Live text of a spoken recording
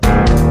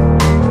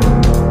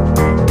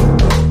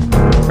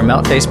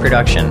Meltface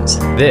Productions.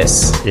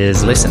 This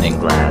is Listening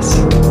Glass.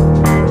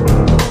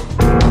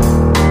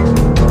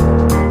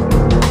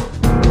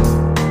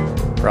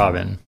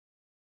 Robin.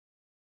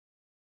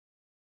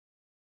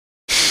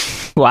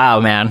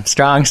 Wow, man.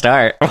 Strong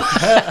start.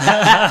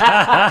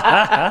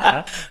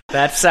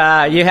 That's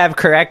you have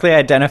correctly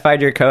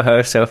identified your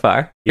co-host so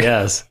far.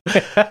 Yes.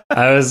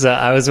 I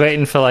was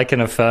waiting for like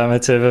an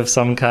affirmative of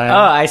some kind. Oh,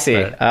 I see.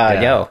 But,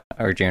 yeah. Yo,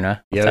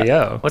 Arjuna.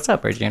 Yo. What's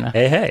up, Arjuna?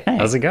 Hey.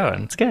 How's it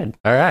going? It's good.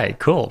 All right,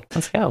 cool.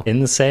 Let's go. In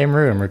the same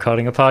room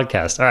recording a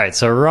podcast. All right,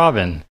 so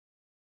Robin,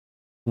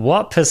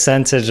 what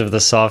percentage of the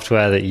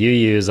software that you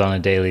use on a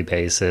daily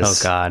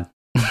basis Oh, God.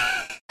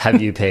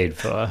 have you paid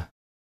for?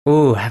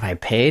 Ooh, have I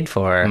paid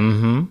for?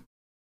 Mm-hmm.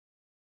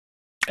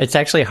 It's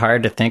actually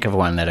hard to think of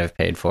one that I've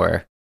paid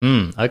for.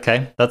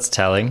 Okay, that's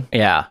telling.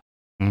 Yeah.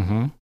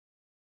 Mm-hmm.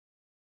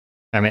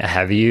 I mean,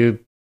 have you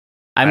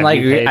I'm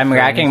paid for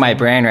racking my anything?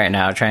 brain right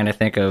now trying to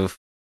think of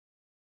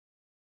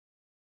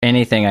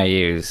anything I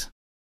use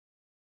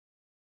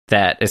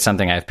that is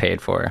something I've paid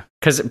for.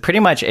 Because pretty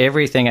much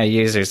everything I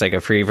use, there's like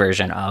a free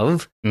version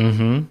of.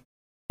 Mm-hmm.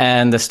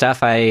 And the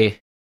stuff I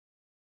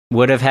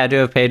would have had to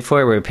have paid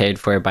for were paid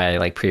for by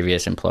like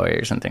previous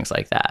employers and things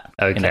like that.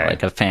 Okay. You know,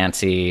 like a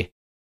fancy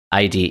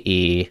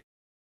IDE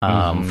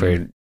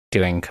for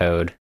doing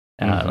code,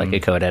 like a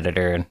code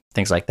editor and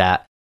things like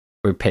that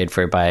were paid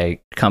for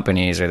by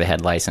companies or they had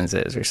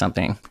licenses or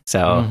something.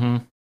 So,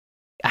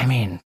 I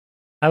mean,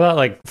 How about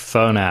like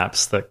phone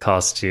apps that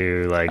cost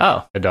you like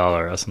 $1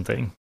 or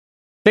something?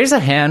 there's a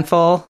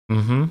handful.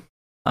 Mm-hmm.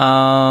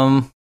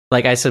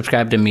 Like I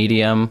subscribed to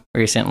Medium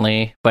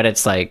recently, but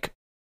it's like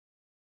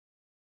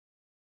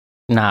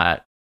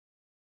not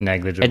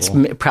Negligible. It's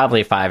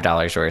probably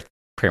 $5 worth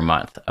per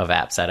month of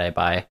apps that I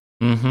buy.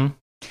 Mm-hmm.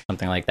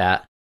 Something like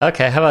that.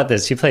 Okay, how about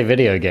this? You play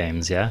video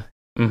games, yeah?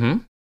 Mm-hmm.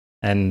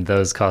 And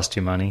those cost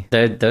you money?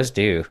 Those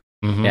do.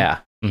 Mm-hmm.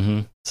 Yeah.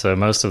 Mm-hmm. So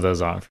most of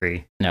those aren't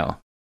free. No.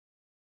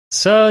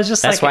 So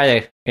just That's why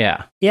they,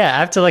 yeah. Yeah,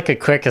 after like a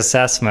quick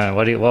assessment,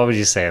 what would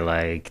you say?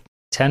 Like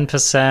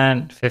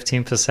 10%,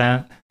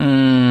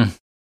 15%?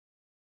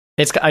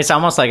 It's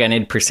almost like I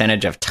need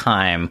percentage of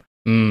time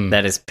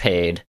that is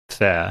paid.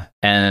 Fair.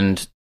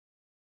 And,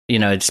 you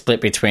know, it's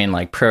split between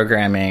like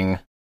programming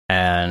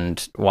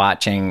and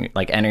watching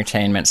like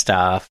entertainment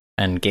stuff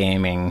and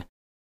gaming.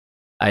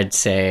 I'd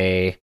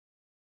say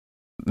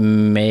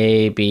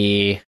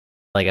maybe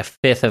like a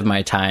fifth of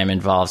my time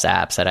involves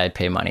apps that I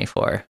pay money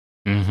for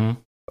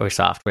or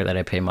software that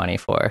I pay money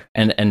for.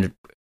 And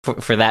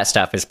for that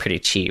stuff is pretty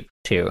cheap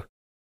too.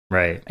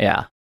 Right.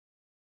 Yeah.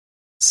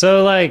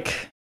 So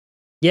like,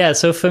 yeah,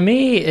 so for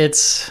me,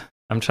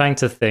 I'm trying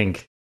to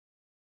think,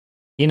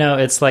 you know,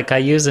 it's like I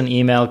use an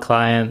email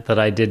client that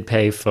I did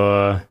pay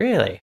for.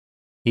 Really?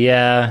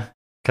 Yeah,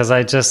 because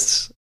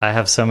I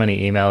have so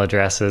many email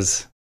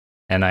addresses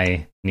and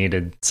I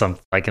needed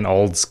like an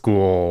old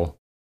school,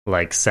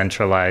 like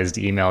centralized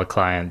email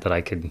client that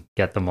I could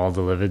get them all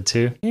delivered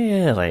to.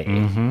 Really?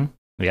 Mm-hmm.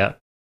 Yeah.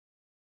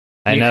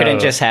 You couldn't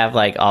just have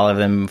like all of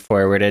them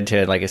forwarded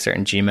to like a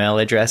certain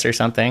Gmail address or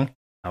something?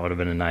 That would have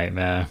been a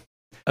nightmare.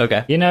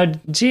 Okay. You know,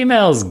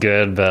 Gmail's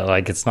good, but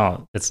like it's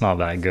not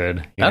that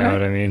good. You know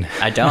what I mean?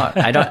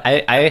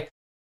 I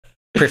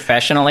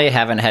professionally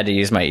haven't had to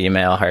use my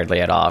email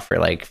hardly at all for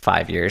like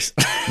 5 years.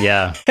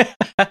 Yeah.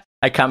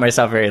 I count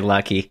myself very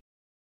lucky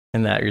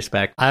in that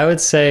respect. I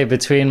would say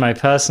between my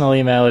personal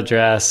email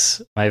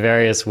address, my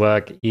various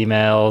work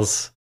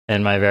emails,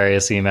 and my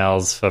various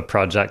emails for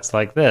projects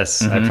like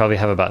this, I probably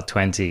have about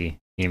 20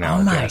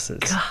 email addresses.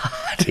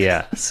 God.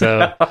 Yeah.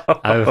 So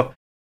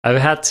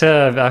I've had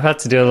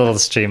to do a little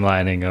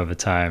streamlining over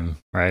time,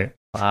 right?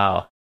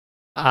 Wow.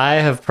 I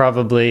have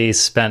probably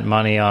spent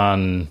money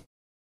on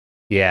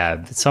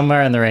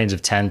somewhere in the range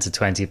of 10 to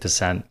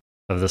 20%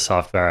 of the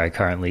software I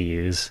currently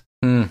use.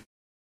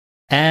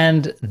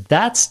 And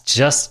that's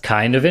just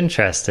kind of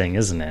interesting,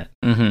 isn't it?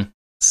 Mm-hmm.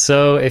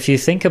 So if you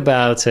think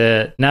about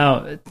it,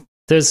 now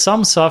there's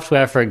some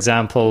software, for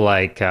example,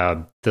 like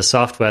the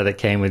software that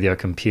came with your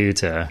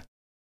computer,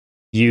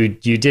 you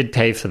did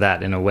pay for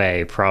that in a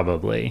way,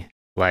 probably.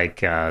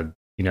 Like, you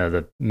know,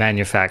 the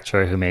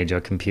manufacturer who made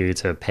your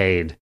computer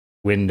paid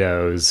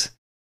Windows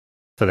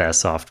for their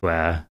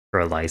software for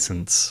a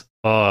license.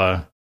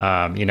 Or,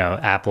 you know,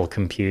 Apple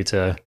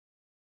Computer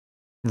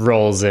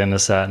rolls in a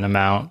certain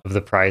amount of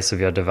the price of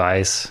your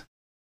device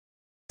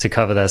to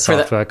cover their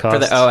software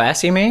costs. For the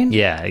OS, you mean?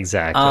 Yeah,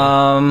 exactly.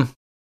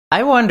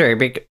 I wonder,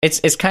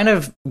 because it's kind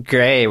of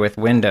gray with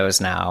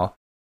Windows now.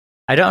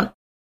 I don't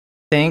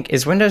think,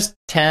 is Windows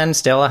 10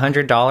 still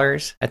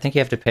 $100? I think you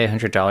have to pay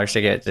 $100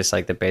 to get just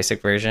like the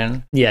basic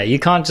version. Yeah, you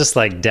can't just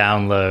like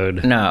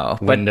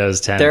download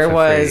Windows 10 there for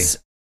was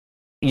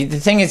free. The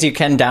thing is, you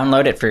can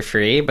download it for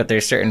free, but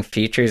there's certain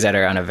features that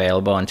are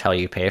unavailable until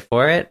you pay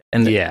for it.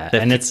 And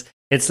and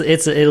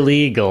it's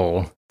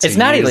illegal. It's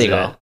not use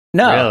illegal. it.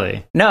 No,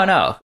 Really?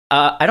 no.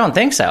 I don't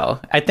think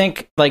so. I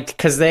think like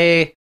because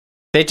they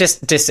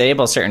just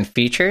disable certain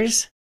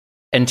features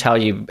until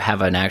you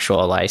have an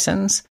actual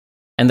license.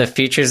 And the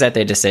features that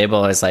they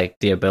disable is like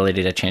the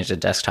ability to change the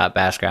desktop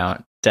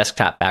background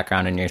desktop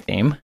background in your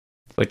theme,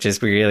 which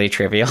is really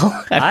trivial.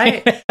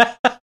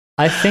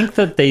 I think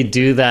that they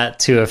do that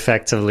to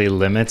effectively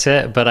limit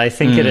it, but I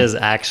think it is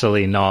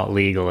actually not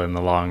legal in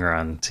the long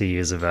run to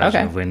use a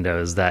version of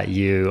Windows that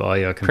you or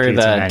your computer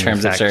per the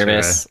terms of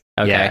service.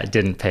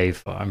 Didn't pay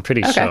for. I'm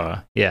pretty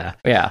sure. Yeah.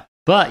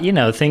 But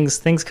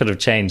things could have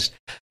changed.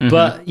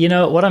 But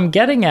what I'm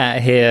getting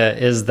at here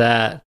is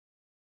that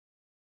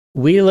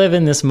we live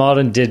in this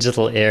modern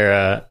digital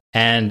era,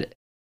 and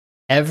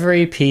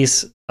every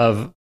piece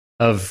of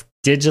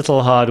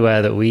digital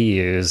hardware that we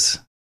use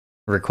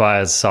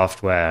requires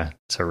software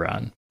to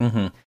run.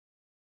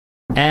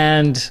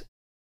 And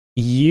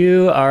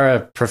you are a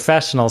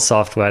professional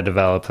software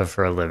developer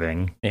for a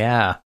living.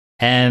 Yeah.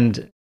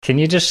 And can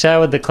you just share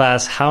with the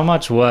class how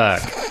much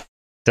work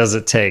does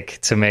it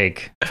take to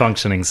make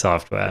functioning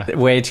software?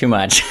 Way too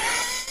much.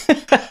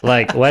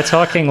 Like, we're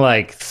talking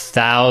like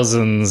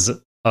thousands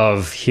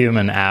of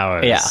human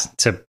hours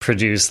to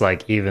produce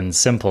like even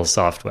simple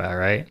software,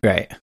 right?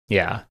 Right.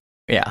 Yeah.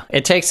 Yeah,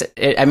 it's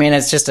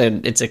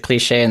a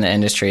cliche in the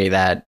industry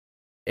that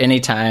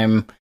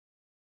anytime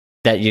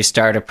that you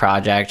start a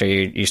project or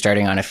you're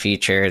starting on a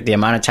feature, the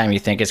amount of time you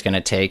think it's going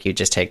to take, you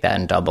just take that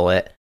and double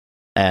it.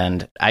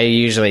 And I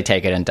usually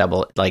take it and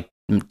double, like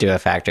do a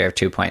factor of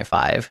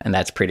 2.5, and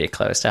that's pretty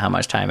close to how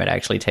much time it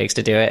actually takes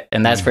to do it.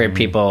 And that's for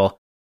people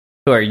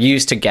who are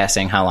used to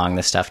guessing how long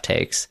this stuff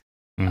takes.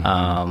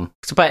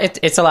 But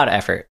it's a lot of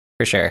effort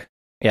for sure.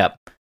 Yep.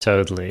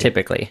 Totally.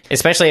 Typically,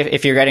 especially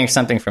if you're writing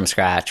something from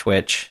scratch,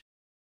 which,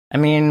 I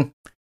mean,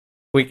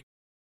 we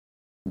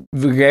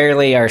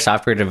rarely are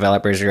software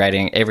developers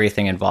writing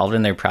everything involved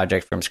in their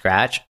project from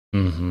scratch,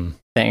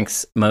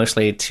 thanks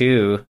mostly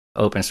to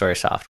open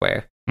source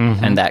software,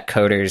 and that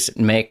coders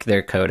make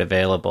their code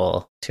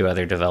available to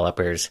other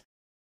developers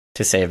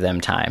to save them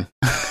time.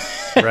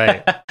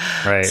 Right.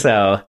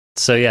 So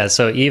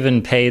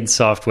even paid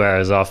software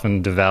is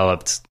often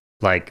developed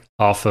like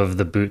off of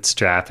the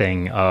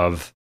bootstrapping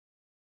of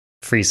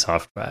free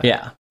software.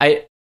 Yeah.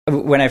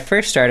 When I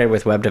first started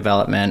with web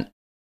development,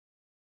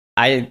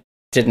 I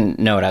didn't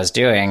know what I was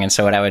doing. And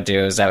so what I would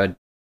do is I would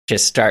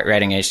just start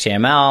writing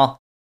HTML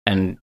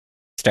and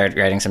start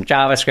writing some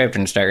JavaScript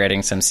and start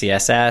writing some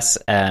CSS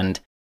and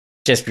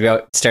just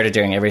started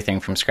doing everything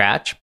from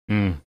scratch.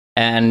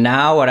 And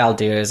now what I'll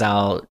do is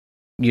I'll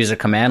use a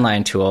command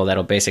line tool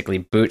that'll basically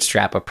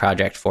bootstrap a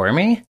project for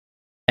me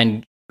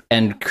and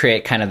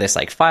create kind of this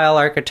like file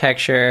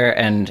architecture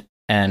and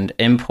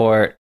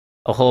import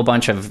a whole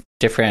bunch of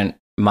different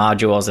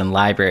modules and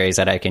libraries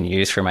that I can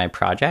use for my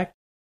project,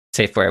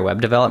 say for a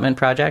web development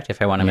project,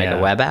 if I want to make a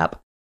web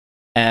app.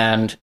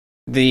 And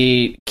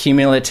the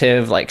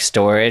cumulative like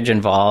storage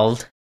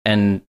involved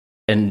and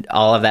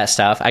all of that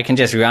stuff, I can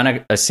just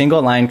run a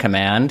single line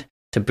command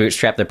to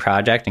bootstrap the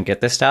project and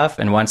get this stuff.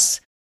 And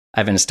once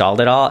I've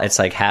installed it all, it's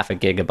like 0.5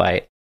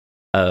 gigabyte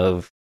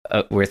of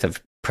worth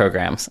of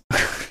programs.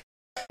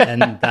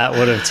 And that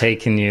would have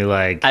taken you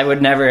like... I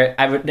would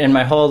in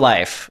my whole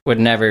life, would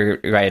never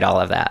write all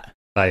of that.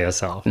 By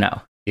yourself?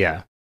 No.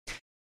 Yeah.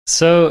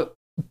 So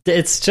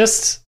it's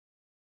just...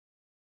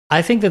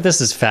 I think that this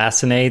is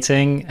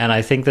fascinating, and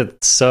I think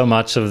that so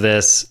much of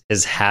this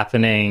is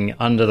happening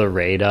under the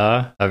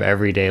radar of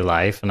everyday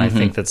life, and I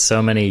think that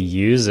so many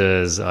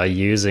users are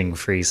using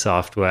free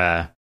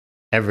software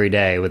every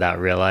day without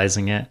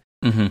realizing it.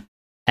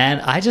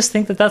 And I just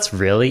think that that's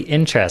really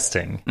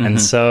interesting.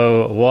 And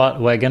so what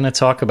we're going to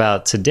talk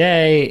about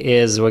today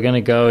is we're going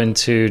to go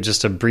into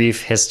just a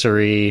brief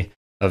history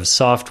of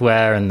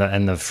software and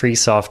the free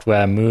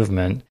software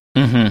movement.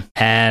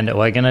 And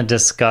we're going to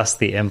discuss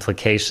the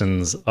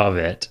implications of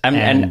it.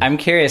 I'm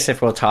curious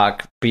if we'll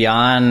talk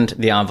beyond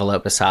the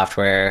envelope of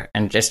software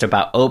and just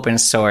about open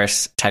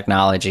source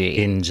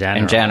technology in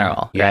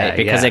general, right?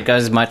 Because it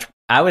goes much...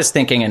 I was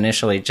thinking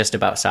initially just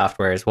about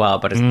software as well,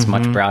 but it's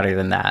much broader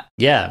than that.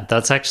 Yeah,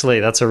 that's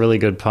a really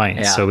good point.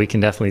 Yeah. So we can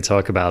definitely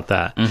talk about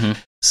that.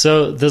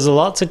 So there's a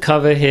lot to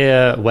cover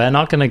here. We're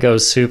not going to go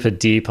super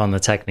deep on the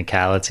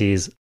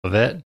technicalities of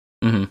it.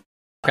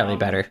 Probably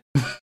better.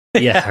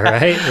 Yeah,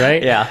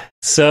 right? Yeah.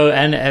 So,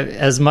 and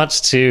as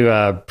much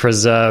to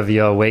preserve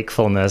your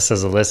wakefulness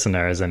as a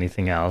listener as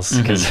anything else,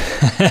 because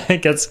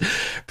it gets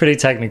pretty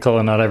technical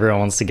and not everyone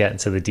wants to get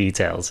into the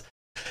details.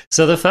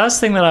 So the first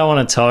thing that I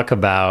want to talk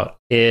about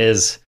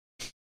is,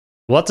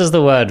 what does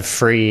the word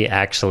free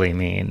actually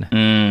mean?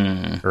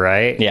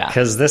 Right? Yeah.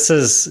 Because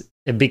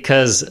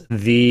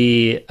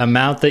the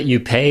amount that you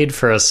paid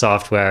for a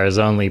software is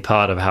only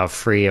part of how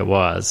free it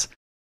was.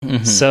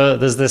 So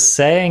there's this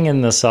saying in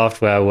the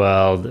software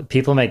world,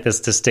 people make this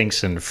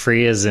distinction,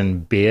 free as in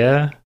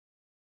beer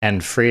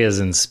and free as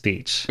in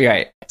speech.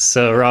 Right.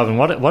 So Robin,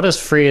 what does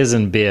free as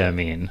in beer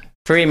mean?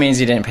 Free means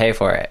you didn't pay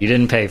for it. You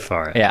didn't pay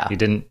for it. Yeah. You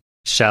didn't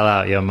shell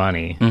out your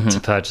money to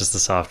purchase the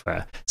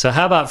software. So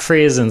how about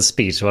free as in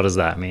speech? What does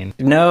that mean?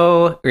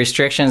 No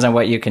restrictions on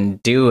what you can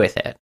do with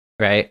it,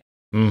 right?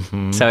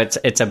 So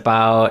it's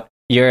about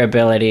your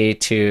ability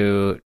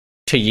to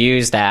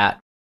use that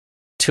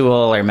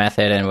tool or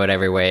method in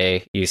whatever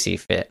way you see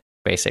fit,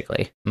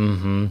 basically.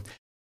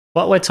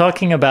 what we're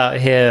talking about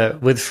here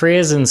with free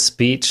as in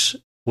speech,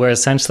 we're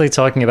essentially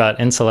talking about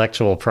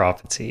intellectual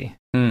property.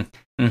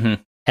 Mm-hmm.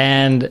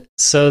 And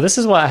so this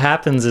is what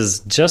happens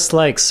is just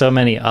like so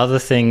many other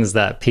things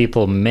that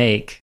people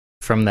make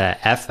from their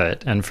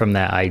effort and from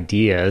their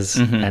ideas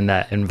and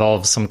that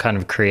involves some kind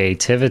of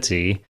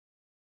creativity,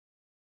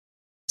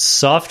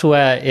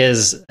 software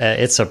is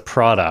it's a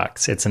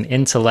product. It's an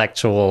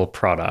intellectual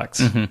product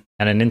and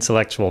an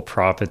intellectual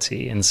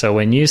property. And so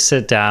when you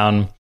sit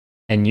down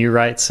and you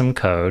write some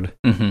code,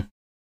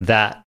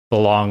 that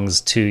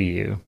belongs to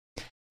you.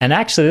 And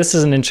actually, this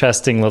is an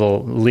interesting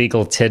little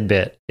legal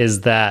tidbit,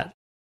 is that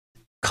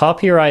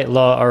copyright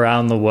law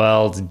around the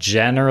world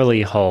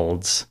generally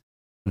holds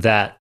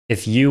that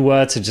if you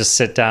were to just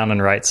sit down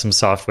and write some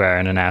software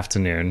in an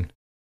afternoon,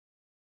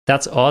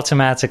 that's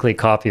automatically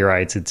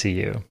copyrighted to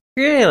you.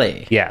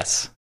 Really?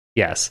 Yes.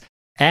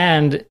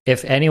 And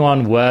if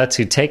anyone were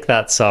to take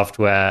that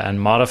software and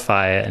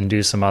modify it and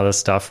do some other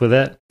stuff with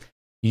it,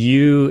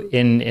 you,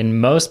 in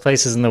most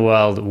places in the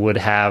world, would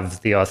have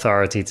the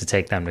authority to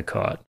take them to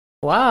court.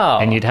 Wow.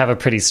 And you'd have a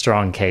pretty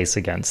strong case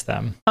against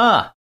them.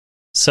 Huh.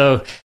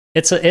 So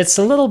it's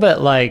a little bit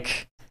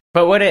like...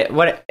 But what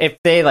if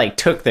they like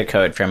took the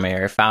code from me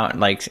or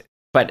found like...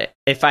 But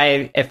if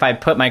I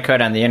put my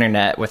code on the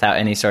internet without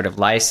any sort of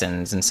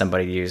license and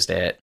somebody used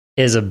it...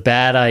 Is a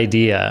bad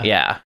idea.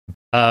 Yeah.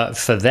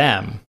 For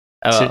them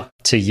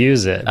to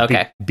use it.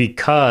 Okay.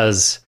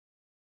 Because...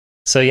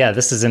 So yeah,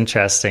 this is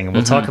interesting.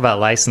 We'll talk about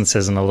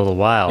licenses in a little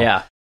while.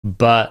 Yeah.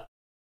 But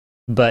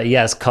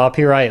yes,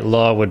 copyright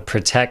law would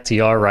protect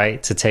your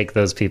right to take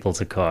those people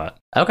to court.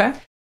 Okay.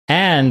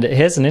 And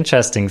here's an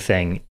interesting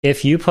thing.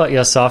 If you put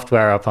your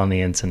software up on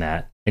the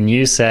internet and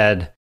you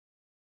said,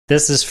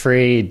 this is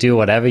free, do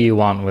whatever you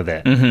want with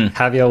it,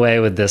 have your way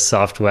with this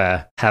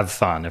software, have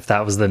fun. If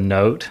that was the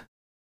note,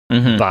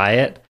 buy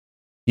it,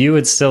 you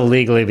would still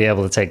legally be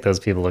able to take those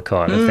people to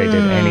court if they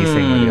did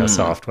anything with your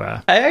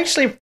software. I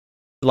actually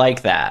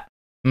like that.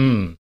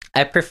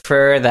 I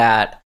prefer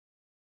that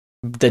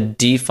the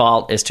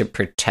default is to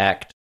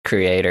protect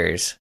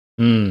creators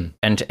and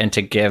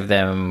to give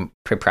them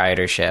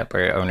proprietorship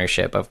or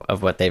ownership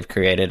of what they've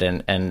created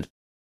and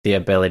the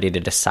ability to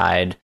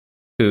decide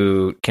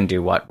who can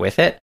do what with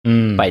it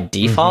by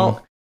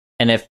default.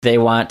 And if they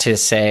want to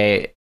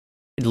say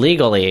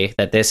legally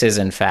that this is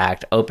in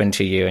fact open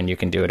to you and you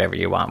can do whatever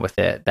you want with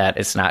it, that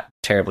it's not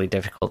terribly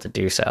difficult to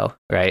do so,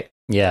 right?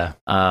 Yeah.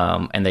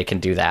 And they can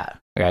do that,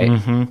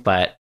 right?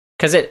 But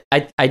because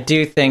I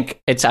do think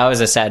it's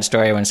always a sad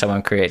story when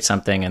someone creates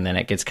something and then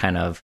it gets kind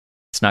of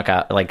snuck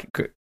out, like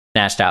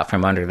snatched out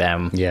from under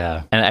them.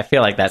 Yeah. And I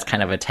feel like that's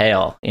kind of a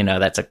tale,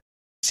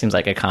 seems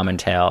like a common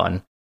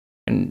tale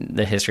in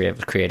the history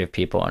of creative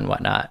people and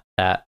whatnot.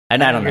 And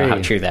I don't know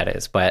how true that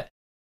is, but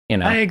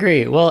I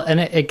agree. Well, and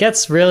it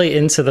gets really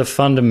into the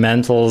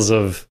fundamentals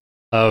of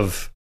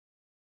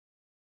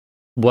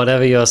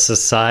whatever your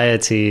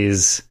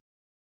society's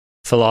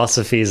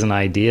philosophies and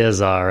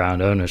ideas are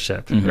around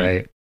ownership,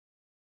 right?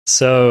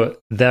 So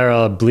there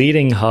are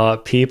bleeding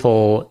heart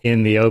people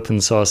in the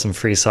open source and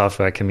free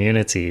software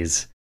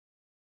communities,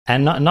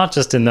 and not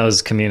just in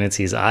those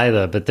communities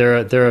either, but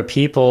there are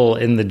people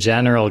in the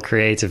general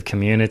creative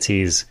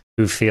communities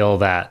who feel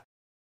that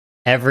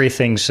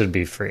everything should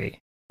be free,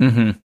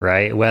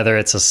 right? Whether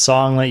it's a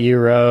song that you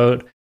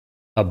wrote,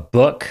 a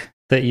book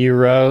that you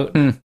wrote,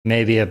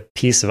 maybe a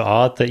piece of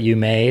art that you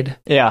made.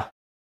 Yeah.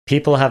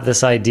 People have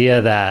this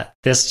idea that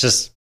this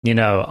just,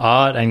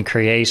 art and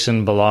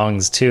creation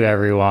belongs to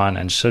everyone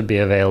and should be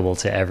available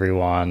to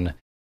everyone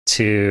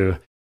to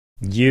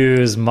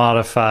use,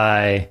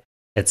 modify,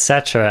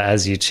 etc.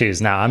 as you choose.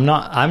 Now, I'm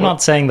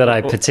not saying that I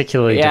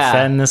particularly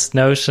defend this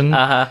notion,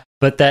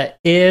 but that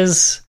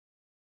is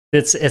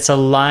it's a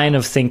line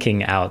of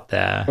thinking out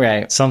there.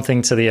 Right.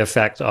 Something to the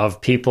effect of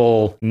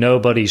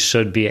nobody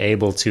should be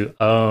able to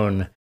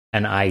own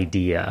an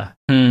idea.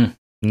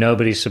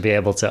 Nobody should be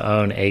able to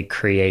own a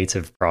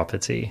creative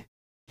property.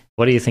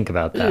 What do you think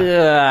about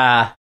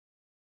that?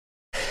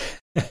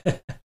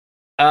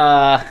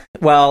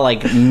 Well,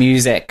 like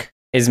music.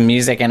 Is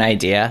music an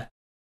idea?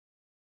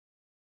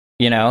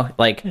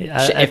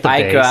 If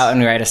I go out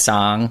and write a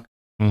song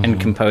and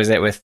compose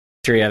it with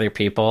 3 other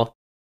people,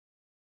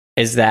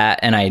 is that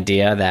an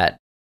idea that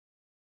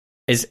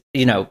is,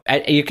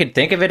 you could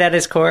think of it at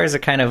its core as a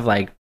kind of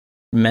like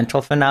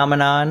mental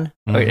phenomenon,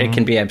 or it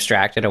can be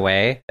abstracted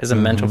away as a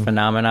mental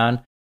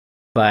phenomenon,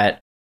 but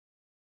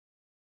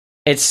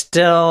it's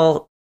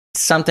still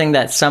something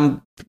that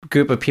some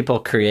group of people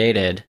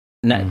created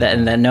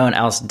that no one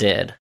else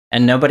did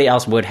and nobody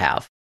else would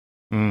have,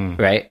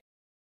 right?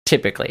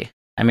 Typically.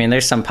 I mean,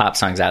 there's some pop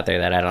songs out there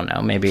that I don't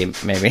know, maybe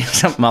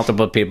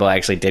multiple people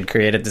actually did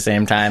create at the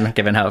same time,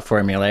 given how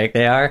formulaic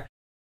they are,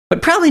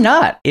 but probably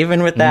not,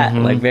 even with that,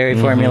 like very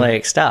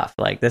formulaic stuff.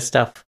 Like this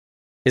stuff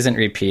isn't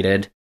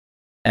repeated.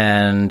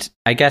 And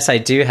I guess I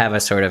do have a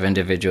sort of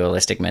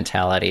individualistic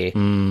mentality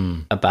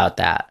about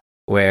that,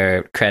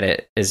 where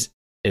credit is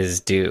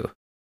due,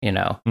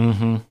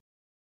 to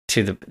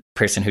the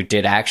person who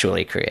did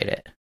actually create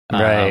it,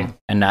 right,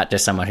 and not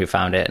just someone who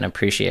found it and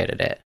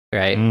appreciated it.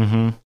 right?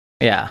 Mm-hmm.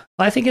 Yeah.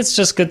 I think it's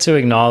just good to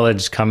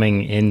acknowledge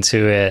coming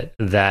into it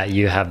that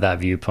you have that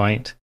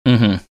viewpoint.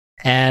 Mm-hmm.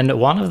 And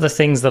one of the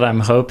things that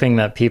I'm hoping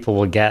that people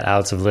will get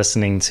out of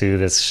listening to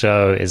this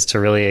show is to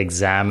really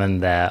examine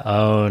their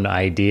own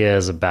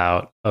ideas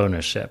about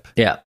ownership.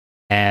 Yeah.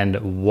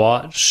 And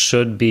what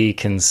should be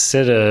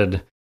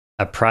considered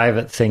a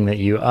private thing that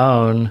you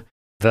own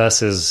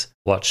versus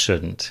what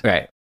shouldn't.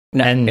 Right.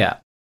 No, And yeah.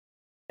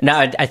 No,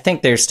 I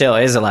think there still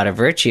is a lot of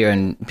virtue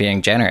in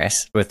being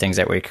generous with things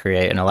that we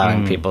create and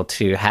allowing people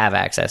to have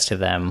access to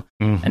them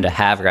and to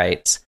have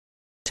rights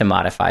to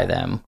modify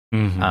them.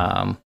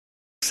 But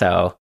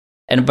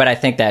I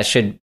think that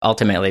should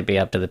ultimately be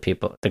up to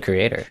the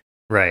creator.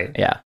 Right.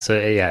 Yeah. So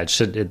it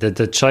should,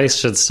 the choice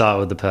should start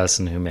with the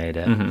person who made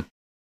it.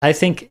 I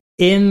think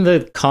in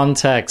the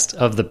context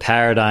of the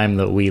paradigm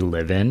that we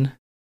live in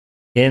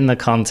the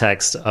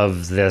context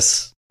of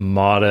this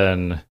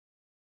modern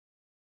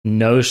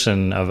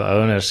notion of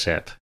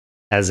ownership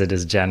as it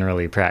is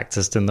generally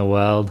practiced in the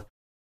world,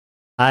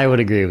 I would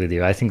agree with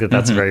you. I think that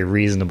that's a very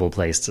reasonable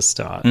place to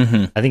start.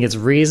 I think it's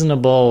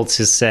reasonable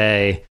to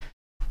say,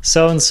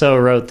 so-and-so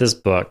wrote this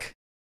book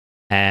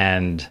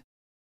and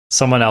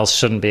someone else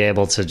shouldn't be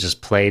able to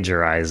just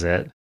plagiarize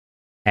it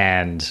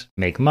and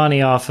make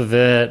money off of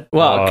it.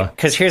 Well,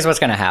 because here's what's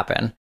going to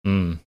happen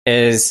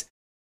is,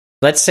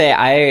 let's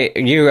say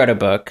you wrote a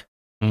book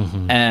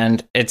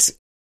and it's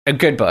a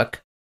good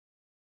book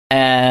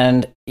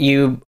and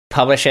you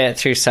publish it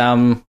through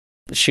some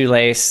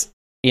shoelace,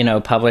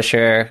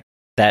 publisher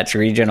that's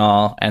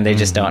regional, and they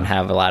just don't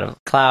have a lot of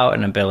clout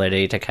and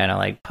ability to kind of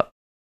like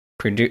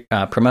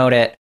promote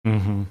it.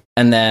 And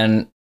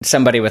then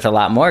somebody with a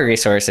lot more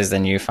resources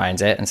than you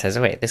finds it and says,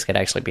 oh, wait, this could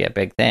actually be a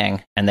big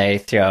thing. And they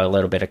throw a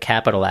little bit of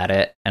capital at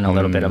it and a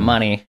little bit of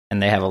money,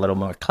 and they have a little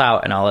more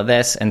clout and all of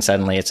this. And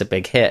suddenly it's a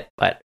big hit,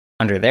 but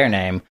under their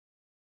name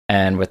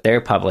and with their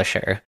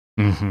publisher.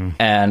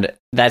 And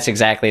that's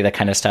exactly the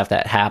kind of stuff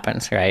that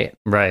happens, right?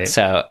 Right.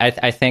 So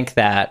I think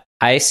that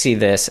I see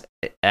this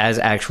as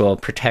actual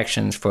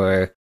protections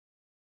for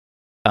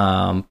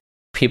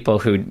people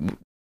who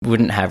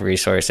wouldn't have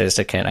resources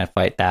to kind of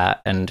fight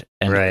that and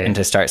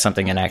to start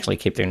something and actually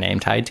keep their name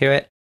tied to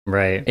it.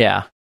 Right.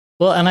 Yeah.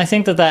 Well, and I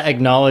think that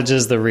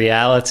acknowledges the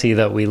reality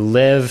that we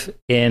live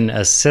in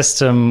a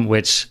system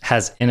which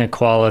has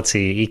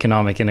inequality,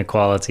 economic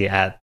inequality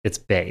at its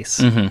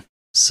base.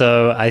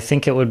 So I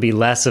think it would be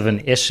less of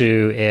an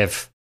issue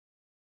if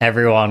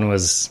everyone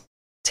was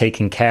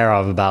taken care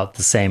of about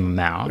the same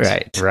amount.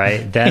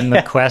 Right. Then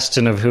the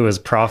question of who is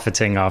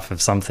profiting off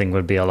of something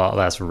would be a lot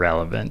less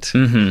relevant.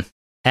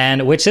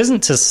 And which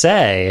isn't to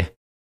say,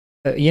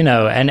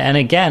 and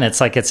again, it's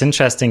like, it's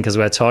interesting because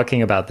we're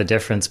talking about the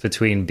difference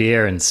between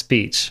beer and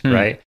speech,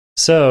 right?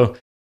 So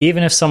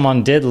even if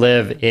someone did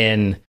live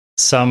in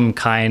some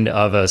kind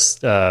of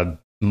a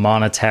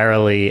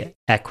monetarily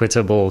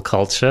equitable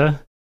culture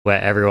where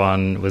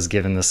everyone was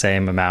given the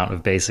same amount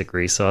of basic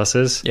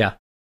resources,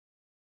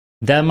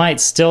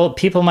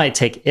 people might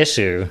take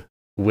issue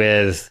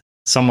with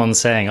someone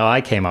saying, oh,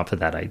 I came up with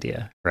that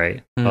idea,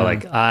 right? Or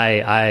like,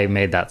 I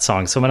made that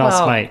song. Someone else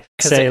might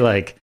say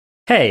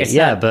hey,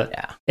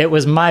 it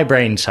was my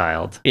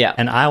brainchild. Yeah.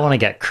 And I want to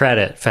get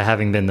credit for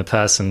having been the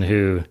person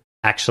who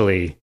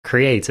actually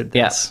created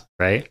this,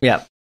 right?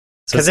 Yeah.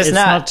 So it's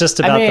not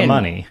just about the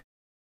money.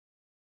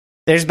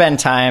 There's been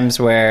times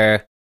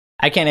where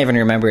I can't even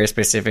remember a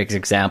specific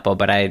example,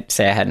 but I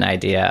say I had an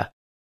idea,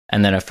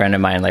 and then a friend of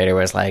mine later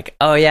was like,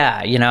 oh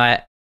yeah,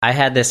 I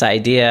had this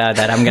idea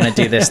that I'm going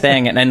to do this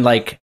thing. And then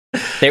like,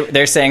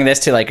 they're saying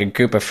this to like a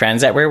group of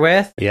friends that we're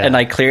with. And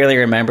I clearly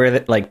remember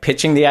that, like,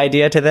 pitching the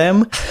idea to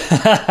them.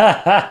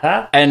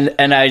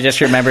 and I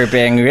just remember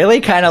being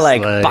really kind of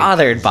like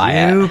bothered by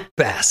it. You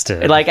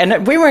bastard. Like,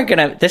 and we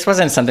weren't this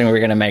wasn't something we were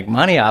going to make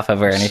money off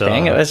of or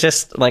anything. It was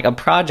just like a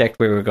project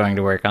we were going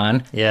to work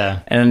on. Yeah.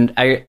 And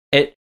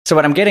so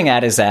what I'm getting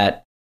at is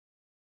that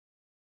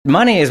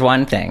money is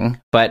one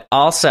thing, but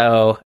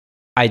also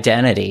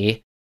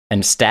identity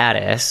and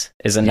status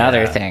is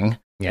another thing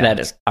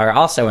that are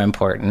also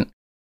important.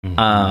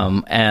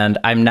 And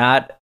I'm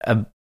not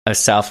a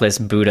selfless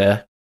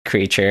Buddha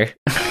creature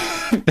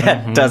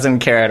that doesn't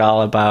care at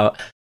all about,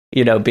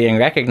 being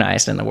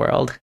recognized in the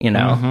world,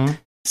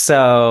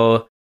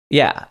 So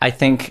yeah, I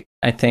think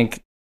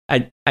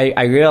I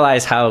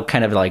realize how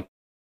kind of like,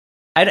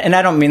 and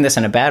I don't mean this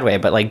in a bad way,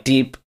 but like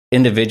deep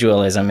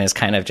individualism is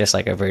kind of just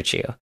like a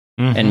virtue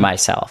in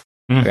myself,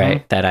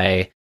 right? That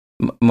I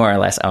more or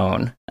less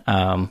own.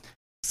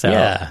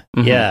 Yeah.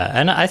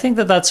 And I think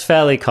that that's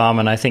fairly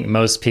common. I think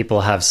most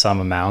people have some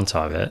amount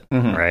of it,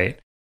 right?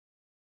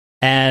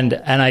 And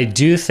I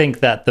do think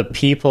that the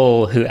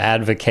people who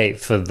advocate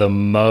for the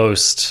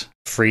most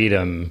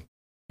freedom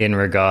in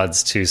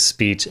regards to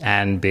speech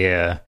and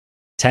beer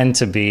tend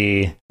to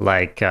be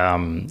like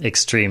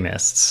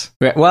extremists.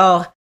 Right.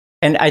 Well,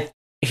 and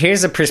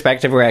here's a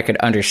perspective where I could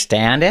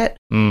understand it,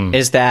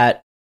 is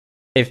that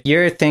if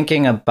you're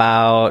thinking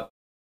about,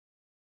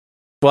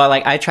 well,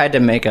 like I tried to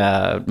make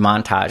a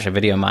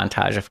video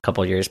montage a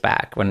couple years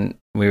back when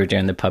we were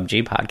doing the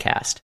PUBG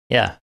podcast.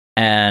 Yeah.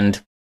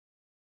 and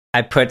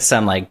I put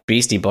some like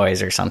Beastie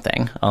Boys or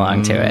something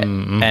along to it,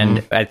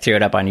 and I threw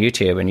it up on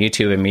YouTube, and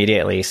YouTube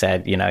immediately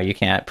said, you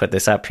can't put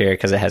this up here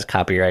because it has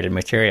copyrighted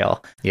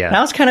material. Yeah. And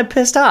I was kind of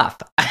pissed off.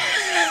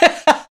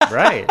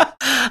 Right.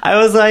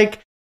 I was like,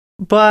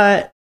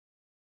 but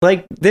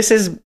like, this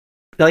is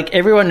like,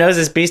 everyone knows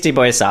this Beastie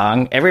Boys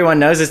song. Everyone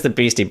knows it's the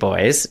Beastie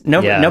Boys.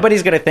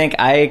 Nobody's going to think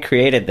I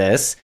created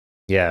this.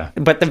 Yeah.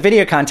 But the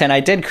video content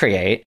I did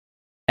create,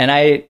 and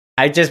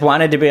I just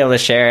wanted to be able to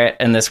share it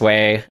in this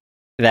way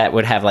that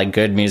would have like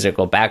good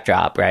musical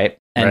backdrop, right?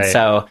 And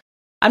so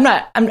I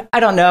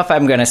don't know if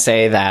I'm going to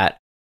say that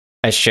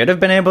I should have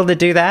been able to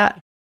do that,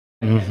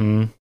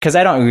 because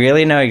I don't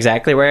really know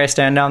exactly where I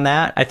stand on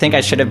that. I think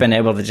I should have been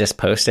able to just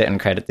post it and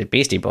credit the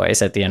Beastie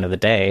Boys at the end of the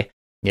day.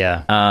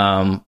 Yeah.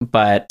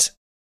 But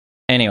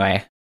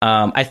anyway,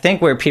 I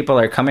think where people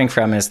are coming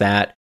from is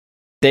that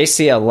they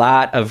see a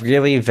lot of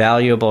really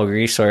valuable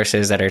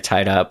resources that are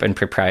tied up in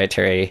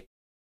proprietary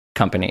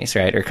companies,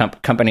 right? Or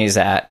companies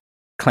that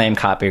claim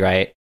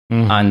copyright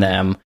on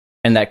them,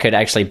 and that could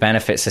actually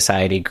benefit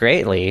society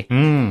greatly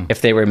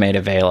if they were made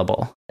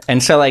available.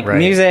 And so like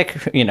music,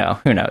 who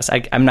knows?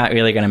 I'm not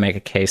really going to make a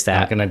case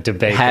that I'm going to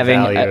debate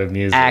having the value of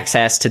music.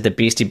 Access to the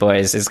Beastie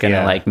Boys is going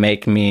to like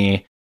make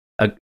me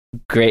a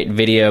great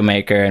video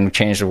maker and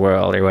change the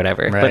world or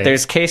whatever. But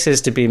there's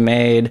cases to be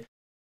made.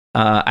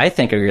 I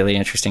think a really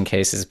interesting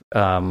case is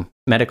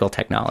medical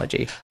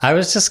technology. I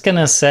was just going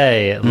to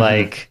say,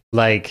 like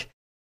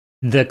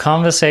the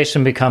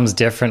conversation becomes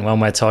different when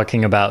we're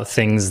talking about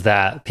things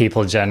that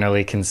people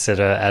generally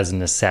consider as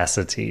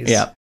necessities.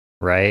 Yeah.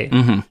 Right?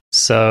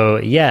 So,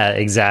 yeah,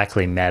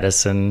 exactly.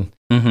 Medicine.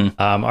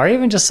 Or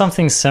even just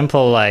something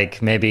simple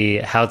like maybe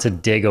how to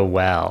dig a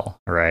well,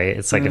 right?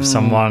 It's like if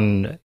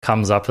someone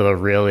comes up with a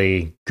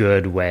really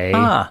good way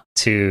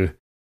to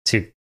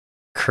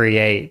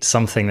create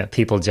something that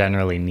people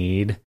generally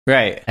need.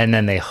 Right. And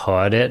then they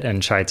hoard it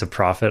and try to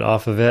profit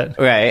off of it.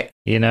 Right.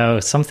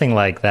 Something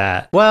like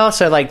that. Well,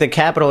 so like the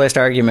capitalist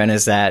argument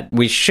is that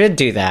we should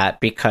do that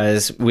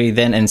because we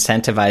then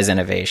incentivize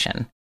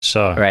innovation.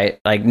 Sure. Right?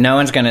 Like no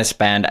one's going to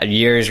spend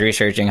years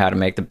researching how to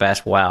make the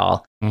best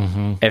well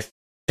if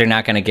they're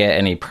not going to get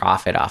any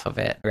profit off of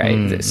it,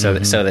 right? So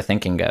the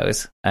thinking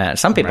goes.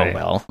 Some people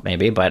will,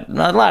 maybe, but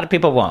a lot of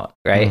people won't,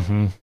 right?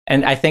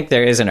 And I think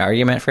there is an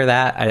argument for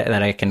that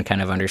that I can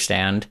kind of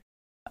understand.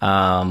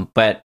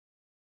 But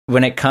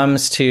when it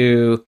comes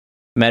to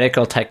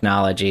medical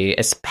technology,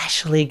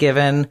 especially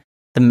given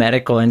the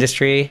medical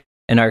industry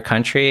in our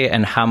country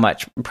and how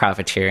much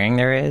profiteering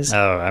there is.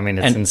 Oh, I mean,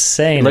 it's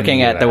insane.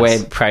 Looking at the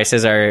way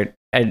prices are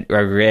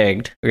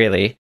rigged,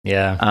 really.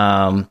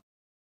 Yeah.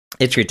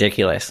 It's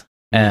ridiculous.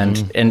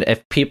 And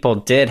if people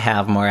did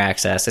have more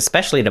access,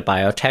 especially to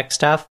biotech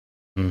stuff,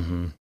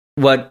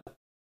 what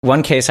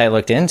one case I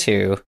looked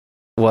into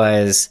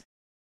was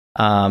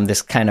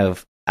this kind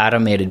of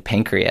automated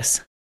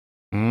pancreas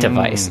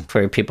device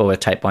for people with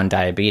type 1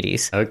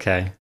 diabetes.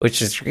 Okay.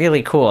 Which is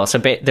really cool. So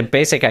the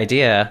basic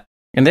idea,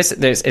 and it's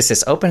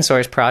this open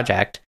source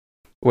project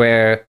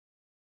where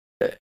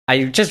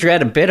I just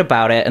read a bit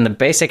about it, and the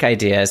basic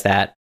idea is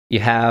that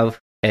you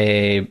have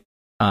a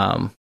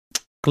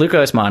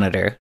glucose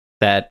monitor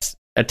that's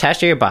attached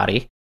to your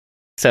body.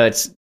 So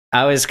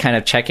I was kind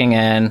of checking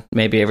in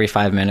maybe every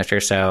 5 minutes or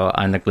so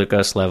on the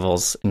glucose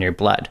levels in your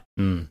blood.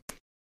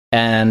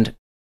 And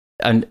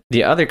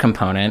the other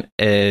component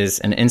is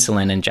an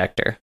insulin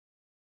injector.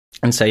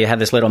 And so you have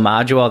this little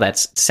module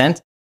that's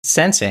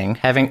sensing,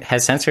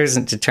 has sensors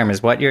and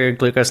determines what your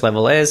glucose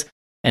level is.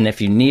 And if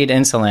you need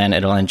insulin,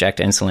 it'll inject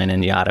insulin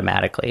in you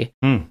automatically.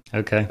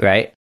 Okay.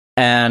 Right.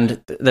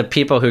 And the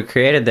people who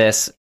created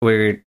this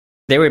were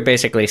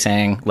basically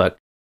saying, look,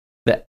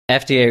 the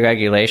FDA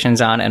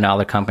regulations on and all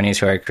the companies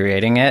who are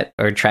creating it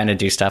are trying to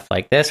do stuff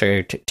like this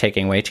or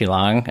taking way too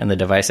long. And the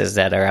devices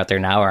that are out there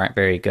now aren't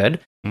very good.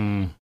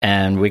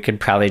 And we could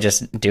probably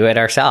just do it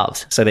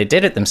ourselves. So they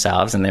did it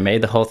themselves and they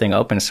made the whole thing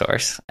open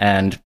source.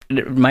 And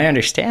my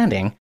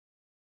understanding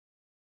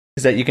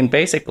is that you can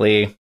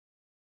basically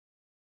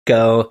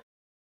go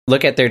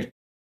look at their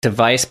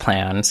device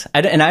plans.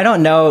 And I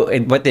don't know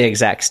what the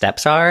exact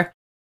steps are.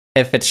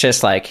 If it's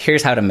just like,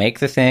 here's how to make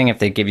the thing, if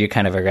they give you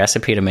kind of a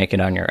recipe to make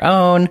it on your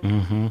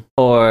own,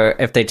 or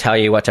if they tell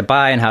you what to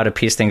buy and how to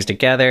piece things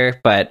together.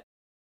 But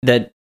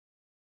that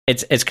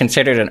it's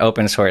considered an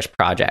open source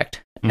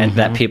project and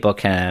that people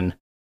can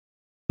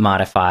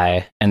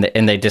modify, and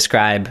they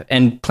describe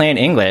in plain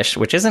English,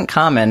 which isn't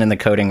common in the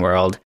coding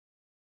world,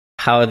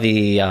 how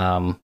the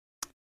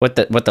what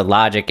the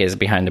logic is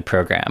behind the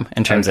program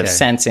in terms of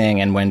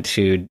sensing and when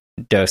to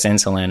dose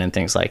insulin and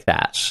things like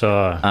that.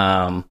 Sure.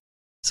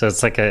 So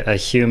it's like a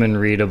human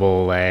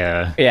readable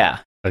layer. Yeah.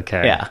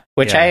 Okay. Yeah.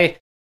 Which I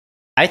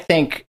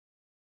think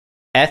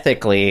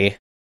ethically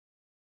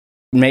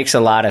makes a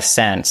lot of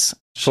sense.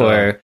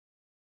 Sure.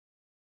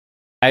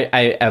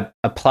 I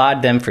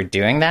applaud them for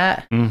doing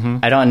that.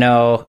 I don't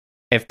know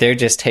if they're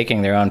just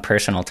taking their own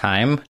personal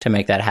time to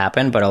make that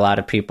happen, but a lot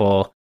of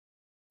people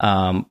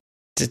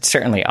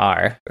certainly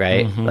are,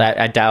 right?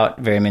 I doubt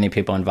very many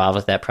people involved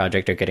with that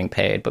project are getting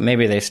paid, but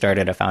maybe they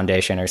started a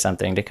foundation or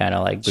something to kind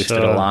of like boost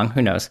it along.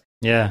 Who knows?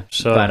 Yeah,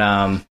 sure.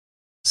 But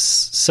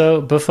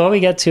so before we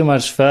get too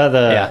much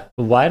further,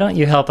 why don't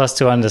you help us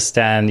to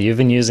understand? You've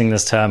been using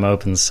this term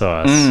open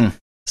source.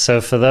 So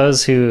for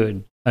those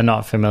who are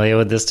not familiar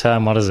with this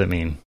term, what does it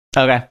mean?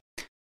 Okay.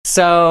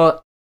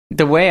 So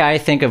the way I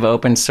think of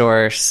open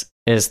source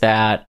is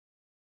that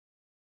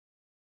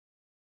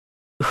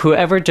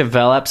whoever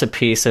develops a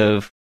piece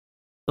of,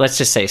 let's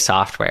just say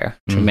software,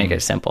 to make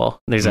it simple.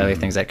 There's other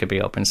things that could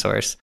be open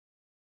source.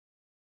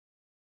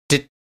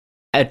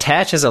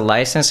 Attaches a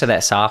license to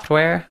that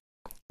software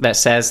that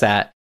says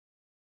that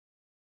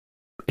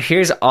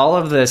here's all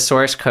of the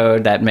source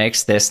code that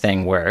makes this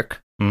thing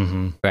work,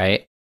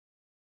 right?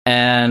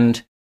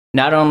 And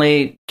not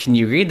only can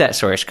you read that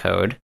source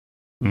code,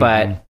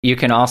 but you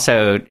can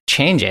also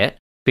change it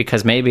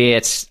because maybe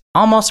it's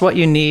almost what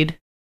you need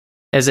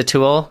as a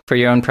tool for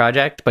your own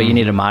project, but you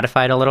need to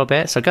modify it a little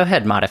bit. So go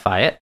ahead,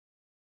 modify it.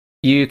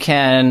 You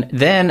can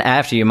then,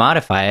 after you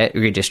modify it,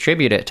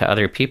 redistribute it to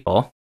other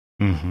people.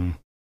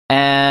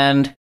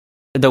 And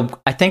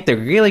I think the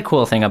really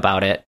cool thing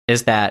about it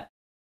is that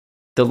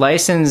the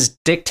license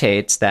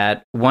dictates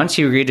that once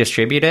you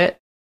redistribute it,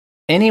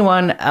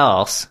 anyone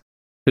else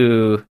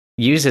who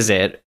uses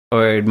it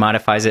or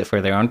modifies it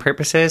for their own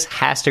purposes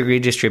has to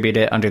redistribute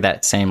it under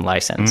that same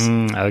license.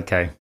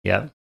 Okay.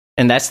 Yeah.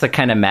 And that's the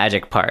kind of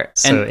magic part.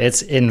 So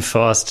it's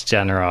enforced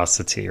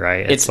generosity,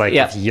 right? It's like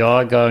if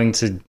you're going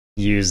to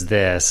use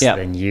this,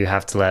 then you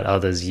have to let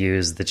others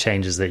use the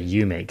changes that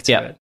you make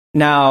to it.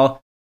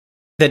 Now,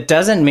 that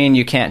doesn't mean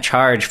you can't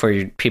charge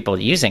for people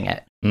using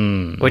it,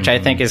 which I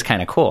think is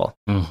kind of cool.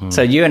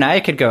 So you and I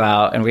could go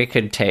out and we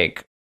could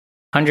take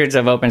hundreds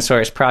of open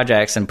source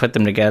projects and put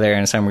them together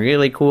in some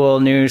really cool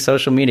new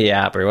social media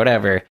app or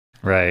whatever.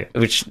 Right.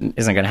 Which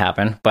isn't going to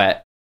happen,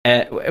 but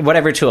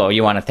whatever tool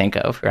you want to think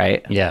of,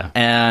 right? Yeah.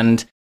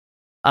 And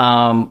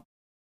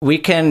we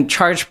can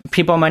charge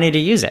people money to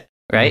use it,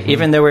 right?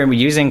 Even though we're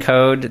using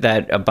code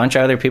that a bunch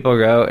of other people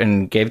wrote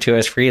and gave to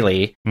us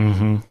freely,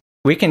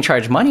 we can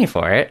charge money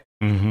for it.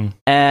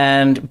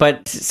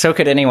 But so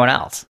could anyone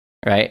else,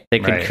 right? They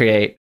could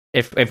create,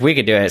 if we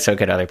could do it, so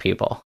could other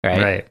people,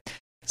 right? Right.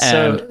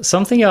 So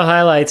something you're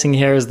highlighting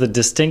here is the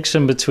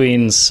distinction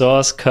between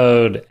source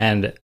code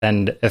and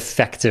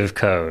effective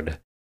code,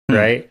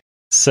 right?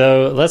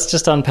 So let's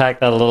just unpack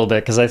that a little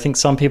bit, because I think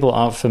some people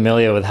aren't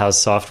familiar with how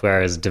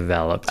software is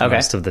developed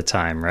most of the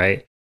time,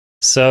 right?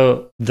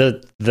 So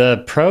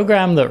the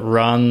program that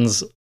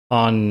runs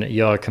on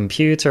your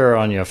computer or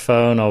on your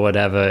phone or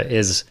whatever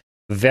is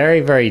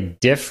very, very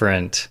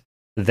different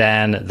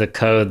than the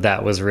code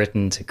that was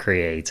written to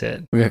create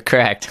it.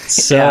 Correct.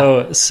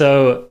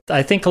 So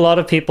I think a lot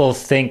of people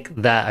think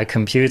that a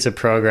computer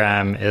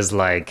program is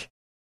like,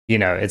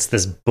 it's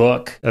this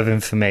book of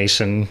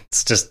information.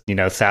 It's just,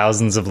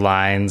 thousands of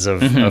lines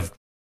of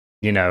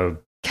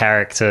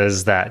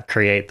characters that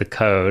create the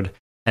code.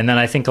 And then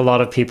I think a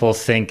lot of people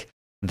think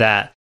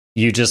that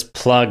you just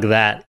plug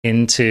that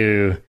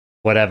into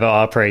whatever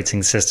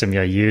operating system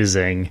you're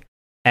using,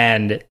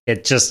 and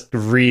it just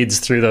reads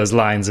through those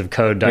lines of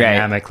code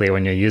dynamically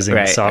when you're using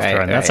the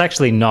software. And that's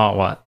actually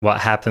not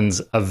what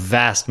happens a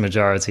vast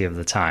majority of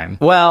the time.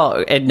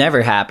 Well, it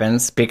never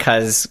happens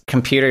because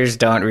computers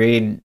don't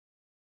read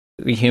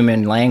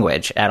human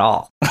language at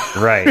all.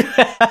 Right.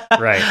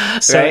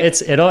 So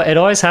it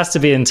always has to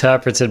be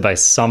interpreted by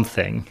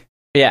something.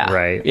 Yeah.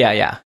 Right.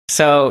 Yeah.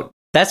 So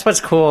that's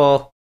what's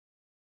cool.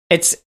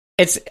 It's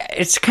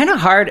kind of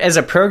hard as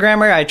a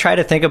programmer. I try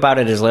to think about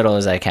it as little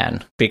as I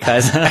can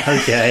because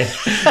okay.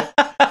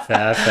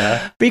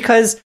 Fair.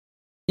 Because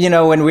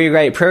when we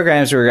write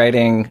programs, we're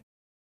writing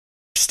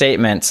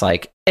statements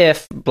like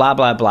if blah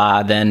blah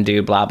blah, then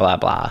do blah blah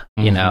blah,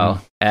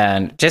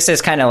 and just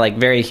as kind of like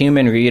very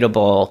human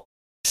readable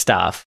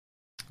stuff.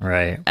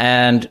 Right.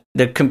 And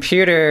the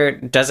computer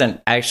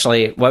doesn't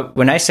actually,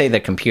 when I say the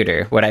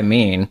computer, what I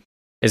mean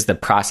is the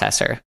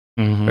processor,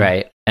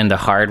 right? And the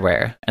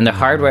hardware. And the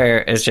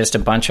hardware is just a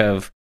bunch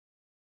of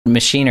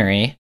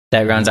machinery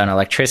that runs on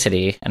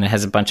electricity, and it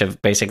has a bunch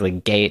of basically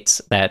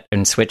gates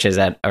and switches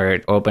that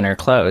are open or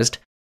closed.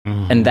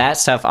 And that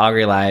stuff all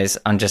relies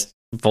on just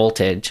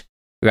voltage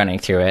running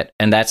through it.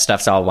 And that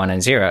stuff's all 1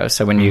 and 0.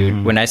 So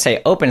when I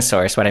say open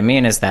source, what I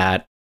mean is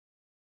that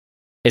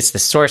it's the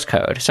source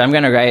code. So I'm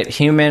going to write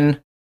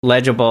human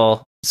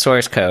legible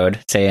source code,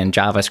 say in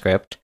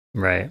JavaScript.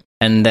 Right.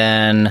 And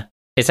then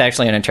it's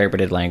actually an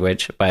interpreted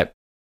language, but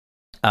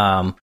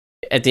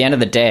at the end of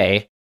the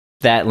day,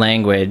 that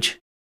language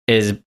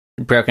is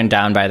broken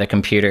down by the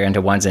computer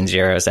into 1s and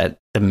 0s that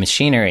the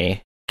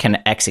machinery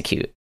can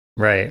execute.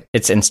 Right.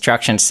 It's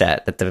instruction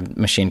set that the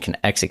machine can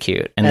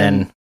execute.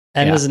 And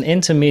there's an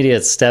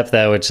intermediate step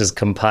there, which is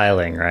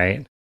compiling,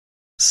 right?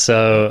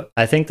 So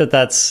I think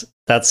that's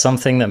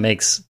something that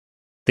makes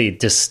the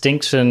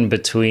distinction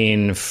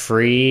between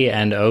free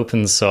and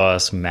open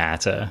source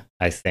matter,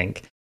 I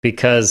think.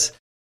 Because,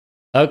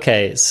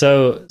 okay,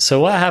 so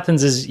what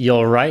happens is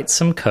you'll write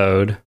some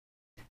code,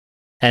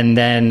 and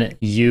then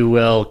you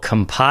will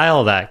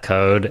compile that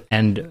code.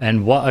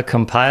 And what a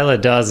compiler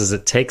does is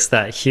it takes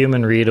that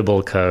human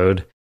readable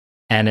code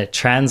and it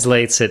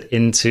translates it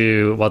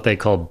into what they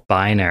call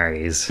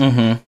binaries.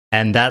 Mm-hmm.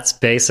 And that's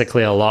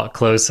basically a lot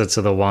closer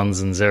to the ones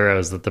and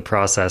zeros that the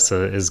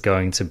processor is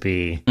going to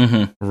be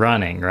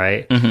running,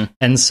 right? Mm-hmm.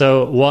 And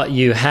so what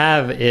you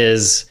have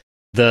is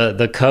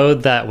the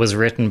code that was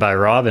written by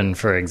Robin,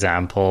 for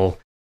example,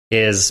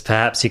 is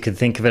perhaps you could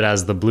think of it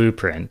as the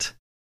blueprint.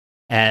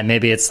 And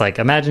maybe it's like,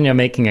 imagine you're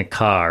making a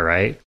car,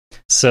 right?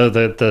 So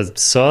the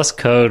source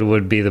code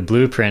would be the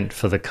blueprint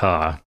for the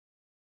car.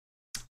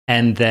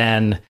 And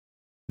then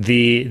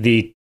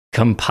the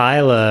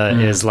compiler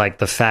is like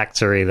the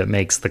factory that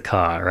makes the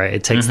car, right?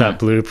 It takes that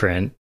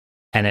blueprint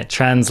and it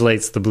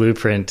translates the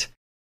blueprint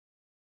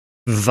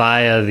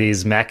via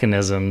these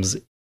mechanisms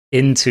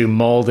into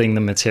molding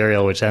the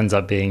material, which ends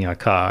up being your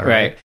car,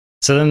 right?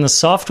 So then the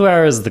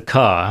software is the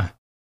car.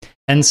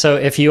 And so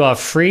if you are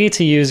free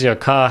to use your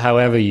car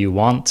however you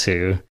want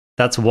to,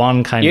 that's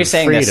one kind You're of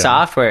saying freedom. the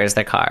software is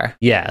the car.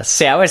 Yes.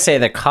 See, I would say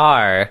the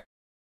car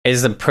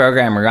is the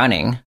program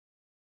running.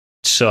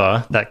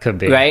 Sure, that could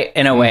be. Right?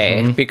 In a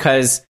way,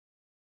 because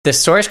the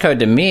source code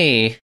to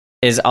me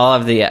is all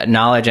of the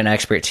knowledge and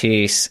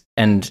expertise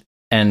and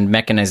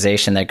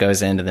mechanization that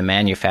goes into the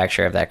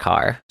manufacture of that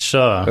car.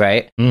 Sure.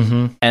 Right?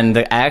 Mm-hmm. And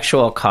the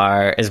actual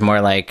car is more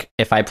like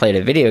if I played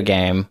a video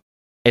game,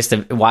 it's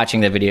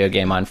watching the video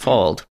game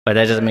unfold. But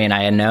that doesn't mean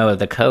I know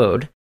the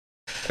code.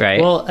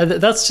 Right? Well,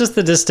 that's just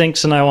the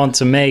distinction I want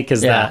to make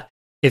is that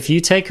if you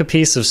take a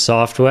piece of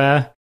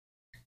software,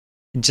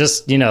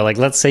 just, like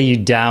let's say you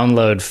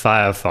download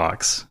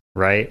Firefox,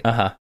 right?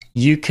 Uh-huh.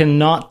 You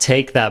cannot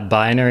take that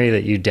binary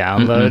that you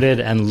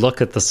downloaded and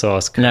look at the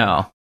source code.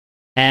 No.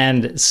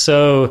 And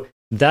so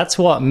that's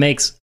what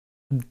makes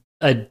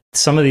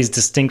some of these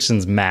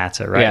distinctions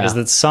matter, right? Yeah. Is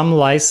that some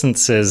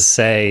licenses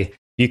say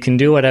you can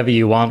do whatever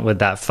you want with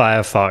that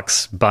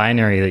Firefox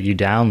binary that you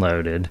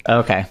downloaded.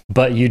 Okay.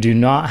 But you do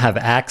not have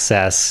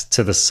access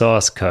to the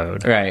source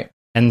code. Right.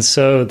 And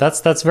so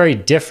that's very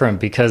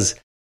different because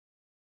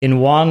in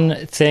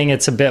one thing,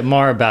 it's a bit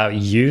more about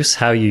use,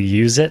 how you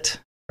use it,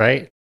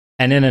 right?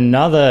 And in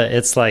another,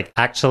 it's like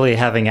actually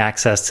having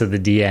access to the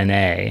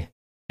DNA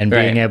and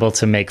being able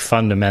to make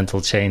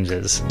fundamental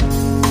changes.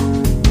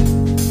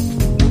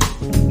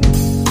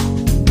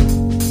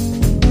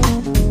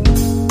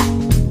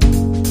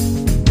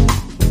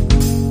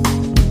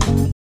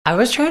 I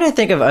was trying to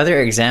think of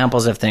other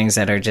examples of things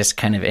that are just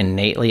kind of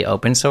innately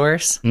open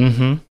source,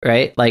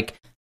 right? Like,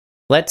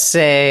 let's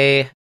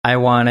say I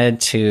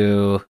wanted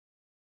to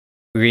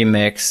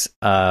remix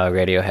a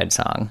Radiohead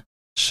song.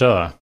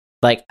 Sure.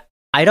 Like,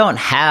 I don't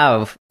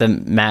have the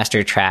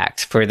master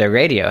tracks for the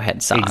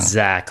Radiohead song.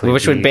 Exactly.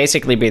 Which would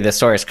basically be the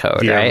source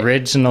code, right? The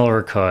original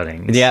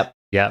recordings. Yep.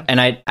 Yep.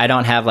 And I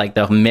don't have like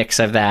the mix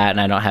of that,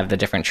 and I don't have the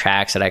different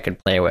tracks that I could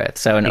play with.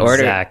 So in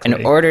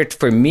order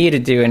for me to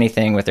do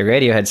anything with the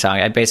Radiohead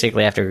song, I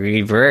basically have to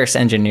reverse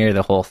engineer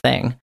the whole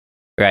thing.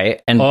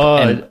 Right.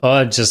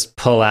 Or just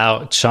pull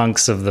out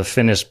chunks of the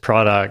finished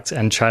product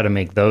and try to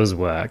make those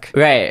work.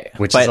 Right.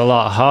 Which is a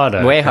lot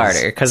harder. Way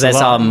harder because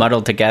it's all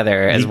muddled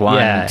together as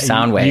one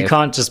sound wave. You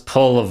can't just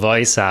pull a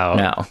voice out.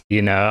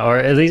 No. Or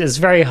at least it's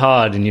very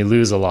hard and you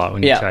lose a lot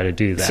when you try to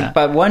do that. So,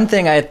 but one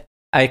thing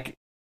I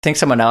think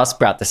someone else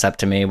brought this up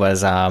to me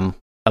was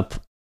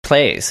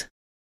plays.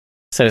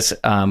 So it's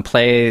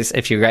plays,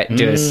 if you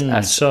do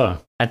sure.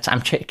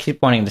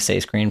 keep wanting to say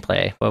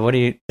screenplay. Well, what do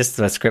you? This is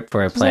a script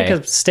for a play. It's like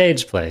a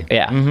stage play.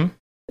 Yeah.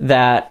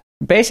 That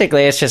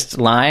basically it's just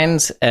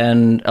lines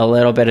and a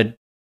little bit of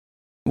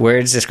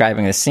words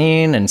describing the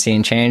scene and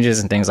scene changes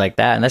and things like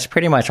that. And that's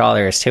pretty much all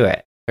there is to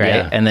it, right?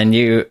 Yeah. And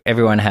then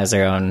everyone has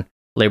their own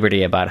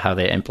liberty about how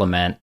they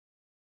implement,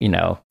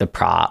 the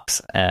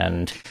props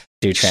and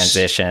do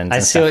transitions. I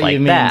and see stuff what like you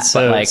mean. That.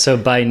 So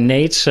by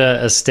nature,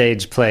 a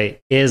stage play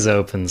is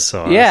open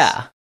source.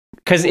 Yeah.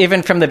 Because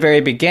even from the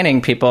very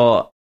beginning,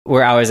 people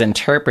were always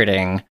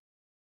interpreting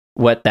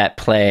what that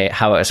play,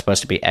 how it was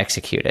supposed to be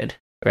executed,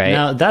 right?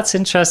 Now, that's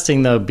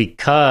interesting, though,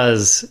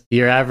 because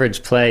your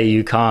average play,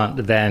 you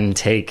can't then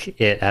take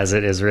it as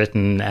it is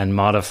written and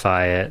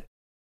modify it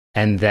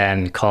and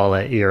then call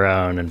it your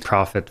own and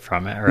profit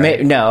from it,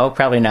 right? No,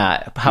 probably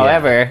not.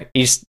 However,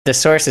 the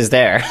source is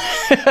there.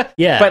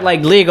 Yeah. But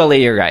like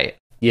legally, you're right.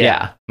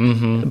 Yeah.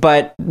 Mm-hmm.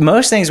 But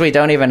most things we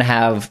don't even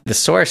have the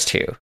source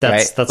to.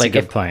 That's like a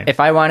good point. If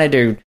I wanted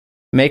to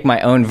make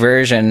my own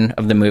version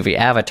of the movie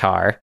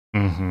Avatar,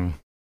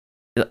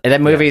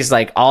 that movie's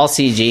like all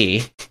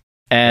CG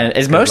and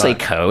is mostly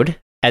code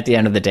at the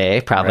end of the day,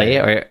 probably,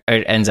 or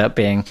it ends up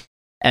being.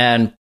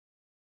 And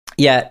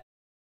yet,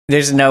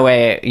 there's no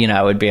way,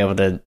 I would be able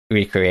to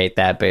recreate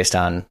that based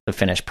on the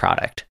finished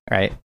product,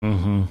 right?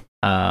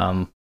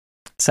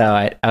 So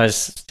I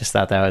just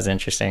thought that was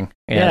interesting.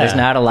 Yeah, there's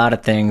not a lot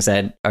of things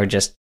that are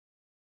just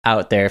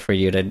out there for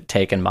you to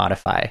take and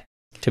modify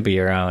to be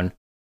your own.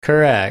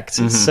 Correct.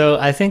 So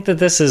I think that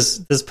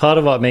this part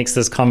of what makes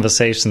this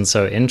conversation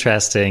so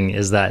interesting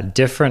is that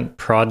different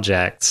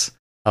projects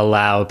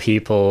allow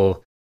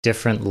people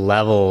different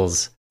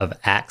levels of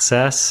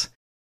access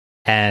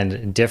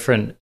and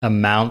different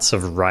amounts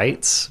of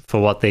rights for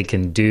what they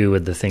can do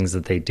with the things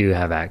that they do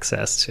have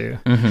access to.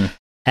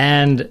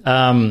 And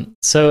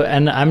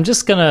and I'm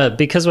just gonna,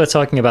 because we're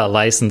talking about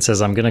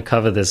licenses, I'm gonna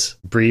cover this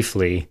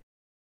briefly.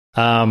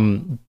 There are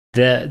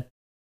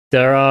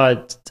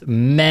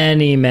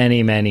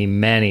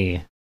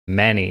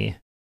many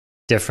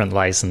different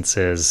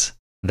licenses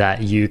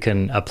that you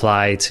can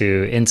apply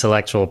to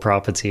intellectual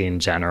property in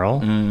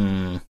general.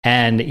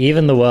 And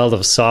even the world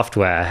of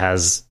software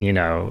has,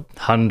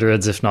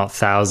 hundreds, if not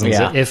thousands,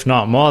 if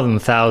not more than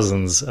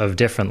thousands of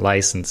different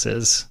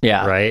licenses.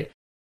 Yeah. Right.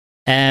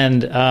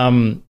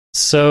 And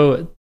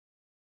so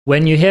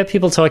when you hear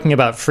people talking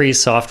about free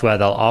software,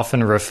 they'll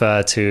often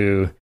refer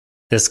to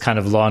this kind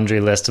of laundry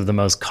list of the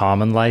most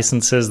common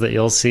licenses that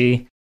you'll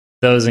see.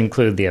 Those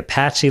include the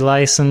Apache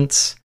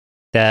license.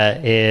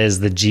 There is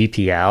the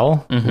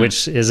GPL,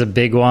 which is a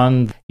big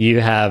one.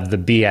 You have the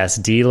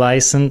BSD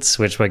license,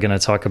 which we're going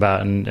to talk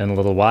about in a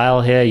little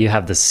while here. You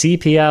have the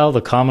CPL,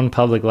 the Common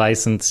Public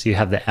License. You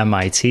have the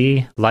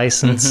MIT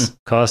license, of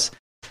course,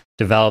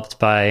 developed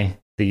by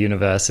the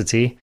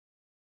university.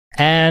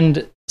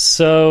 And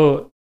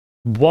so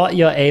what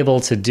you're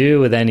able to do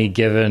with any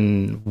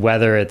given,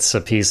 whether it's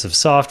a piece of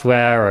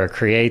software or a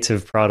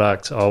creative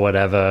product or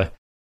whatever,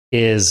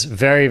 is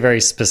very,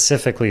 very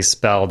specifically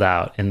spelled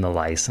out in the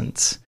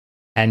license.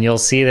 And you'll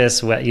see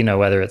this,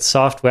 whether it's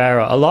software,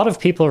 or a lot of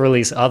people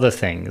release other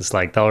things,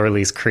 like they'll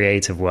release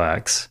creative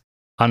works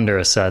under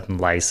a certain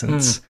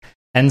license.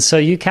 And so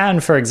you can,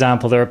 for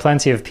example, there are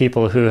plenty of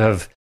people who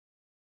have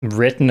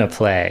written a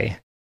play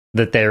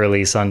that they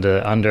release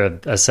under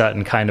a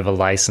certain kind of a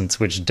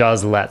license, which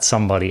does let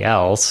somebody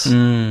else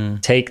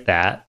take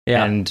that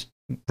and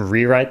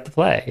rewrite the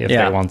play if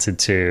they wanted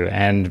to,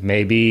 and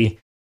maybe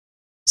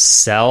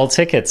sell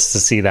tickets to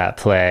see that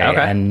play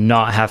and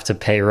not have to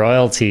pay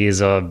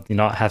royalties or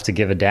not have to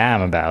give a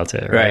damn about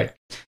it. Right.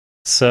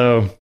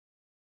 So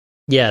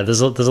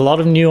there's a lot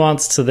of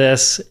nuance to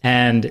this,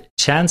 and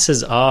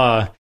chances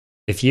are,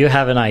 if you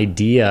have an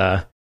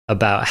idea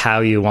about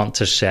how you want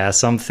to share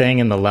something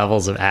and the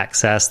levels of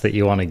access that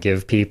you want to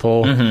give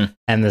people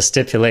and the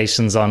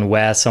stipulations on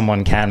where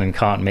someone can and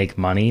can't make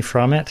money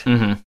from it,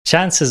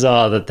 chances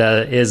are that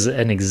there is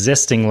an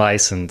existing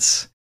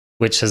license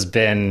which has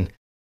been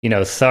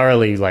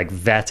thoroughly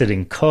vetted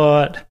in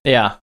court.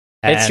 Yeah.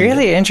 It's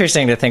really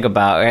interesting to think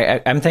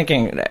about. I'm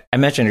thinking, I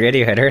mentioned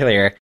Radiohead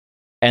earlier,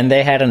 and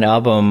they had an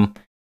album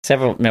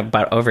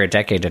about over a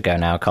decade ago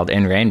now called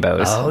In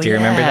Rainbows. Do you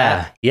remember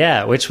that?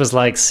 Yeah, which was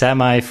like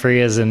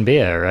semi-free as in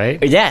beer,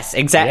 right? Yes,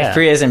 exactly. Yeah.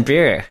 Free as in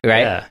beer,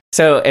 right? Yeah.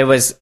 So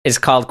it's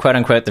called, quote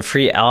unquote, the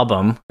free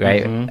album,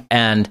 right?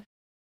 And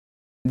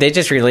they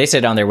just released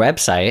it on their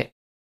website.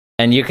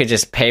 And you could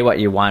just pay what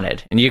you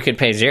wanted, and you could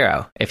pay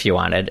 $0 if you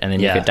wanted, and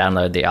then you could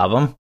download the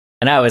album.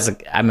 And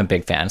I'm a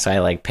big fan, so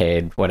I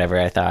paid whatever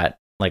I thought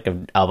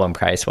an album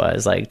price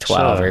was, like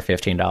 $12 or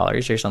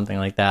 $15 or something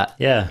like that.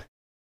 Yeah.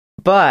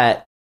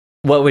 But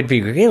what would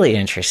be really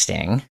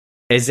interesting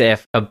is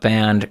if a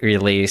band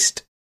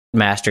released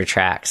master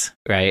tracks,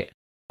 right?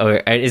 Or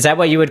is that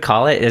what you would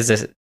call it? Is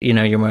this,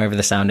 you're more of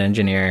the sound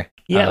engineer?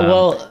 Yeah.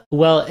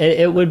 Well,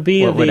 it would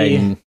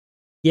be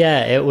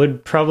yeah, it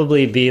would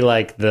probably be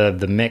like the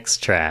mix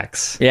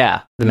tracks.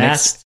 Yeah. The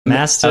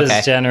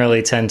masters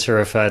generally tend to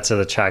refer to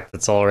the track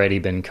that's already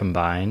been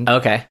combined.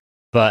 Okay.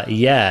 But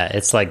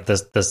it's like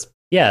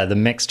the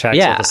mix tracks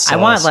or the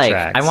source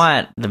tracks. I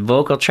want the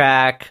vocal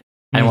track,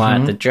 I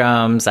want the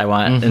drums,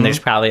 and there's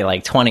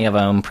probably 20 of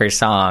them per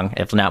song,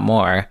 if not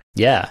more.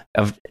 Yeah.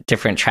 Of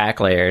different track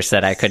layers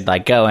that I could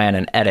go in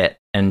and edit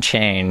and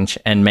change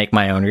and make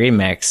my own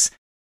remix.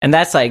 And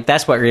that's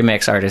what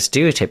remix artists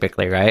do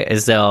typically, right?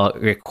 Is they'll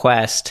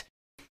request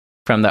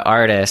from the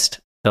artist,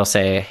 they'll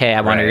say, hey,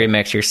 I want to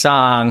remix your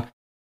song.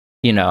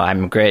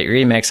 I'm a great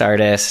remix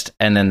artist.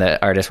 And then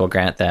the artist will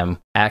grant them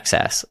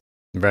access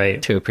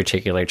to a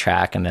particular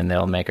track, and then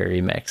they'll make a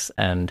remix.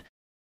 And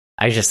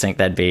I just think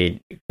that'd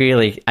be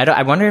really,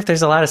 I wonder if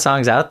there's a lot of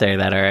songs out there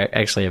that are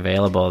actually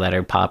available that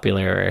are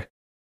popular.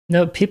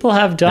 No, people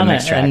have done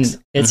it.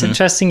 And it's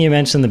interesting you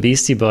mentioned the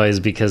Beastie Boys,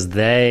 because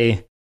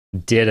they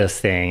did a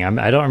thing.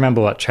 I don't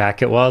remember what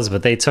track it was,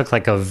 but they took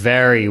a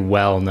very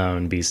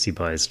well-known Beastie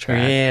Boys track.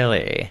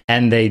 Really?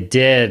 And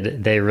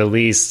they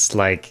released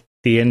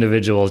the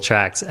individual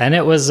tracks, and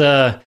it was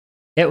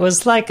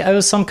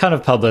some kind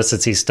of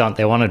publicity stunt.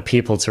 They wanted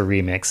people to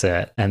remix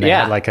it, and they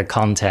had a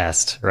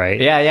contest,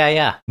 right?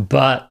 Yeah.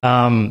 But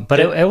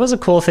it was a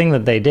cool thing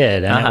that they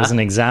did, and it was an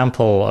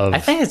example of. I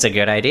think it's a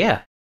good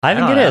idea. I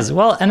think it is.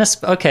 Well, and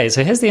okay,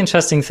 so here's the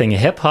interesting thing.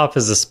 Hip hop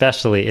is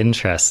especially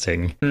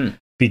interesting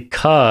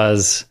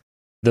because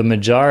the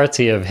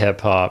majority of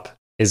hip hop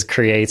is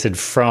created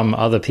from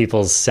other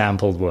people's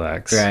sampled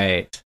works.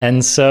 Right.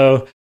 And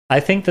so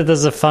I think that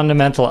there's a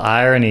fundamental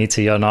irony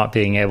to your not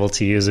being able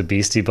to use a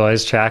Beastie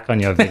Boys track on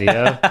your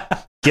video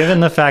given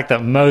the fact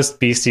that most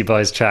Beastie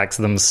Boys tracks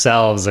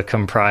themselves are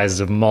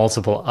comprised of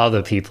multiple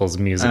other people's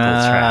musical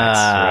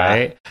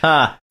tracks,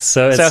 right?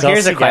 So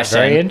here's a question.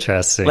 Very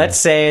interesting. Let's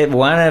say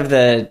one of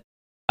the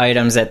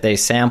items that they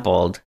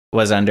sampled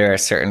was under a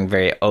certain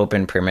very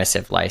open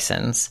permissive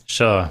license.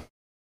 Sure.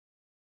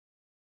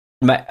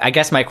 I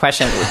guess my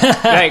question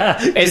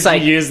is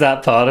like, use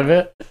that part of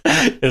it?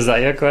 Is that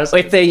your question?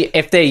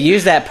 If they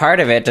use that part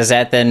of it, does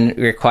that then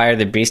require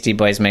the Beastie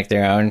Boys make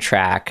their own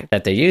track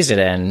that they use it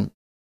in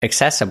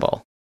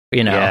accessible?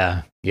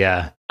 Yeah.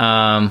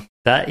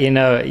 That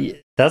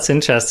that's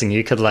interesting.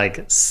 You could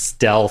like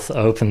stealth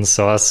open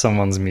source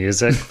someone's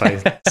music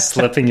by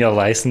slipping your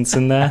license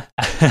in there.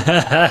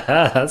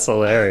 That's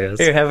hilarious.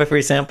 Here, have a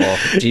free sample.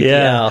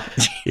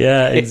 GPL.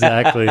 Yeah,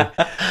 exactly.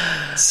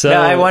 So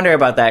no, I wonder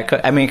about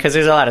that. I mean, because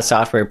there's a lot of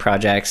software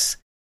projects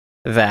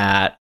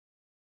that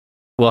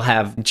will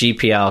have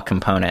GPL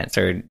components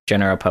or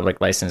general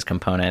public license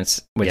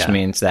components, which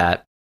means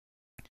that,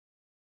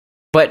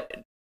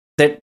 but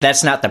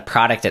that's not the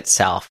product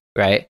itself,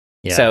 right?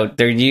 Yeah. So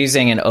they're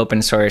using an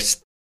open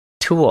source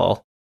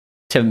tool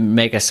to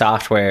make a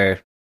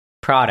software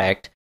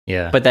product,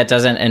 but that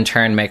doesn't in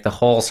turn make the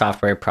whole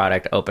software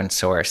product open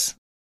source.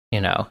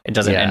 It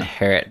doesn't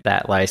inherit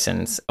that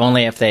license.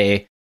 Only if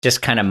they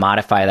just kind of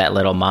modify that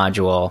little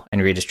module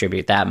and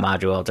redistribute that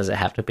module does it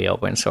have to be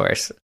open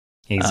source.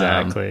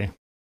 Exactly.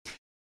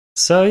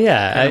 So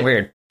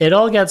weird. It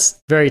all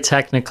gets very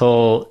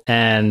technical,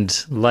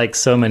 and like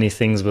so many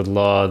things with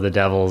law, the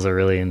devils are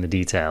really in the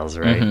details,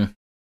 right? Mm-hmm.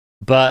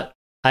 But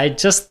I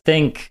just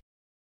think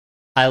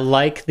I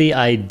like the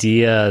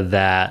idea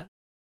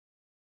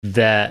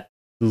that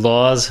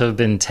laws have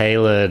been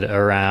tailored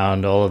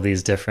around all of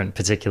these different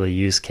particular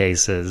use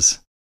cases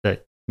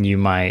that you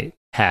might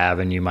have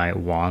and you might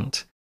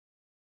want.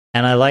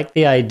 And I like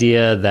the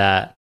idea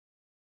that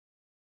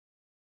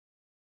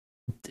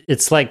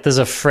it's like there's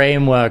a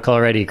framework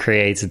already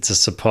created to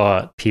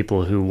support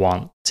people who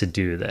want to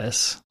do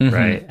this,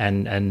 right?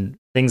 And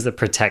things that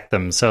protect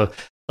them. So,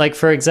 like,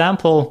 for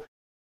example,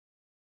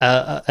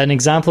 an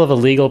example of a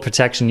legal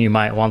protection you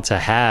might want to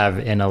have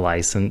in a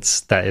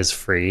license that is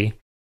free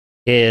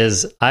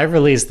is I've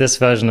released this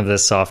version of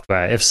this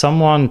software. If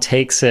someone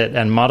takes it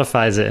and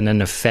modifies it in a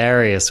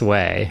nefarious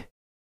way,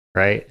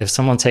 right? If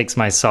someone takes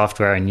my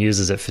software and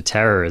uses it for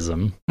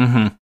terrorism,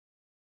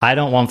 I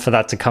don't want for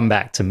that to come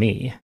back to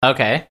me.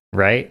 Okay.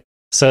 Right?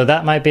 So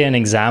that might be an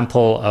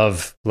example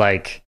of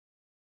like,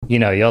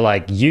 you're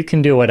like, you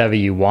can do whatever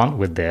you want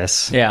with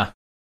this. Yeah.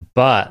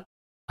 But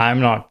I'm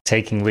not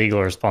taking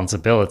legal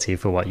responsibility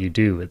for what you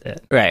do with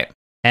it. Right.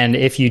 And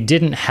if you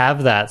didn't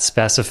have that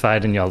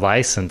specified in your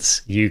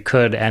license, you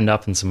could end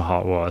up in some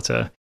hot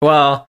water.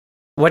 Well,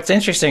 what's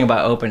interesting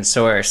about open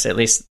source, at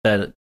least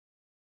the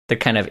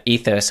kind of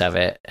ethos of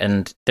it,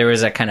 and there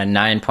was a kind of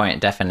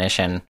 9-point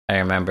definition I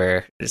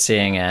remember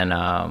seeing in,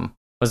 what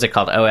was it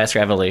called? OS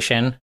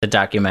Revolution, the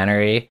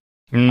documentary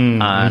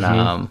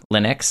on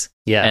Linux.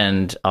 Yeah.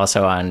 And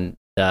also on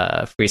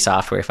the Free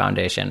Software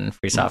Foundation,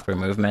 Free Software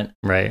Movement.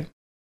 Right.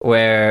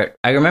 Where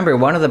I remember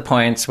one of the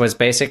points was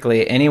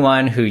basically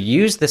anyone who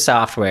used the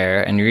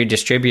software and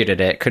redistributed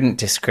it couldn't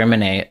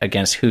discriminate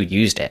against who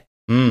used it.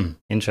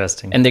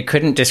 Interesting. And they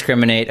couldn't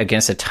discriminate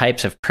against the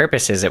types of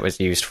purposes it was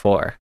used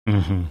for.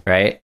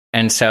 Right?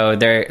 And so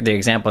the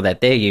example that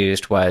they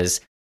used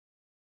was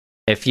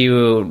if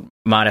you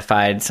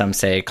modified some,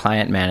 say,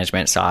 client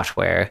management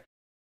software,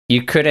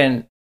 you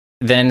couldn't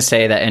then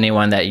say that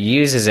anyone that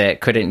uses it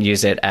couldn't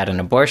use it at an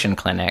abortion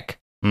clinic.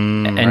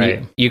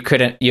 And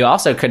you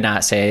also could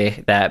not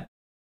say that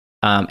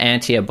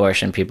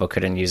anti-abortion people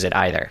couldn't use it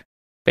either.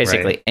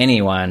 Basically,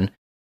 anyone,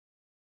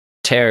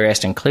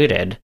 terrorist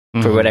included,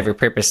 for whatever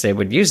purpose they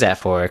would use that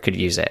for, could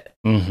use it.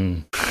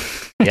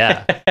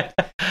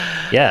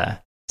 Yeah.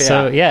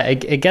 So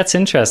it gets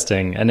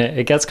interesting and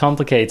it gets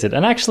complicated.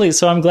 And actually,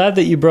 so I'm glad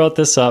that you brought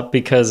this up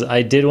because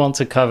I did want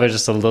to cover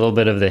just a little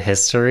bit of the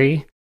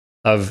history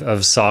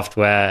of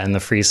software and the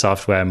free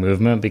software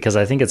movement because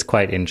I think it's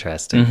quite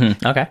interesting.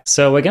 Okay.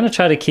 So we're going to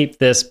try to keep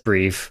this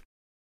brief,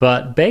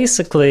 but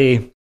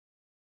basically,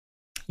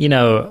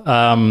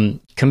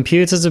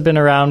 computers have been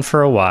around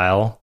for a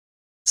while.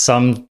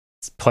 Some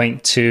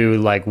point to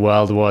like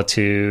World War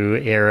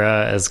II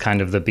era as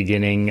kind of the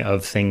beginning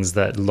of things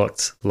that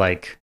looked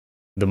like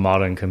the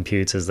modern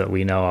computers that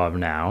we know of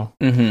now.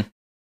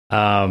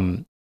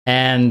 And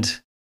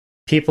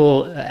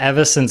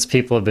ever since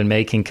people have been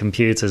making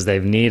computers,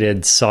 they've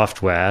needed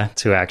software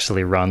to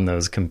actually run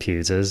those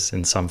computers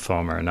in some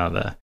form or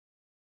another.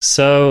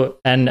 So,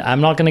 and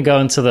I'm not going to go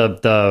into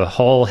the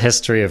whole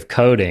history of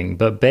coding,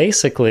 but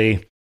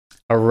basically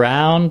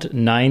around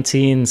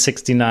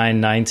 1969,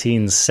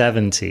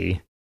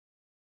 1970,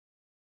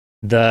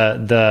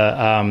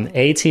 the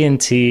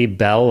AT&T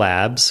Bell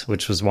Labs,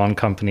 which was one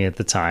company at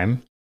the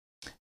time,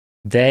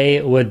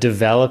 they were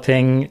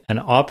developing an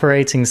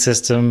operating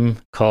system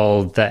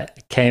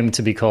that came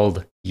to be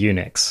called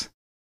Unix.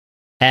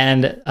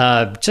 And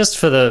just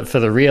for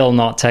the real,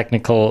 not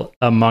technical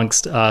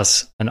amongst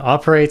us, an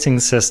operating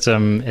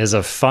system is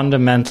a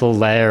fundamental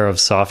layer of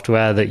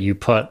software that you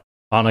put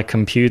on a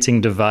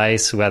computing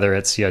device, whether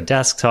it's your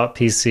desktop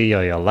PC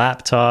or your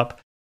laptop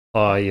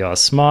or your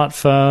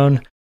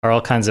smartphone or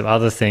all kinds of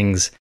other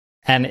things.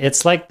 And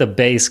it's like the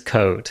base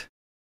code.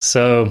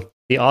 So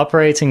the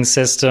operating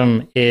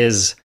system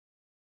is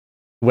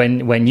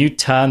when you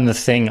turn the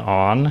thing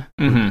on,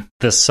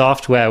 the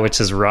software which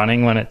is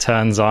running when it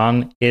turns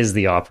on is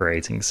the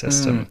operating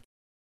system.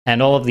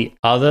 And all of the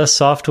other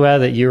software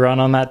that you run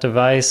on that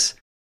device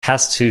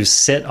has to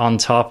sit on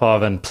top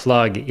of and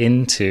plug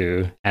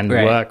into and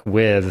work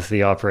with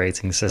the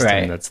operating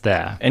system that's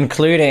there.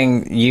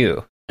 Including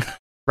you.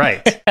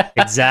 Right,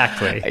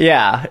 exactly.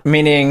 Yeah,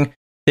 meaning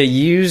the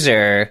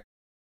user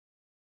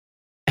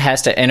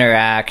has to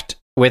interact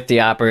with the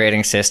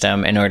operating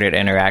system in order to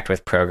interact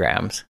with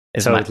programs,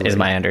 is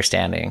my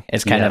understanding.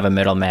 It's kind of a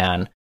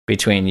middleman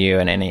between you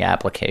and any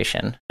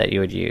application that you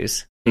would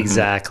use.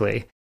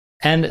 Exactly.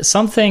 And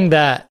something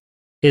that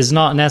is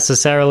not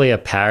necessarily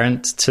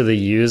apparent to the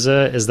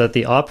user is that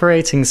the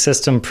operating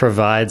system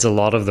provides a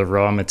lot of the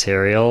raw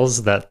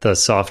materials that the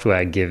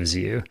software gives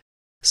you.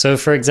 So,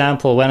 for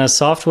example, when a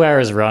software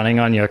is running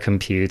on your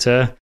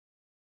computer,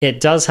 it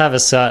does have a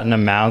certain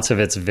amount of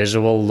its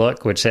visual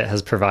look, which it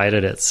has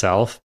provided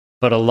itself,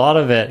 but a lot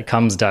of it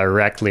comes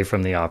directly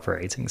from the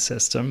operating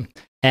system.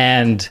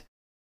 And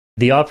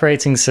the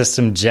operating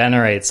system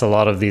generates a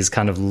lot of these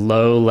kind of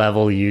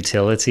low-level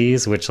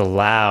utilities, which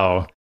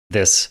allow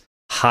this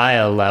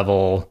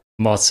higher-level,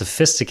 more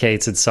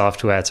sophisticated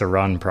software to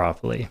run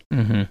properly.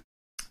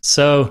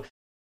 So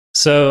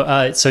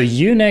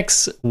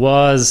Unix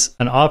was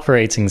an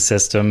operating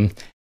system,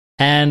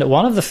 and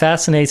one of the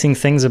fascinating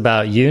things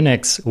about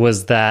Unix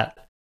was that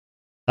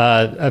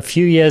a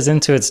few years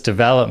into its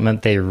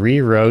development, they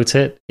rewrote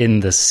it in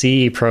the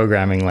C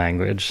programming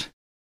language.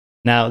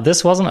 Now,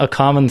 this wasn't a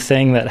common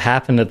thing that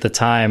happened at the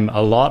time.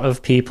 A lot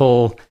of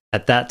people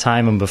at that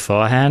time and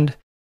beforehand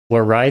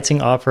were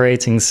writing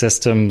operating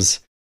systems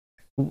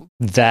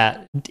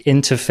that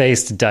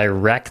interfaced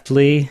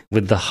directly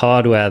with the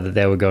hardware that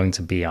they were going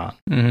to be on.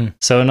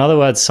 So in other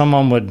words,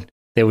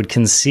 they would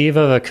conceive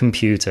of a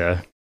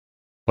computer,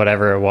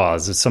 whatever it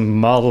was, some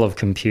model of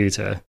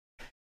computer,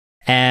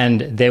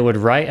 and they would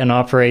write an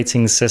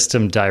operating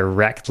system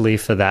directly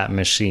for that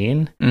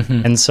machine.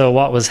 And so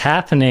what was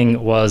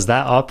happening was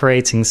that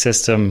operating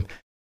system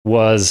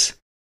was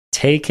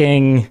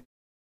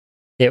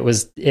it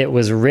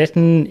was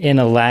written in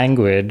a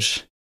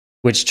language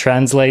which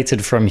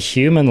translated from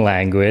human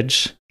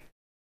language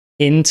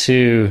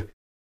into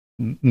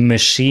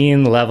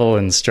machine level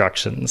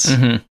instructions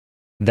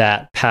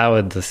that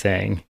powered the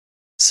thing.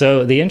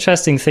 So the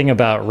interesting thing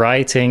about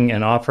writing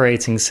an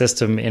operating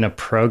system in a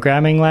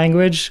programming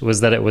language was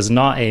that it was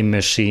not a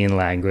machine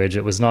language.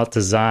 It was not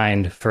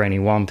designed for any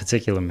one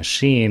particular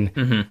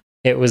machine.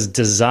 It was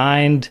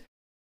designed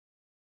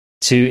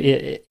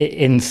to,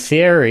 in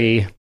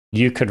theory,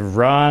 you could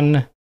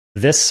run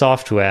this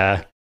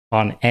software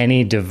on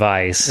any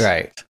device.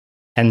 Right.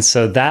 And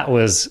so that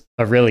was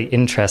a really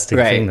interesting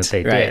thing that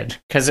they did.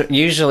 Because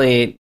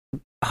usually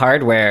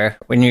hardware,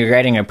 when you're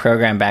writing a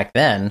program back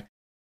then,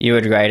 you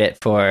would write it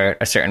for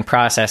a certain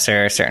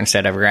processor, a certain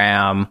set of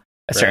RAM,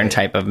 a certain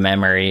type of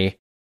memory,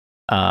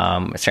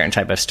 a certain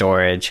type of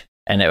storage,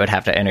 and it would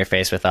have to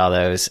interface with all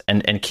those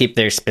and keep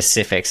their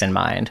specifics in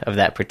mind of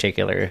that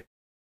particular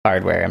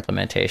hardware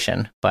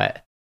implementation.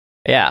 But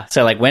yeah,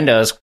 so like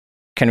Windows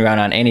can run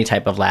on any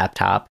type of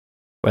laptop,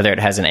 whether it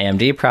has an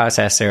AMD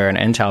processor, an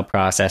Intel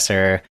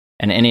processor,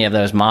 and any of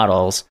those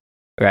models,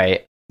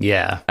 right?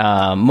 Yeah.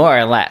 More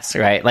or less,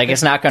 right? Like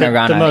it's not going to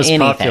run on most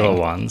anything. Popular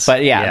ones.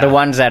 But yeah, the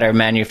ones that are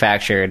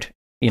manufactured,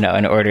 in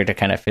order to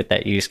kind of fit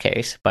that use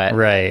case. But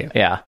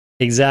yeah.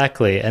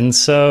 Exactly. And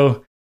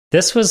so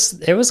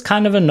it was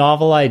kind of a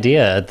novel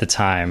idea at the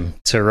time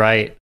to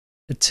write,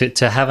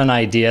 to have an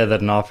idea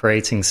that an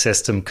operating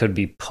system could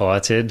be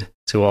ported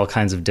to all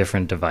kinds of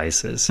different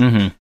devices.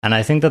 And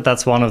I think that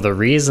that's one of the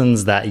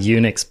reasons that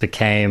Unix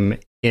became,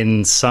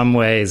 in some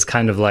ways,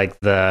 kind of like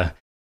the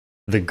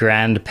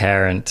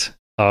grandparent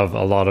of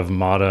a lot of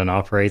modern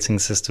operating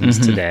systems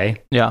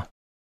today. Yeah.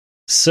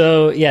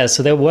 So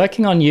they're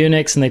working on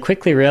Unix, and they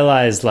quickly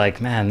realized, like,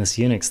 man, this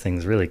Unix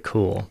thing's really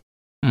cool.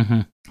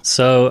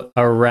 So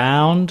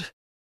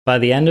by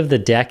the end of the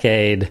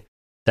decade,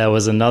 there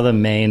was another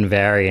main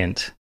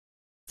variant.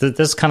 This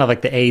is kind of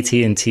like the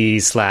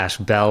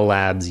AT&T/Bell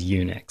Labs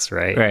Unix,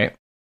 right? Right.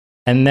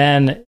 And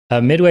then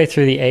midway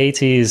through the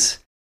 80s,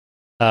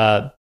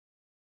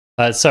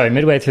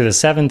 midway through the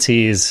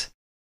 70s,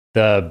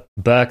 the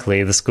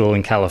Berkeley, the school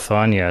in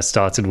California,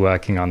 started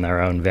working on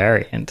their own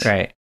variant.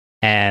 Right.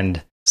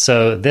 And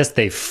so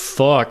they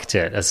forked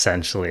it,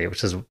 essentially,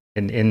 which is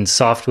in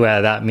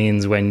software, that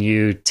means when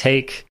you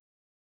take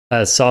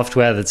a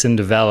software that's in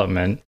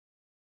development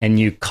and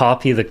you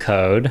copy the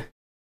code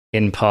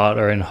in part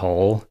or in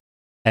whole,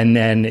 and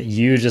then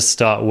you just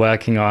start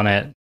working on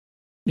it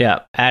Yeah,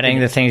 adding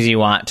the things you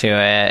want to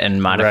it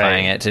and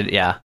modifying it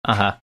to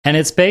And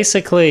it's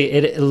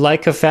basically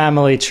like a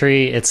family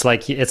tree. It's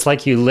like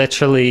you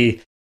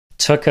literally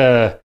took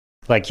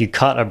you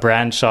cut a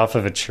branch off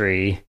of a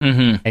tree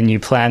and you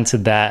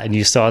planted that and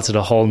you started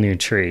a whole new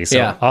tree. So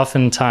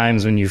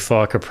oftentimes when you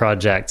fork a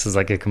project as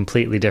like a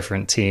completely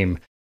different team,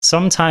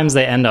 sometimes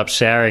they end up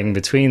sharing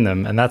between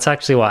them, and that's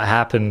actually what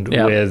happened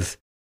with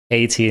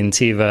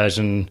AT&T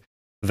version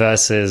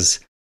versus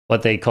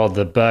what they called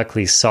the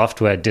Berkeley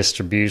software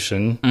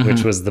distribution,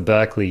 which was the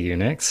Berkeley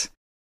Unix,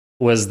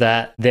 was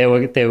that they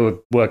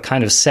were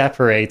kind of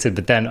separated,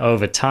 but then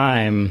over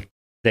time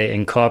they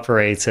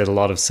incorporated a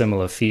lot of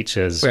similar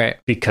features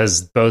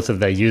because both of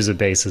their user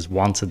bases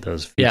wanted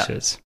those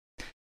features.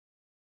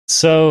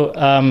 So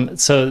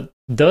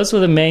those were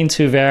the main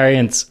two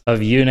variants of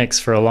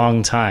Unix for a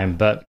long time,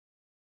 but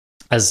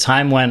as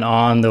time went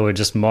on, there were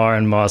just more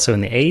and more. So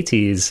in the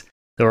 80s,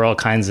 there were all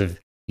kinds of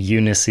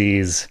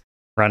Unices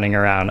running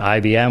around.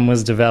 IBM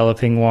was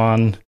developing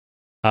one.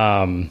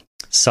 Sun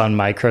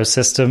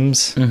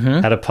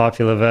Microsystems had a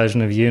popular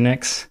version of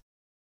Unix.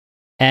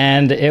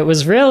 And there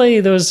was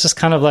just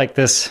kind of like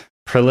this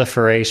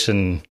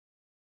proliferation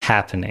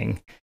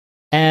happening.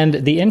 And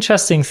the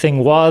interesting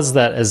thing was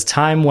that as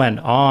time went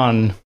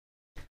on,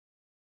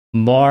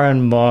 more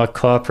and more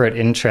corporate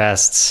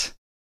interests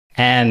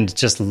and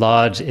just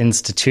large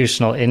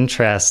institutional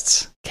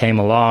interests came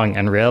along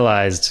and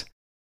realized,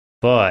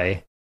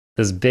 boy,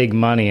 there's big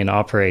money in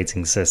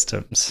operating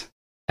systems.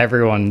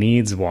 Everyone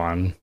needs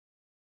one.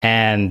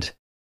 And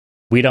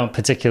we don't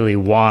particularly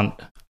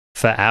want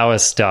for our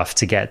stuff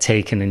to get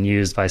taken and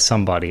used by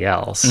somebody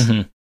else.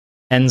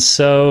 And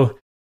so,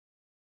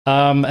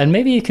 and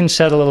maybe you can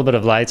shed a little bit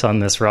of light on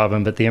this,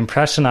 Robin, but the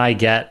impression I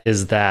get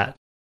is that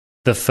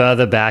the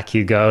further back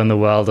you go in the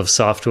world of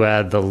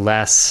software, the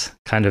less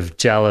kind of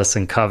jealous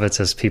and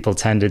covetous people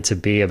tended to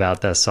be about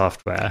their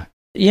software.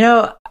 You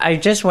know, I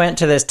just went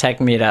to this tech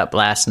meetup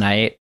last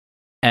night,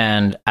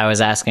 and I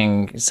was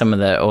asking some of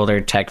the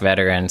older tech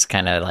veterans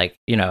kind of like,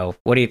 you know,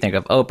 what do you think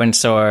of open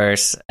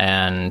source?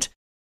 And,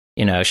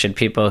 you know, should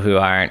people who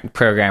aren't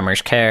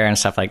programmers care and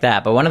stuff like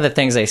that? But one of the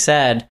things they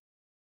said,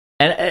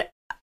 and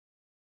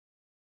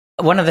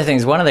one of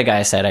the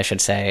guys said, I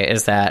should say,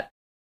 is that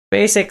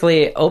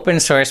basically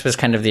open source was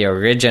kind of the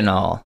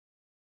original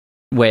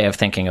way of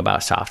thinking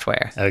about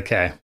software.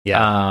 Okay.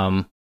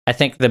 Yeah. I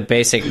think the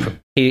basic,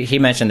 he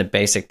mentioned the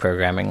basic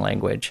programming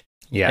language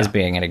as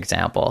being an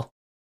example.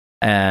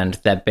 And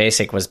that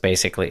basic was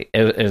basically,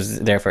 it was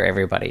there for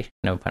everybody,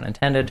 no pun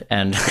intended.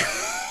 And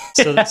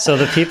so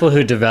the people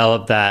who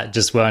developed that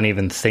just weren't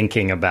even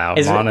thinking about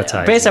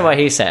monetizing. Based on what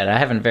he said, I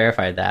haven't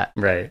verified that.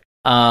 Right.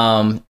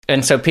 And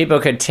so people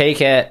could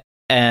take it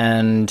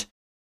and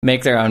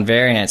make their own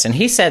variants. And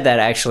he said that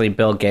actually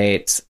Bill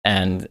Gates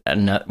and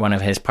one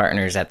of his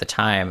partners at the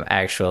time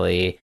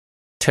actually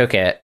took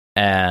it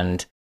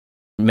and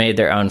made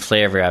their own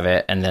flavor of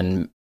it and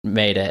then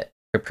made it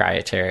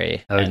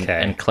proprietary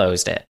and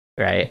closed it.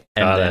 Right.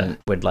 And then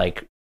would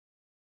like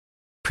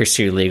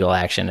pursue legal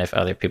action if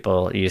other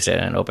people used it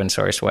in an open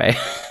source way.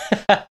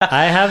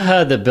 I have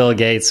heard that Bill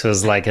Gates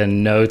was like a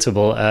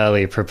notable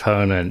early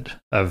proponent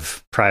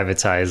of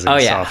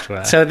privatizing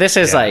software. So this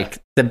is like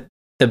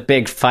the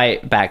big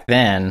fight back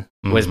then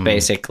was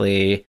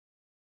basically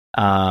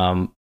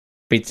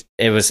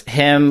it was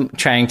him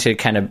trying to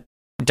kind of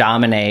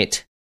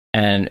dominate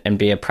and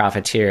be a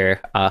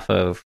profiteer off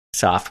of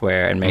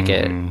software and make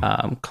it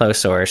closed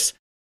source.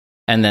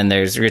 And then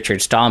there's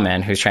Richard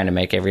Stallman, who's trying to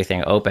make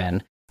everything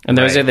open. And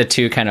those are the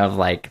two kind of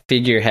like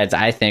figureheads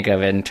I think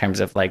of in terms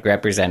of like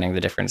representing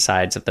the different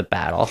sides of the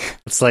battle.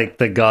 It's like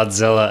the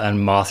Godzilla and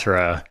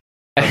Mothra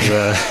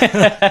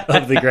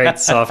of the great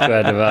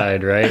software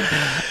divide, right?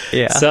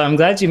 Yeah. So I'm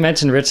glad you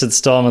mentioned Richard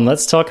Stallman.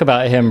 Let's talk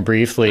about him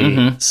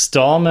briefly.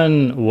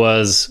 Stallman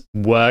was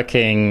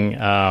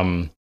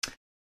working...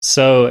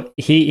 So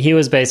he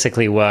was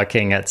basically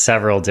working at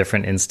several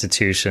different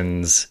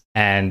institutions,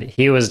 and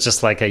he was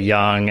just like a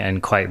young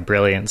and quite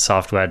brilliant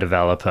software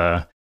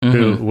developer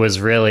who was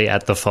really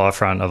at the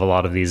forefront of a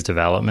lot of these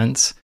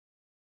developments.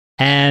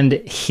 And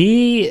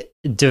he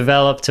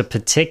developed a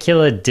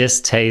particular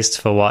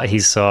distaste for what he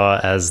saw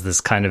as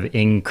this kind of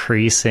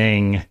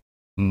increasing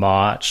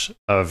march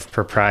of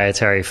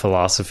proprietary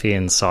philosophy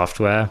in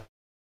software.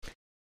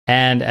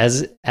 And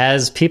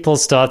as people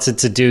started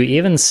to do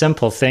even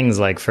simple things,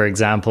 like, for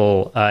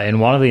example, in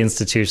one of the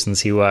institutions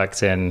he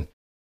worked in,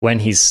 when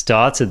he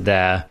started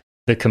there,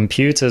 the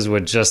computers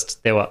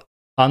they were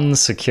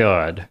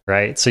unsecured,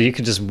 right? So you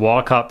could just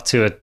walk up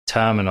to a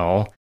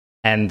terminal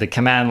and the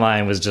command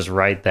line was just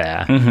right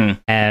there.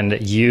 And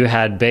you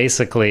had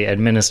basically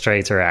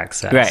administrator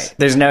access. Right.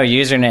 There's no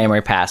username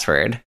or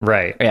password.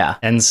 Right. Yeah.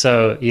 And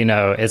so, you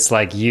know, it's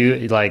like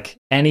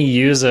any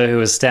user who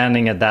was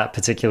standing at that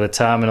particular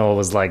terminal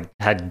was like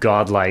had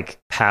godlike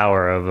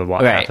power over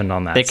what happened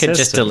on that They could system.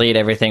 just delete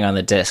everything on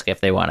the disk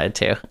if they wanted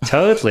to.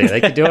 Totally. They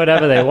could do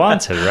whatever they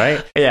wanted,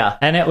 right? Yeah.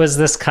 And it was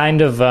this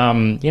kind of,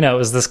 it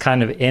was this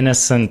kind of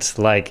innocent,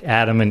 like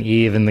Adam and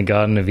Eve in the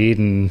Garden of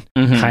Eden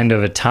kind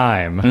of a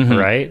time,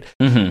 right?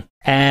 Mm-hmm.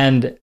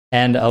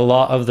 And a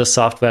lot of the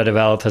software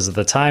developers at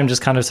the time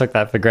just kind of took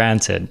that for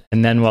granted.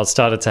 And then what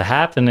started to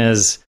happen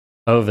is,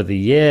 over the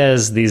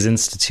years, these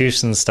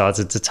institutions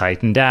started to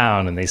tighten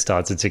down and they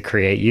started to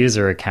create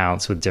user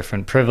accounts with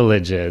different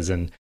privileges.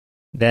 And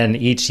then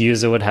each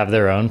user would have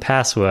their own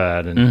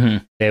password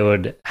and they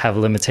would have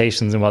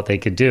limitations in what they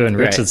could do. And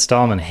Richard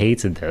Stallman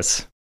hated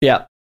this.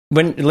 Yeah.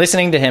 When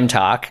listening to him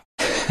talk,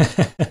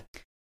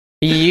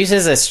 he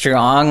uses a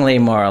strongly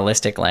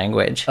moralistic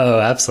language. Oh,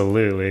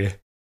 absolutely.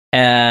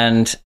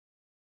 And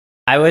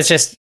I was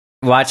just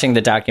watching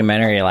the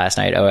documentary last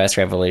night, OS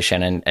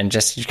Revolution, and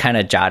just kind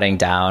of jotting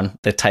down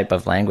the type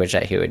of language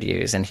that he would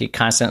use. And he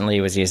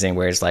constantly was using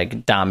words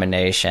like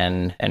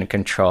domination and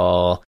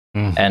control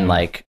and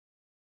like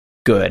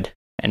good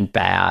and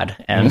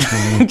bad. And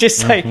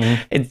just like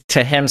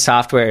to him,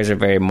 software is a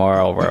very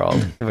moral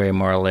world, a very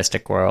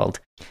moralistic world.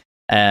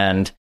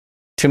 And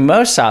to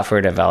most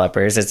software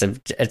developers, it's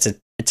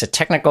a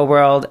technical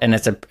world, and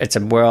it's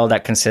a world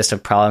that consists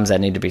of problems that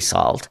need to be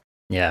solved.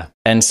 Yeah.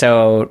 And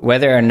so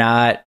whether or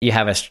not you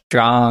have a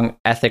strong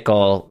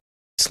ethical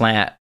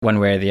slant one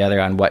way or the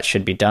other on what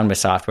should be done with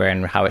software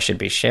and how it should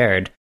be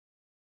shared,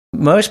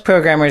 most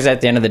programmers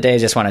at the end of the day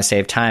just want to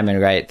save time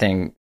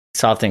and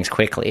solve things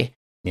quickly.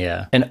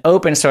 Yeah. And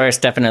open source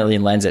definitely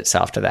lends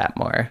itself to that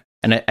more.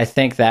 And I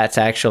think that's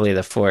actually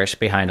the force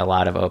behind a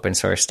lot of open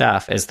source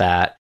stuff, is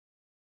that,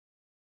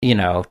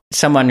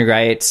 someone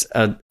writes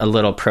a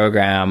little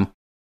program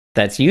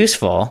that's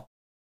useful,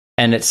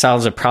 and it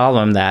solves a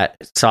problem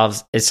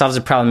solves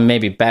a problem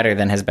maybe better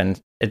than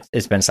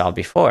it's been solved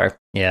before.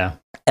 Yeah.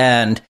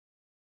 And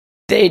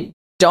they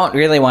don't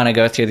really want to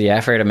go through the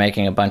effort of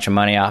making a bunch of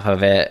money off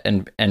of it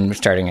and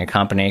starting a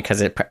company,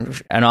 because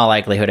in all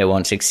likelihood it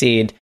won't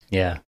succeed.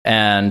 Yeah.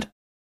 And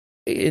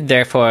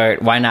therefore,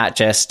 why not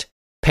just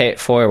pay it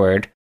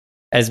forward,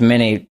 as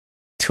many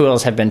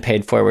tools have been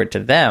paid forward to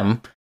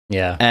them,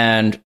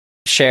 and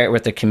share it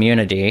with the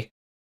community.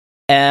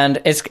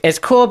 And it's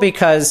cool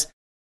because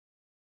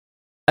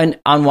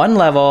on one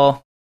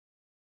level,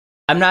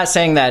 I'm not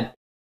saying that,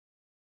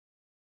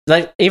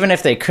 like, even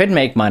if they could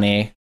make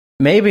money,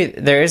 maybe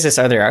there is this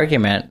other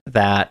argument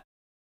that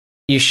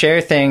you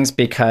share things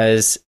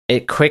because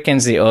it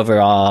quickens the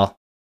overall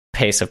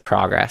pace of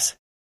progress.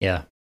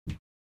 Yeah.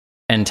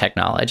 And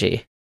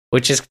technology,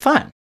 which is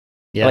fun.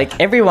 Yeah. Like,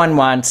 everyone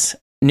wants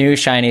new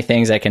shiny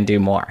things that can do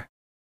more,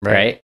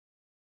 right?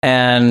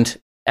 And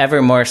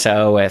ever more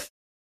so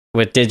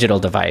with digital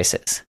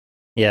devices.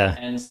 Yeah.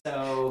 And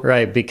so,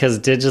 right, because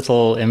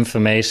digital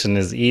information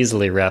is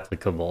easily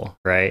replicable,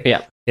 right?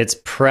 Yeah. It's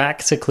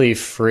practically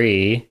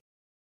free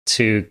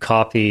to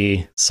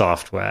copy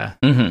software.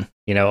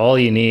 All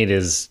you need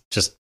is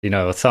just,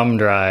 a thumb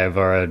drive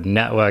or a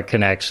network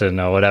connection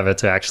or whatever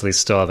to actually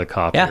store the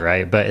copy,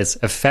 right? But it's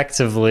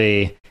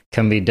effectively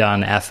can be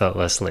done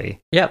effortlessly.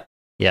 Yep.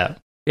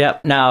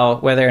 Now,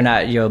 whether or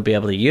not you'll be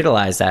able to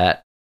utilize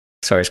that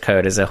source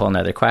code is a whole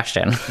nother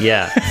question.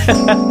 Yeah.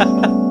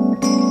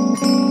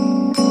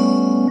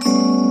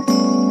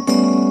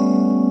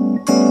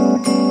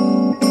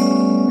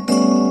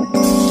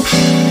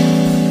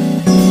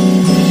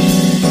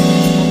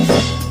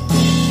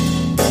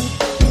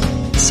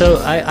 So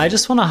I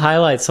just want to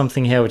highlight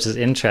something here which is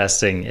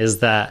interesting, is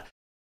that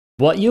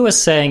what you were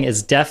saying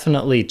is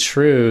definitely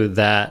true,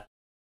 that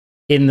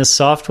in the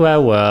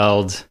software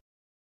world,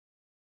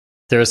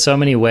 there are so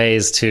many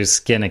ways to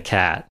skin a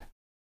cat.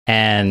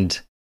 And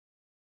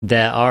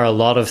there are a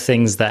lot of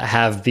things that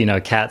have,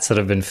 cats that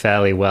have been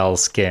fairly well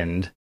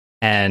skinned.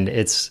 And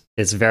it's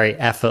very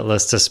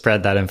effortless to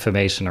spread that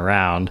information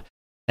around.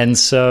 And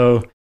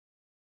so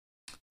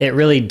it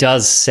really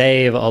does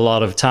save a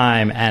lot of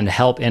time and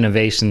help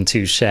innovation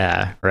to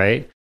share,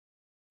 right?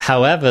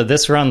 However,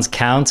 this runs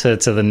counter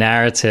to the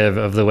narrative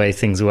of the way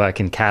things work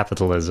in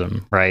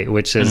capitalism, right?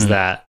 Which is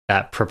that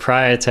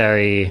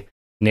proprietary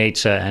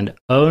nature and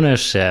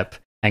ownership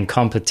and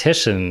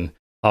competition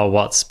are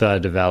what spur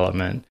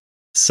development.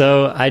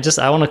 So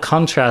I want to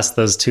contrast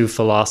those two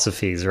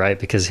philosophies, right?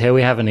 Because here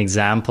we have an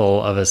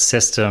example of a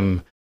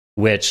system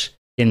which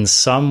in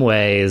some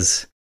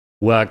ways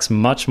works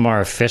much more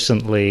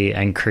efficiently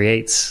and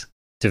creates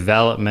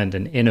development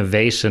and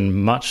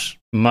innovation much,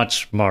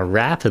 much more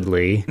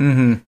rapidly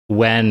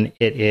when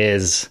it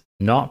is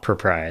not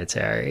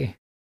proprietary,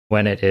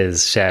 when it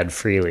is shared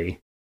freely.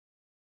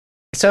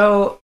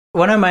 So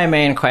one of my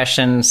main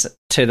questions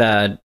to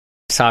the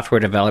software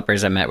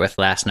developers I met with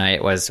last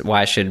night was,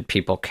 why should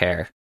people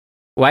care?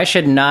 Why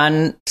should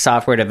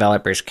non-software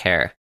developers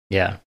care?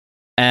 Yeah.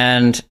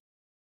 And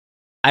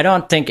I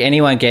don't think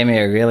anyone gave me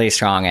a really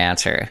strong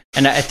answer.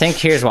 And I think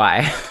here's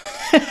why.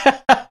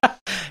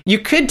 You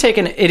could take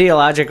an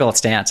ideological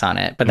stance on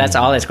it, but that's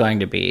all it's going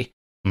to be.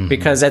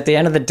 Because at the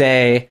end of the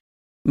day,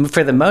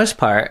 for the most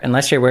part,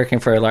 unless you're working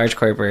for a large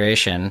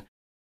corporation,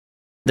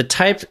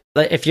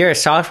 if you're a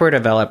software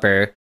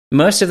developer,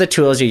 most of the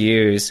tools you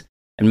use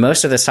and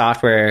most of the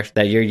software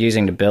that you're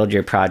using to build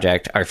your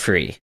project are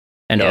free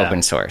and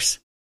open source.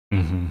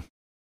 Mm-hmm.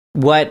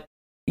 What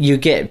you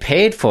get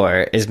paid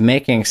for is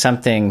making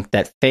something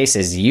that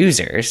faces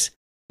users,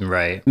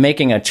 right?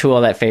 Making a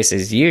tool that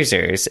faces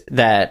users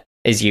that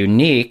is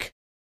unique,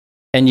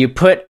 and you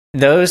put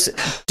those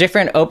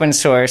different open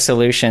source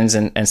solutions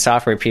and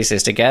software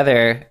pieces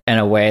together in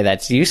a way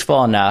that's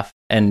useful enough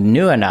and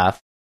new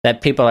enough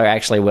that people are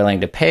actually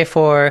willing to pay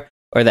for,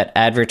 or that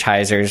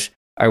advertisers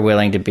are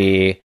willing to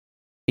be,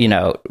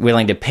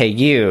 willing to pay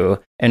you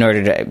in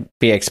order to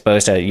be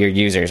exposed to your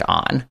users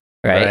on,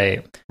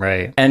 right?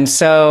 Right. And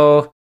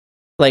so,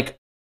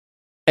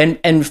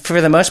 and for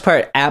the most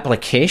part,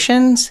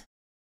 applications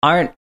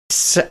I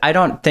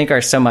don't think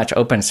are so much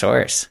open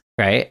source,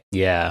 right?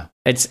 Yeah.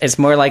 It's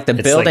more like the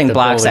building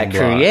blocks that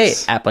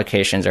create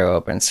applications are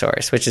open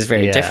source, which is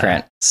very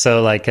different.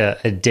 So like a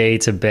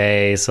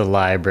database, a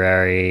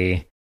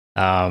library,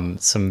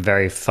 some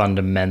very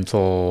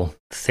fundamental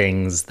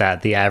things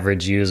that the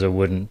average user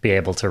wouldn't be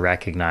able to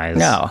recognize.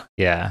 No.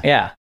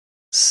 Yeah.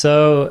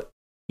 So,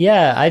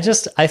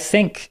 I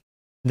think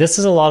this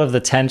is a lot of the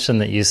tension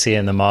that you see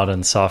in the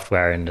modern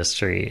software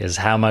industry, is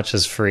how much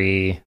is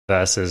free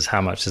versus how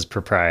much is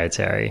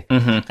proprietary.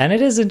 Mm-hmm. And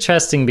it is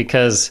interesting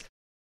because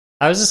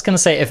I was just going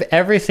to say, if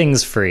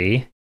everything's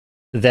free,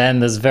 then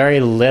there's very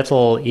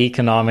little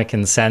economic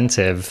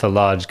incentive for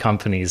large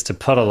companies to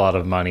put a lot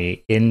of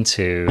money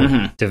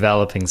into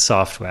developing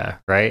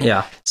software, right?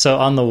 Yeah. So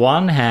on the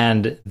one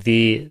hand,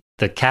 the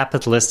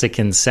capitalistic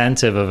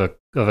incentive of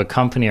a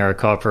company or a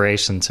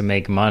corporation to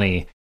make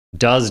money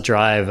does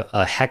drive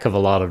a heck of a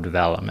lot of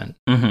development,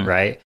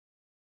 right?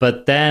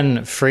 But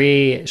then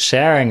free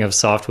sharing of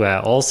software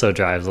also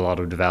drives a lot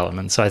of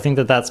development. So I think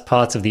that that's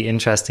part of the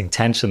interesting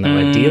tension that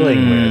we're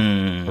dealing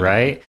with,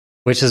 right?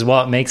 Which is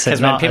what makes it,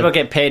 because when people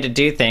get paid to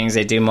do things,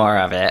 they do more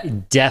of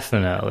it.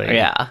 Definitely.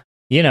 Yeah.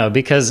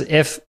 Because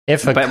if a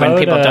but coda, when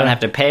people don't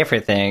have to pay for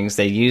things,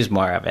 they use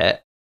more of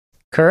it.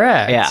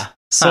 Correct. Yeah.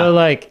 So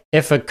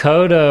if a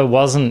coder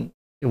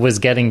was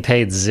getting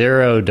paid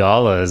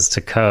 $0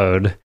 to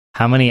code,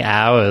 how many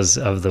hours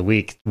of the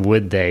week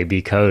would they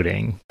be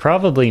coding?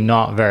 Probably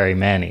not very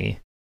many.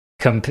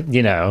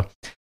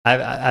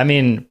 I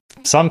mean,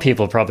 some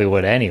people probably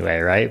would anyway,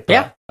 right?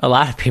 But, a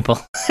lot of people.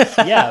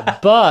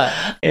 but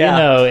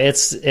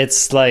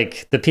it's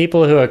like the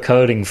people who are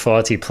coding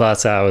 40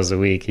 plus hours a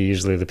week are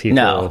usually the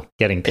people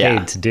getting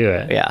paid to do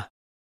it.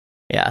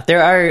 Yeah.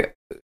 There are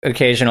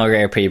occasional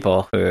rare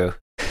people who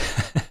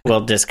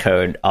will just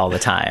code all the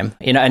time.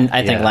 And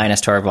I think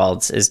Linus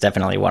Torvalds is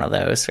definitely one of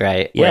those,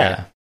 right?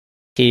 Where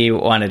he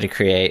wanted to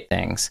create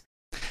things,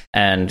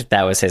 and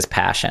that was his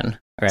passion,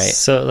 right?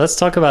 So let's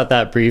talk about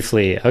that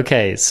briefly.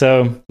 Okay,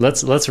 so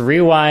let's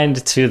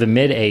rewind to the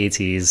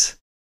mid-'80s.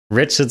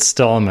 Richard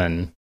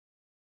Stallman,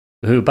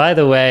 who, by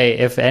the way,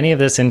 if any of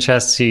this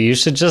interests you, you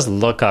should just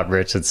look up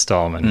Richard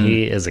Stallman.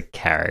 He is a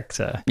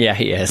character. Yeah,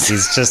 he is.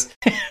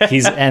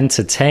 He's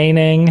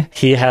entertaining.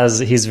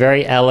 He's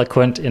very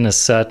eloquent in a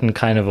certain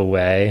kind of a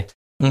way.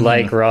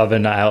 Like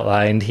Robin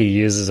outlined, he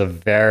uses a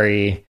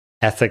very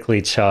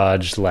ethically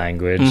charged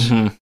language,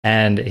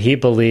 and he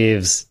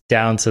believes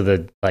down to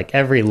the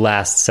every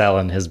last cell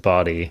in his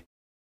body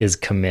is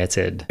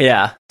committed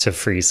to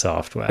free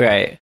software.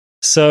 Right.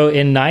 So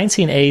in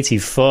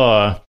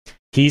 1984,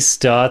 he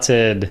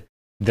started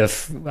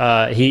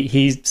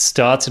he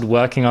started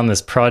working on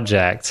this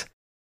project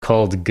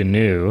called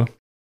GNU,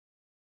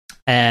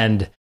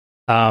 and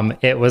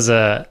it was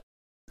an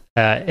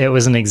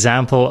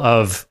example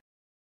of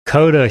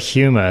coder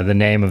humor, the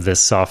name of this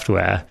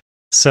software.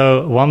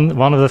 So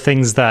one of the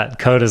things that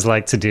coders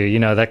like to do,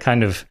 they're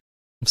kind of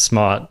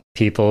smart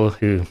people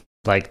who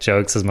like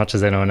jokes as much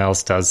as anyone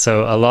else does.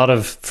 So a lot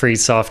of free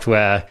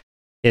software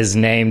is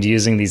named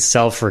using these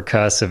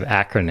self-recursive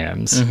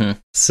acronyms.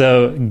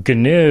 So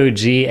GNU,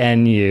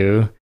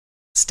 GNU,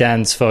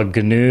 stands for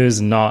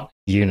GNU's Not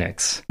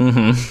Unix.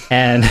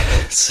 And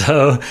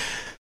so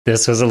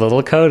this was a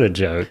little coder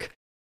joke.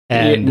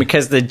 And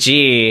because the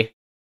G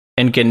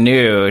in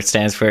GNU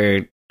stands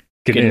for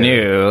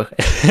GNU.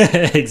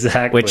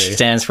 Exactly. Which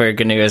stands for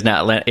GNU is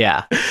not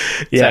So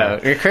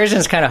recursion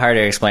is kind of hard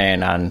to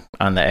explain on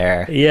the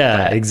air.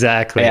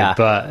 Exactly.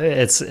 But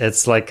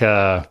it's like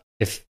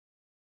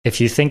if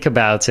you think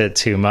about it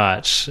too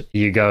much,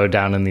 you go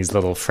down in these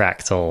little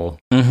fractal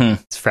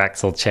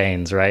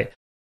chains, right?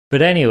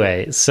 But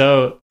anyway,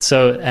 so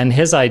and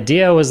his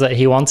idea was that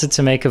he wanted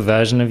to make a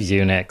version of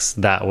Unix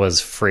that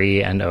was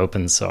free and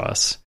open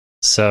source.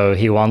 So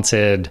he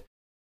wanted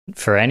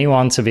for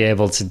anyone to be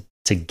able to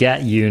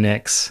get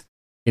Unix,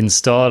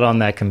 install it on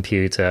their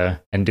computer,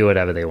 and do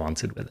whatever they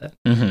wanted with it.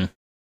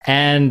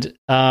 And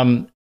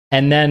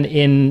then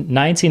in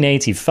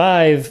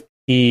 1985,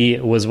 he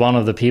was one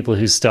of the people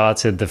who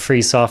started the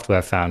Free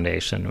Software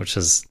Foundation, which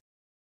is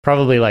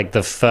probably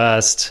the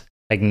first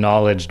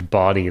acknowledged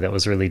body that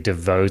was really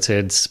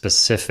devoted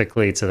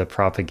specifically to the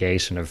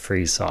propagation of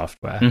free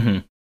software.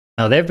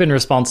 Now, they've been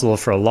responsible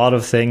for a lot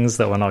of things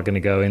that we're not going to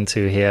go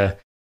into here,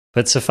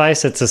 but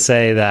suffice it to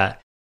say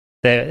that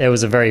there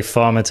was a very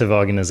formative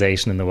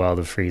organization in the world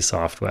of free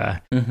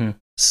software. Mm-hmm.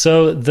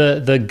 So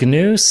the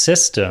GNU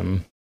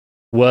system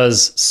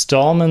was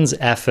Stallman's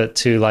effort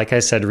to, like I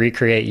said,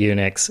 recreate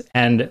Unix.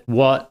 And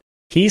what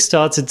he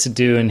started to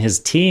do and his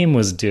team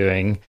was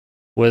doing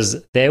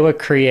was they were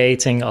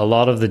creating a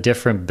lot of the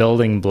different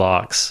building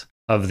blocks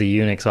of the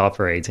Unix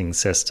operating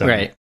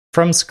system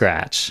from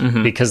scratch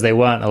because they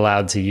weren't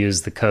allowed to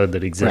use the code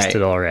that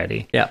existed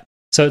already. Yeah.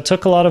 So it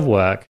took a lot of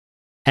work.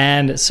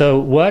 And so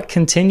work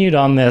continued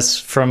on this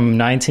from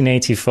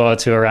 1984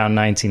 to around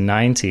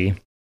 1990.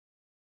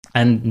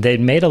 And they'd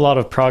made a lot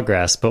of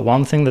progress, but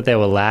one thing that they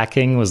were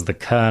lacking was the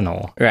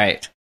kernel.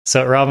 Right.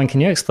 So, Robin,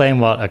 can you explain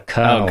what a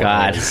kernel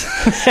is?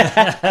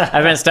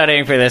 I've been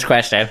studying for this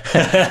question,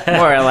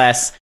 more or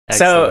less.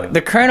 Excellent. So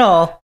the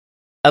kernel,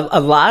 a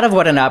lot of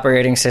what an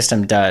operating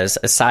system does,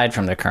 aside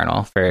from the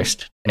kernel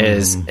first,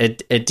 is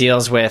it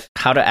deals with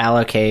how to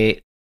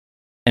allocate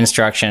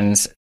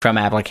instructions from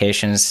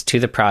applications to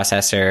the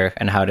processor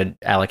and how to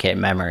allocate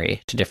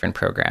memory to different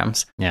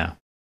programs. Yeah.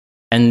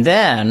 And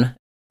then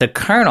the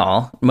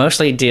kernel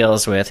mostly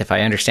deals with, if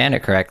I understand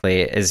it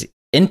correctly, is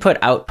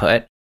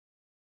input-output,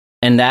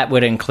 and that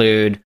would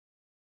include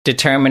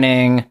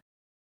determining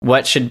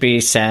what should be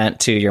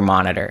sent to your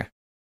monitor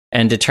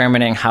and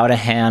determining how to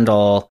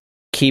handle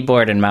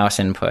keyboard and mouse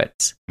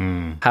inputs,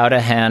 how to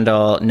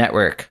handle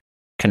network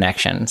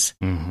connections,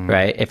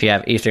 right? If you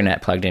have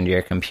Ethernet plugged into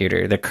your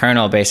computer, the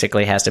kernel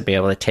basically has to be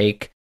able to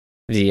take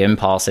the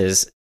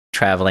impulses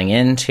traveling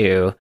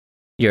into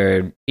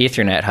your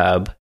Ethernet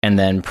hub and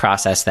then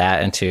process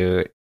that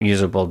into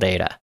usable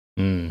data,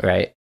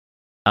 right?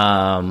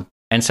 And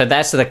so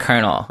that's the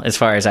kernel, as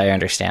far as I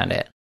understand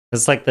it.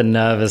 It's like the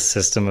nervous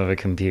system of a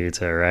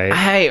computer,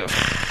 right?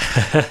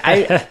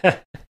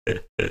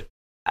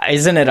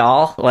 Isn't it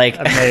all? Like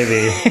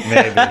maybe.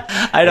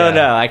 I don't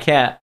know. I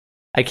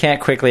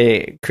can't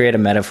quickly create a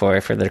metaphor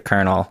for the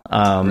kernel.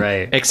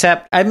 Right.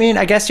 Except, I mean,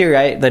 I guess you're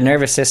right. The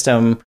nervous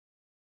system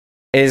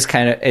is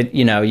kind of,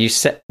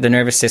 the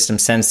nervous system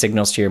sends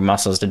signals to your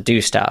muscles to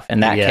do stuff.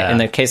 And that, in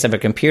the case of a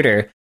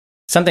computer,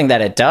 something that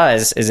it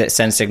does is it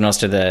sends signals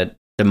to the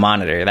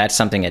monitor. That's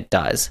something it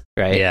does,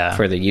 right? Yeah.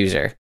 For the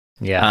user.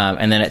 Yeah.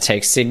 And then it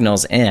takes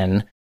signals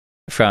in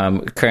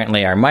from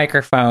currently our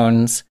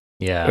microphones,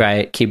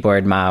 right?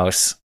 Keyboard,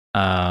 mouse,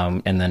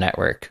 and the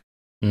network.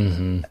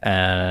 And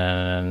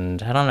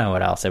I don't know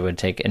what else it would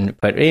take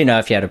input.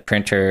 If you had a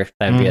printer,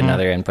 that'd be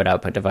another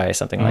input-output device,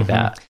 something like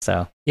that.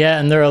 So yeah,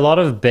 and there are a lot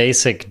of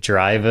basic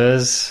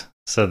drivers.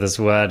 So this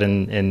word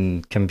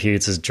in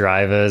computers,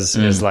 drivers,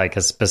 is like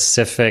a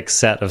specific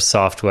set of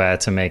software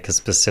to make a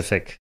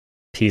specific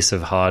piece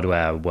of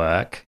hardware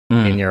work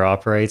in your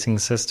operating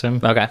system.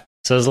 Okay.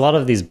 So there's a lot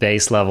of these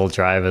base level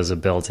drivers are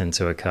built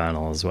into a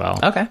kernel as well.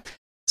 Okay.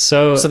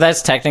 So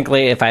that's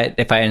technically, if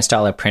I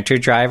install a printer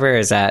driver,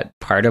 is that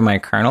part of my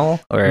kernel?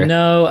 Or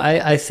no,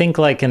 I think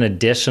like an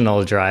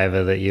additional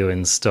driver that you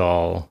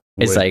install.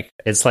 It's like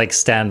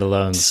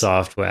standalone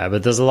software,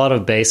 but there's a lot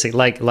of basic,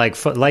 like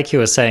you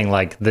were saying,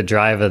 like the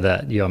driver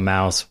that your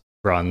mouse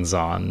runs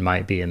on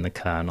might be in the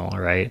kernel,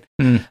 right?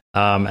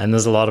 And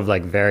there's a lot of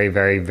like very,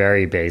 very,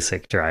 very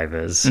basic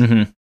drivers,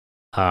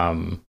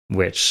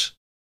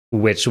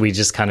 which we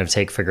just kind of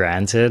take for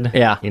granted.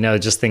 Yeah.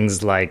 Just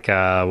things like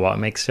what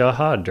makes your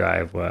hard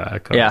drive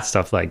work or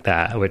stuff like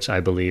that, which I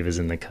believe is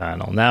in the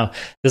kernel. Now,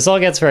 this all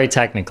gets very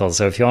technical,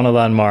 so if you want to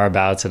learn more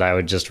about it, I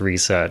would just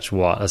research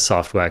what a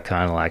software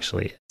kernel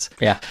actually is.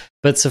 Yeah.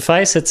 But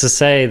suffice it to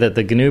say that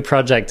the GNU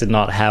project did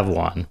not have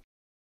one.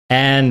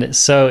 And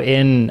so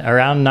in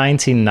around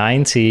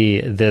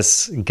 1990,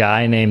 this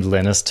guy named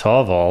Linus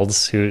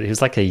Torvalds, he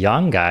was like a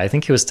young guy, I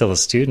think he was still a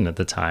student at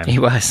the time. He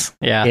was,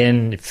 yeah.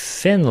 In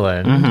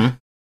Finland,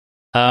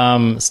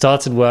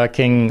 started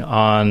working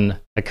on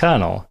a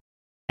kernel.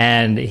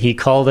 And he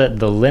called it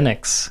the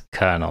Linux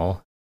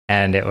kernel.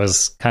 And it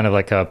was kind of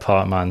like a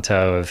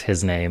portmanteau of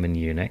his name and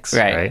Unix,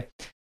 right?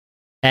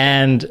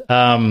 And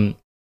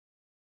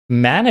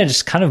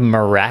managed kind of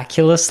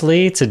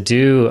miraculously to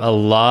do a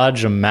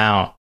large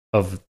amount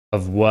of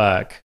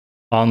work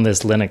on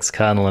this Linux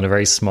kernel in a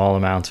very small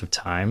amount of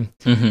time.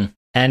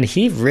 And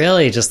he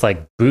really just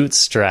like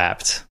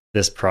bootstrapped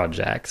this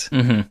project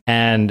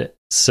and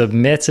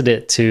submitted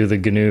it to the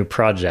GNU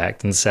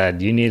project and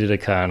said, you needed a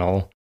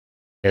kernel,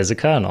 here's a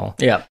kernel.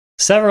 Yeah.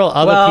 Several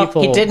other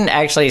people. He didn't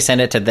actually send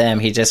it to them.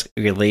 He just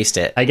released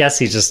it. I guess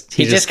he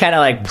just kind of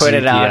like put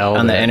it out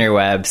on the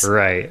interwebs.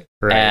 Right.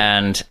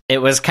 And it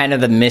was kind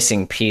of the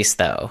missing piece,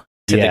 though,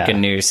 to the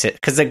GNU,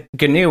 because the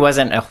GNU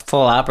wasn't a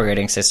full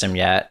operating system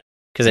yet,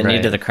 because it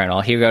needed the kernel.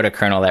 He wrote a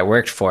kernel that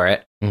worked for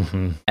it,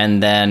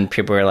 and then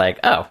people were like,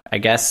 "Oh, I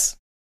guess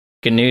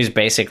GNU's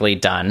basically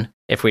done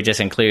if we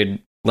just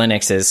include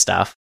Linux's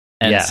stuff."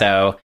 And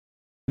so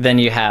then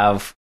you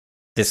have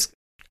this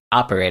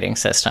operating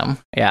system.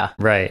 Yeah.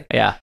 Right.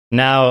 Yeah.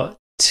 Now,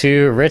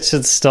 to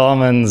Richard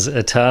Stallman's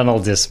eternal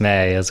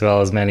dismay, as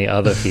well as many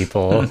other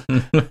people,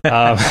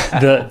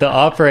 the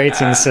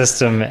operating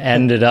system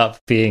ended up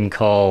being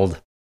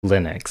called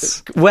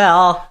Linux.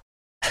 Well,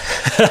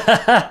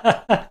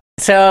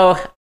 so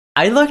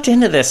I looked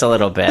into this a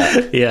little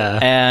bit. Yeah.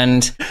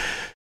 And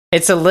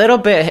it's a little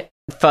bit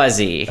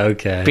fuzzy.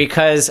 Okay.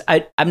 Because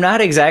I'm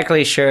not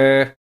exactly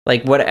sure,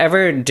 like,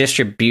 whatever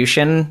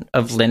distribution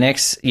of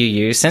Linux you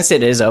use, since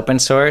it is open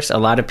source, a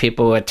lot of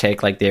people would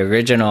take, like, the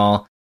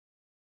original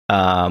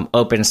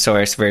open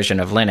source version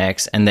of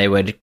Linux, and they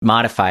would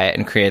modify it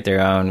and create their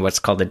own, what's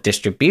called a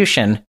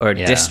distribution or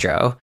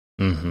distro.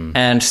 Mm-hmm.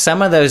 And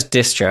some of those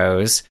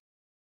distros,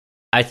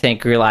 I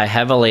think, rely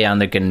heavily on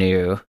the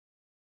GNU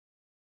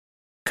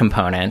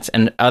components,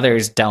 and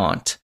others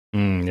don't.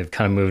 They've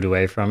kind of moved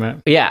away from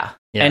it. Yeah.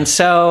 And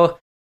so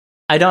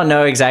I don't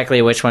know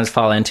exactly which ones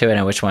fall into it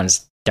and which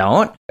ones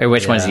don't, or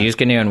which ones use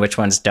GNU and which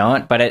ones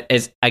don't. But it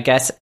is, I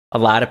guess, a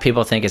lot of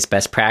people think it's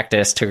best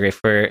practice to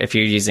refer, if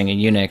you're using a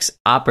Unix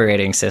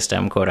operating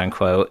system, quote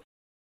unquote,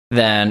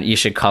 then you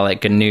should call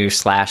it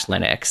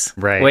GNU/Linux.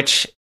 Right.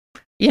 Which,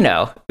 you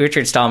know,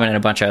 Richard Stallman and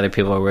a bunch of other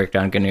people worked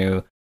on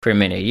GNU for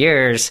many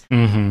years.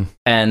 Mm-hmm.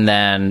 And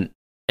then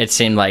it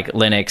seemed like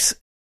Linux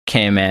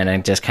came in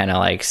and just kind of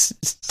like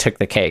took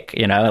the cake,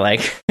 you know,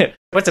 like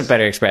what's a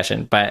better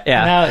expression? But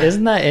yeah. Now,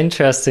 isn't that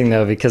interesting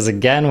though? Because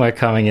again, we're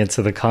coming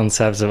into the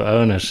concepts of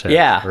ownership.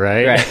 Yeah.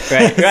 Right.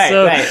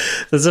 So right.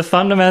 There's a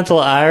fundamental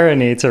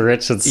irony to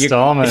Richard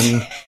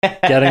Stallman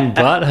getting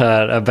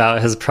butthurt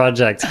about his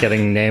project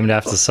getting named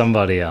after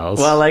somebody else.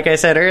 Well, like I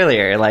said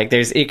earlier, like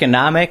there's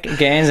economic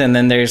gains, and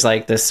then there's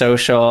like the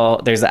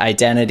social, there's the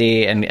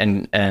identity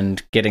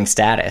and getting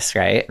status,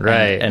 right?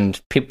 Right.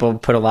 And people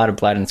put a lot of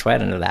blood and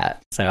sweat into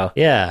that. So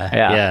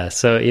yeah.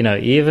 So, you know,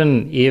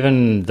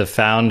 even the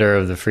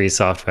founder of the free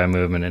software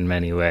movement, in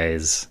many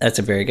ways, that's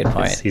a very good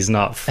point. He's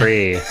not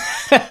free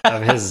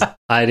of his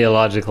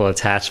ideological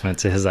attachment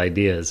to his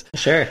ideas.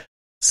 Sure.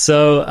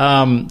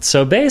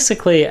 So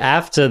basically,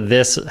 after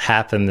this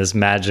happened, this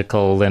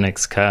magical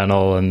Linux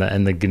kernel and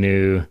the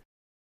GNU,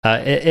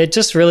 it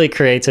just really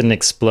created an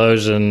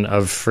explosion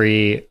of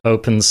free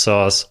open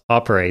source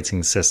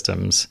operating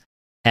systems.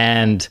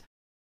 And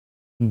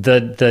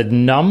the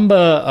number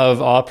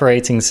of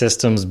operating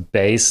systems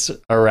based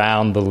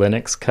around the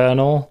Linux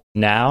kernel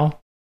now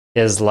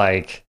is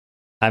like,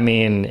 I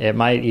mean, it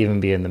might even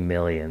be in the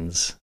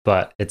millions,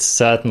 but it's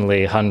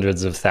certainly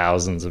hundreds of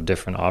thousands of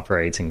different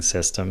operating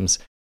systems.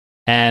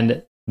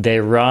 And they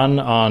run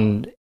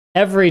on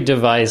every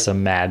device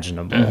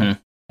imaginable. Mm-hmm.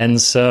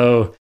 And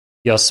so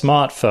your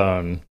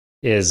smartphone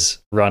is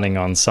running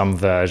on some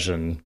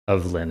version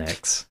of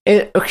Linux.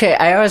 Okay,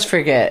 I always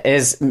forget,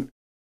 is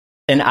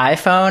an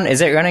iPhone,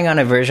 is it running on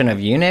a version of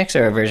Unix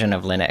or a version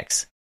of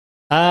Linux?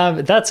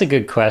 That's a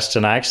good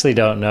question. I actually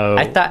don't know.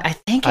 I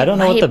think I don't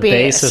know what the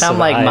basis some of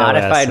like iOS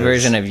modified is.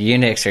 version of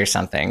Unix or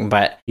something.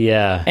 But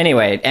yeah.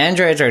 Anyway,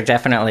 Androids are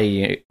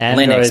definitely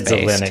Androids Linux-based.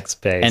 are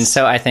Linux-based, and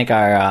so I think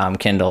our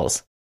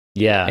Kindles.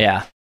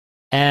 Yeah.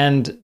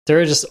 And there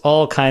are just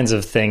all kinds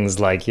of things,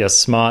 like your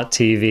smart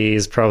TV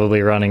is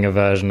probably running a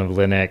version of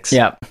Linux.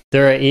 Yep.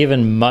 There are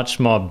even much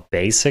more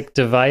basic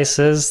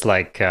devices,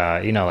 like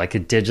like a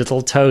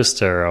digital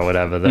toaster or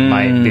whatever, that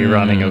might be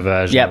running a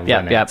version of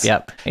Linux.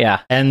 Yep. Yeah.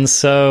 And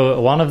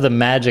so one of the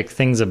magic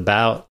things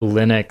about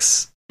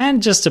Linux,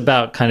 and just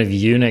about kind of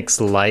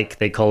Unix-like,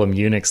 they call them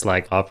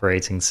Unix-like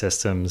operating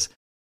systems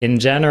in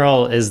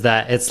general, is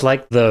that it's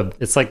like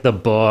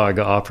the Borg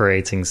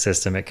operating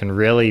system. It can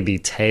really be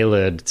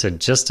tailored to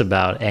just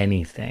about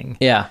anything.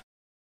 Yeah.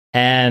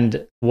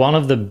 And one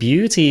of the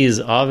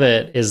beauties of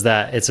it is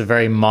that it's a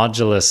very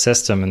modular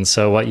system. And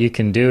so what you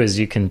can do is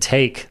you can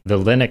take the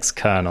Linux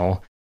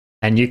kernel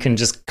and you can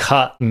just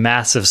cut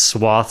massive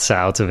swaths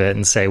out of it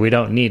and say, we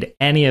don't need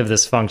any of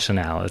this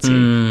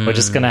functionality. We're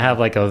just going to have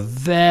like a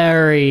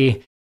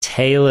very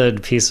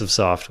tailored piece of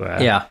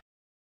software. Yeah.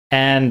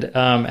 And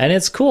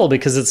it's cool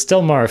because it's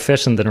still more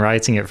efficient than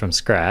writing it from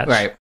scratch.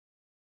 Right.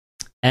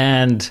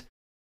 And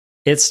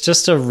it's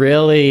just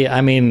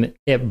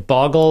it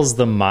boggles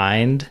the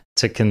mind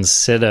to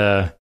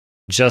consider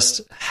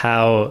just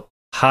how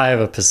high of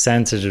a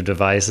percentage of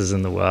devices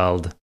in the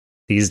world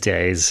these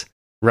days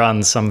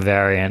run some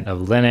variant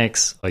of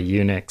Linux or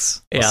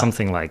Unix or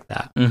something like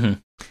that. Mm-hmm.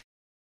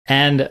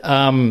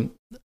 And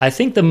I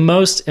think the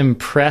most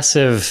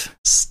impressive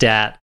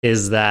stat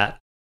is that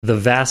the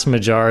vast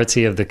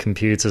majority of the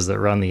computers that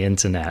run the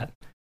internet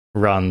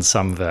run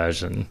some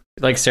version.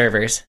 Like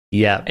servers.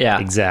 Yeah,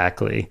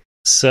 exactly.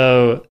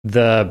 So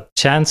the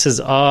chances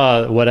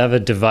are whatever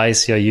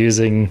device you're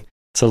using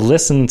to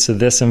listen to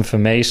this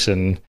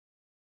information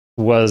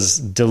was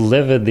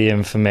delivered the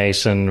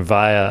information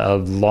via a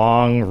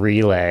long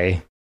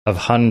relay of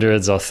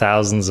hundreds or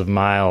thousands of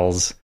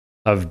miles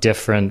of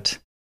different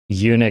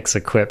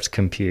Unix-equipped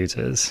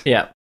computers.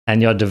 Yeah.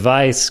 And your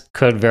device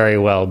could very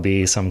well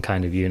be some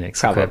kind of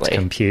Unix-equipped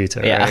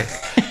computer,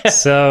 right?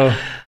 So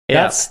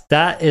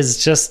that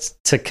is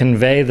just to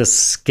convey the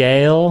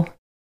scale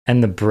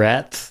and the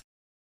breadth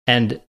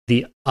and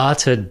the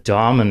utter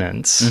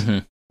dominance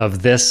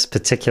of this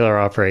particular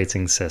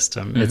operating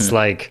system. It's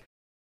like,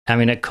 I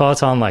mean, it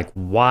caught on like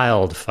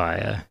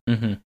wildfire.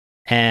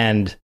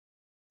 And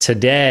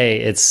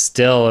today, it's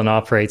still an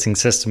operating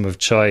system of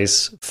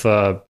choice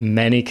for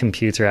many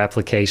computer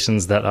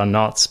applications that are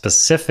not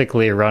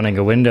specifically running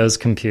a Windows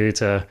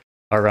computer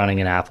or running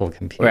an Apple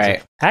computer.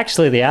 Right.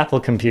 Actually, the Apple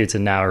computer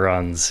now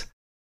runs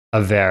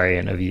a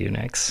variant of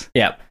Unix.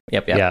 Yep.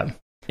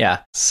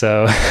 Yeah.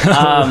 So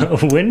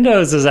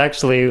Windows is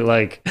actually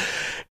like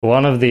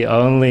one of the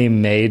only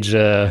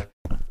major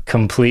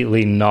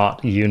completely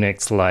not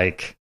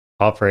Unix-like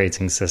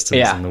operating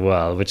systems in the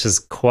world, which is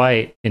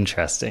quite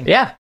interesting.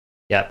 Yeah.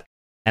 Yep.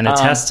 And a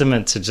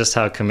testament to just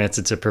how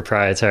committed to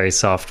proprietary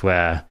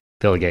software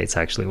Bill Gates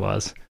actually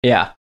was.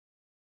 Yeah.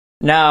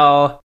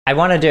 Now, I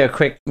want to do a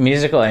quick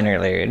musical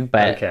interlude,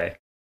 but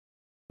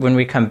when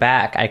we come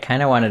back, I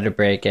kind of wanted to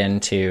break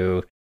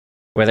into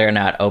whether or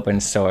not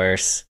open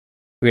source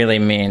really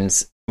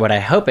means what I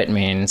hope it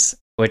means,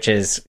 which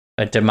is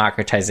a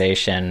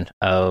democratization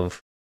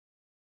of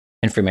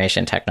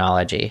information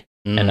technology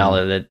and all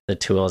of the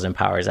tools and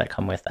powers that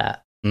come with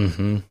that.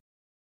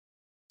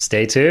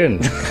 Stay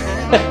tuned.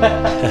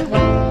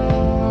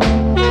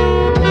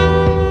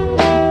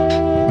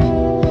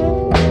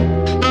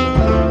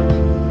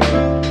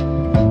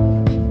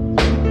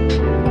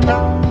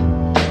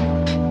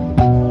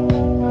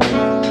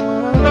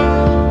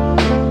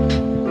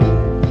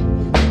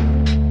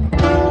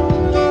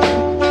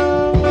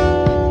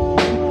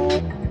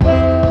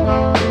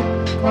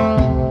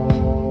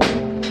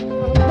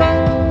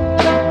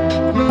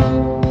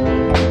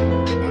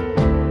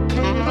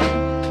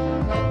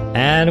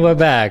 And we're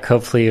back.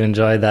 Hopefully you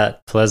enjoyed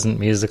that pleasant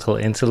musical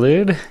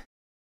interlude.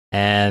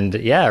 And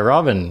yeah,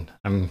 Robin,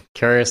 I'm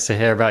curious to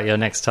hear about your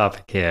next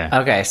topic here.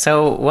 Okay,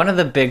 so one of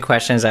the big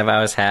questions I've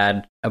always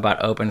had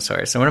about open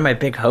source, and one of my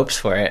big hopes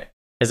for it,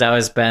 has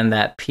always been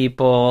that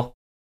people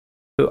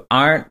who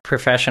aren't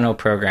professional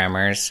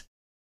programmers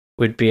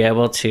would be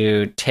able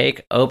to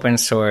take open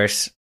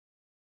source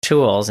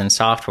tools and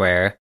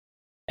software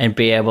and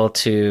be able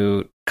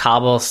to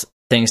cobble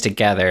things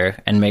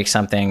together and make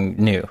something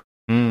new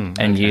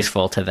and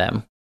useful to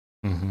them.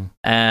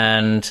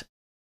 And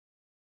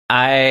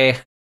I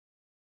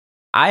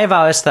have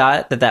always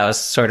thought that that was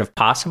sort of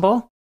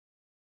possible.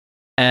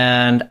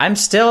 And I'm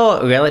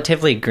still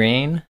relatively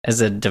green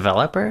as a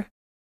developer.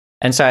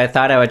 And so I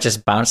thought I would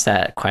just bounce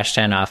that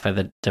question off of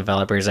the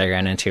developers I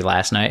ran into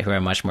last night who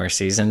are much more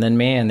seasoned than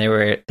me. And they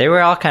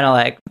were all kind of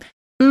like,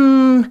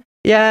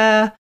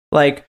 yeah,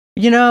 like,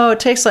 you know, it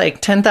takes like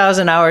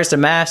 10,000 hours to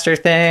master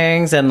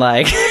things. And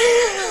like,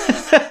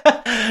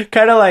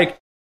 kind of like,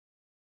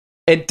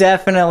 it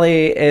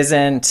definitely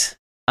isn't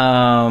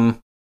a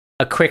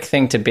quick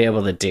thing to be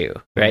able to do,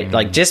 right?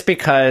 Like just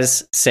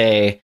because,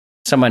 say,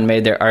 someone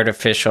made their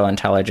artificial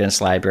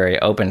intelligence library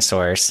open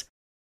source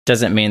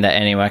doesn't mean that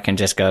anyone can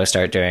just go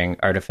start doing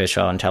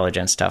artificial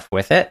intelligence stuff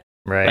with it.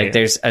 Right. Like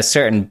there's a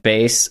certain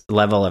base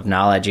level of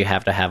knowledge you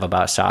have to have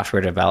about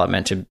software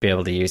development to be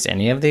able to use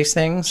any of these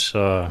things.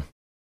 Sure.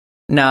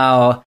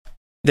 Now,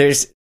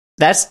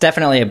 that's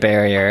definitely a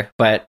barrier,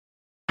 but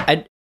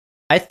I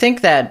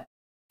think that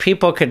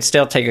people could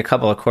still take a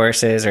couple of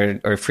courses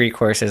or free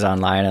courses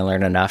online and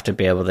learn enough to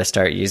be able to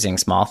start using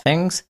small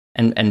things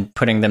and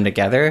putting them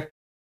together.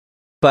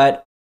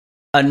 But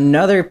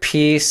another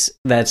piece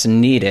that's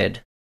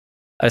needed,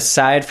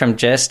 aside from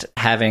just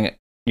having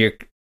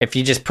if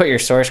you just put your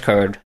source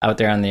code out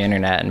there on the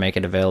internet and make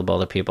it available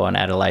to people and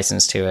add a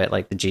license to it,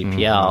 like the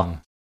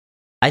GPL,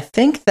 I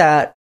think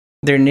that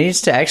there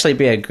needs to actually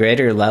be a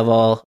greater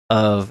level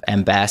of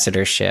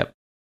ambassadorship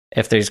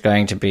if there's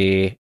going to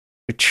be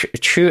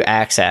true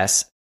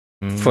access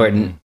for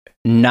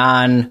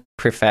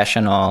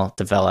non-professional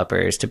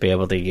developers to be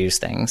able to use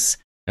things.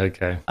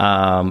 Okay.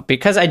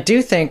 Because I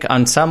do think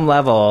on some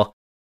level,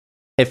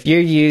 if you're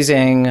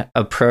using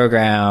a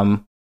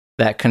program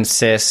that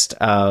consists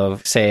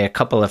of, say, a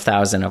couple of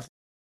thousand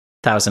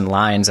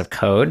lines of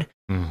code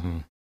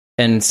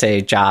in,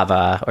 say,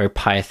 Java or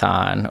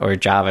Python or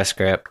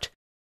JavaScript,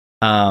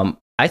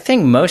 I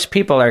think most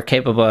people are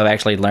capable of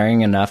actually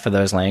learning enough of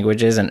those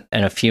languages in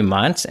a few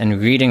months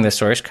and reading the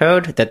source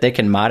code that they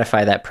can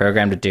modify that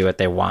program to do what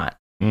they want.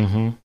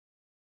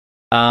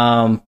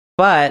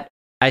 But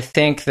I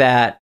think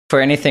that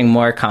for anything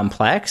more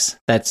complex,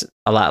 that's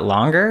a lot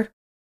longer,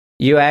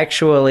 you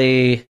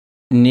actually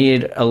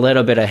need a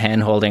little bit of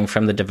handholding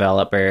from the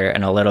developer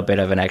and a little bit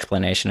of an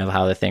explanation of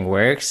how the thing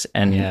works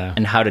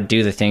and how to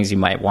do the things you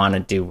might want to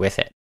do with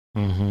it.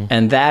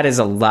 And that is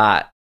a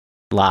lot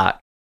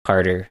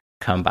harder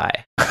come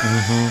by.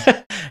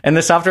 In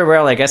the software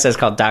world, I guess it's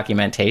called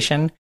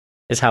documentation,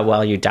 is how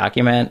well you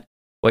document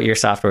what your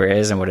software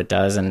is and what it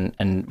does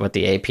and what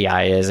the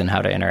API is and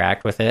how to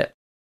interact with it.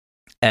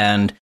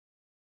 And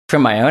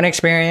from my own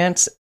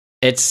experience,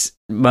 it's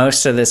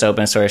most of this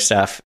open source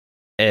stuff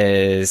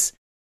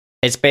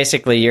it's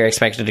basically you're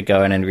expected to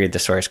go in and read the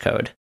source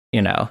code.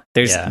 You know,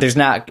 there's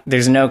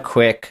no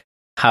quick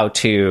how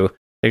to,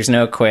 there's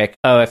no quick,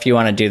 if you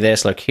want to do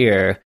this, look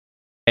here.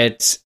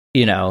 It's,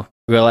 you know,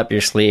 roll up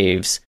your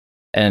sleeves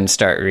and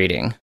start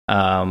reading.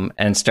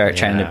 and start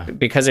trying to,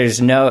 because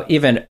there's no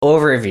even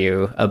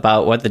overview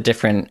about what the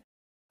different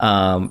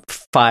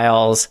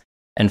files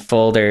and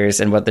folders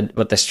and what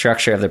the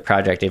structure of the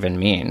project even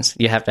means.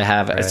 You have to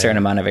have a certain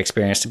amount of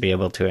experience to be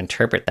able to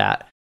interpret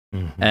that.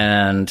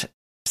 And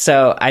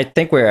so I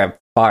think we're a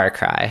far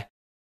cry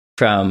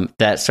from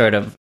that sort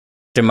of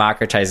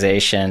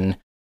democratization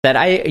that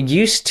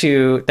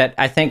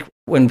I think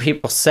when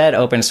people said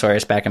open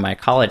source back in my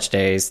college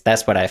days,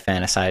 that's what I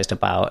fantasized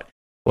about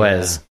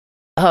was,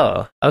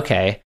 oh,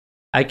 okay,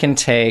 I can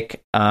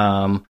take,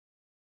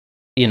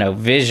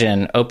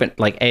 vision, open,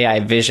 like AI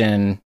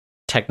vision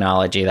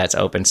technology that's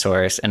open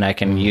source, and I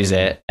can use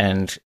it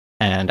and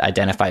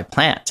identify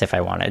plants if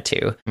I wanted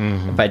to,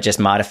 by just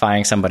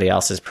modifying somebody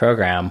else's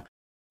program.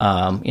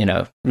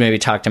 Maybe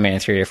talk to me in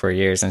 3 or 4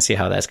 years and see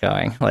how that's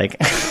going. Like,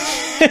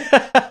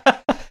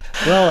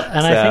 well,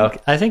 and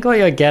I think what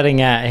you're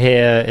getting at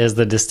here is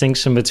the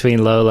distinction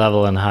between low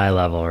level and high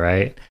level,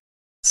 right?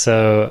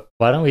 So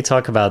why don't we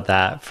talk about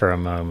that for a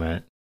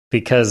moment?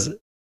 Because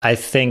I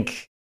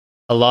think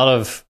a lot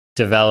of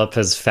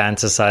developers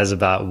fantasize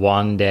about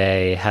one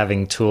day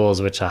having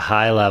tools which are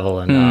high level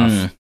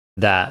enough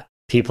that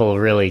people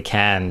really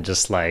can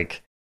just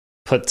like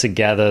put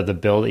together the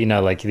build,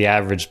 like the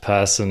average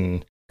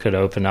person could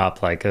open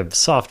up like a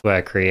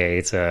software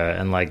creator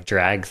and like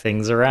drag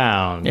things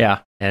around.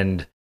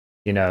 And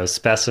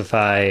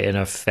specify in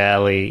a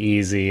fairly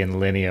easy and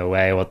linear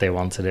way what they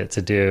wanted it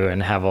to do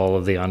and have all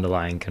of the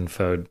underlying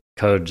code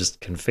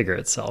just configure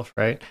itself,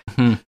 right?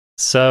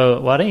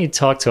 So why don't you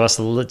talk to us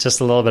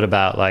just a little bit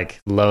about like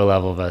low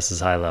level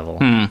versus high level?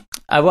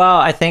 Well,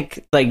 I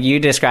think like you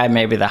described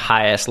maybe the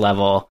highest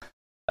level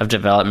of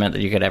development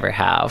that you could ever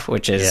have,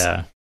 which is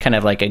kind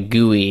of like a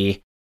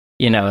GUI,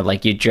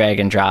 like you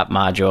drag and drop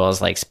modules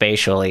like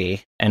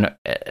spatially. And,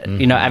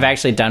 I've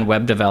actually done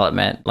web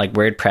development, like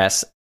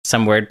WordPress,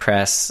 some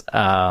WordPress,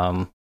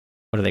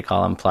 what do they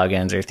call them?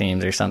 Plugins or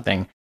themes or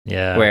something.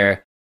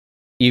 Where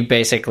you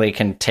basically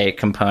can take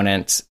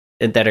components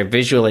that are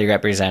visually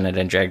represented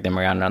and drag them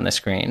around on the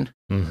screen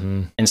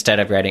instead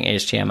of writing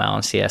HTML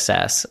and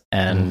CSS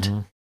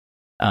and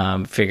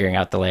figuring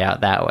out the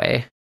layout that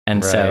way.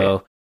 And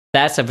so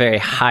that's a very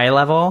high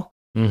level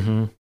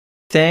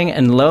thing.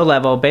 And low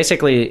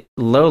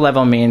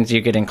level means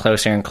you're getting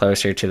closer and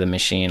closer to the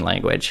machine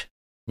language.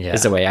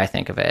 Is the way I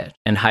think of it.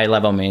 And high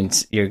level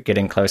means you're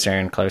getting closer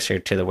and closer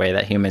to the way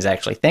that humans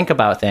actually think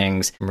about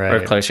things,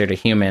 or closer to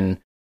human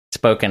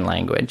spoken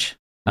language.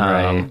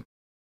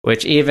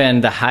 Which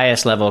even the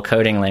highest level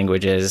coding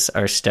languages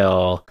are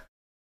still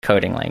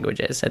coding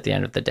languages at the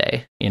end of the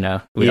day. We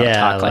don't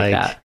talk like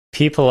that.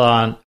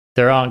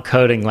 There aren't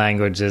coding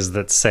languages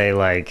that say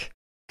like,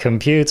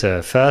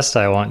 computer, first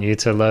I want you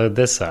to load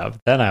this up,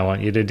 then I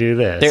want you to do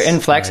this. They're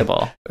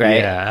inflexible,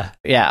 right?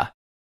 Yeah.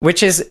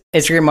 Which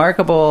it's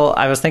remarkable.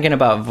 I was thinking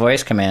about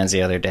voice commands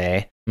the other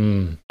day,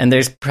 and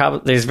there's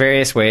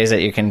various ways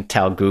that you can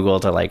tell Google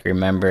to like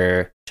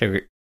remember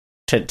to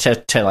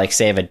like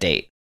save a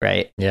date,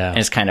 right? And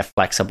it's kind of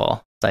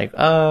flexible. It's like,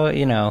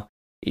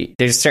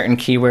 there's certain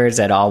keywords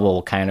that all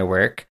will kind of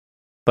work,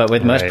 but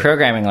with most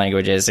programming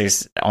languages,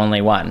 there's only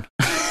one.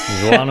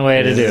 There's one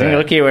way to do it.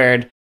 Single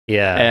keyword.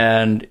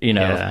 And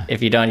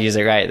if you don't use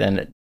it right,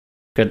 then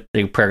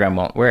the program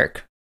won't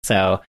work.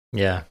 So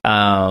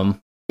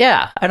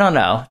I don't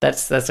know.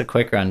 That's a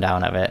quick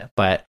rundown of it,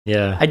 but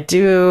I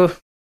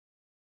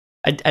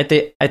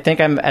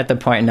think I'm at the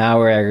point now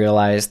where I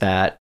realize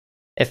that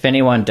if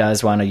anyone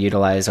does want to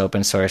utilize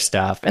open source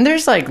stuff, and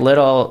there's like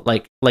little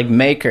like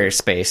maker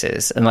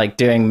spaces and like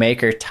doing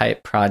maker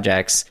type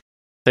projects,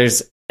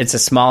 it's a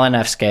small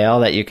enough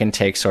scale that you can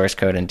take source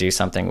code and do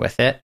something with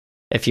it.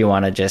 If you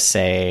want to just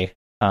say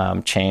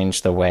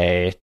change the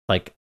way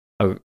like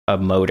a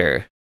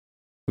motor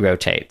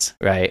rotates,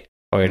 right?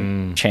 Or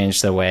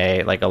change the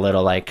way like a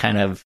little like kind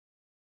of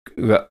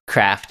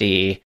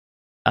crafty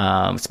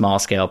small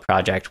scale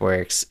project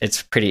works.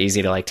 It's pretty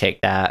easy to like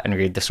take that and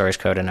read the source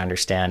code and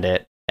understand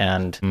it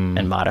and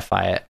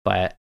modify it.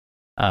 But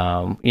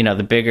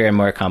the bigger and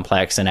more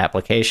complex an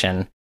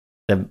application,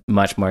 the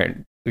much more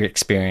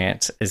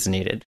experience is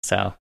needed.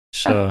 So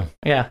sure.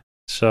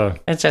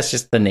 It's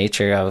just the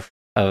nature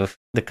of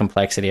the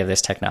complexity of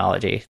this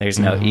technology. There's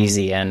no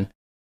easy in.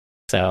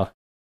 So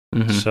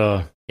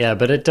sure. Yeah,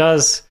 but it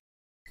does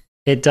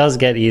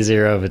get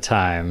easier over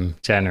time,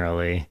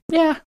 generally.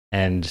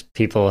 And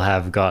people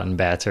have gotten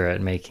better at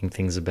making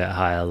things a bit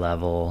higher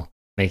level,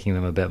 making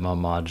them a bit more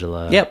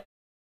modular.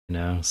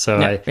 So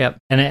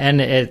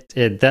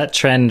that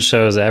trend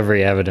shows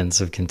every evidence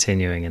of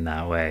continuing in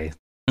that way.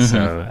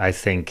 So I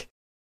think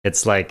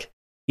it's like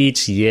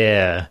each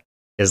year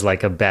is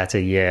like a better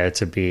year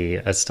to be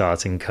a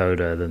starting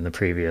coder than the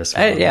previous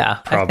one.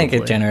 I think I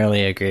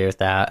generally agree with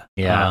that.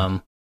 I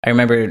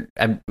remember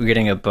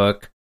reading a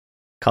book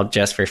called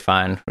Just for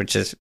Fun, which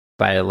is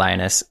by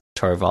Linus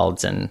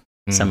Torvalds and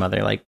some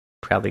other like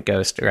probably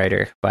ghost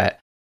writer. But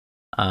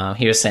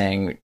he was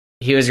saying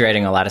he was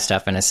writing a lot of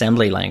stuff in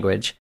assembly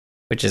language,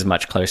 which is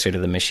much closer to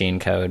the machine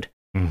code.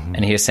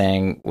 And he was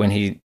saying when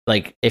he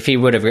like if he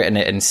would have written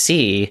it in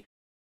C,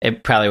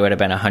 it probably would have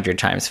been 100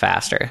 times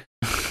faster.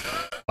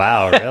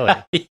 Wow,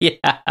 really?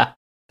 Yeah.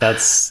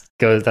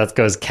 That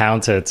goes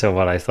counter to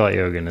what I thought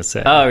you were going to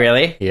say. Oh,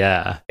 really?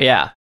 Yeah.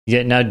 Yeah.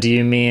 Now, do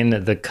you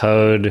mean the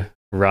code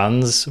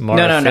runs more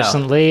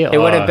efficiently? No. It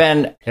would have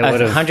been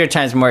 100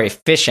 times more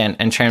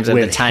efficient in terms of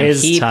the time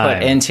he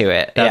put into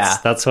it.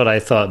 That's what I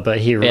thought. But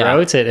he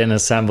wrote it in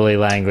assembly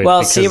language.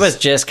 Well, C was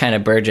just kind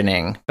of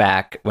burgeoning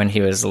back when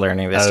he was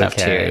learning this stuff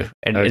too.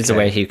 It's the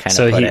way he kind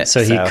of put it.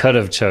 So he could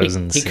have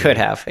chosen C. He could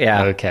have,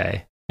 yeah.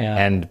 Okay. Yeah.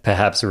 And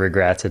perhaps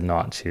regretted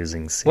not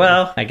choosing C.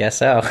 Well, I guess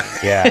so.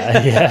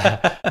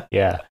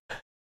 Yeah.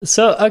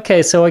 So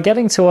we're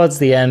getting towards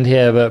the end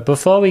here, but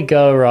before we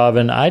go,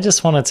 Robin, I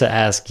just wanted to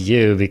ask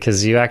you,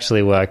 because you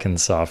actually work in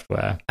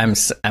software. I'm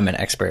an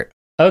expert.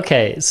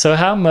 Okay, so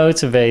how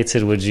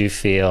motivated would you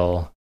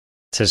feel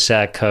to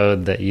share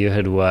code that you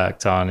had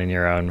worked on in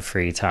your own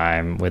free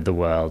time with the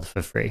world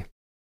for free?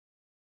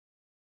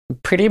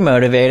 Pretty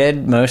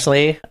motivated,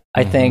 mostly.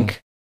 I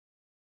think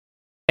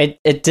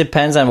it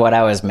depends on what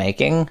I was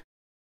making,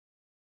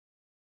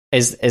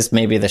 is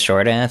maybe the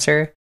short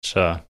answer.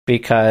 Sure.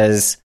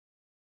 Because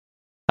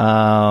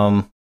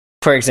for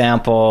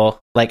example,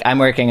 like I'm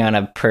working on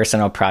a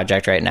personal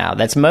project right now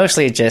that's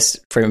mostly just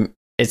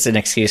it's an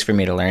excuse for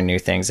me to learn new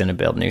things and to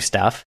build new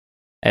stuff.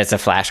 It's a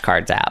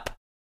flashcards app.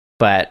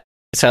 But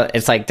so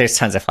it's like there's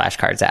tons of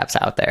flashcards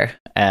apps out there.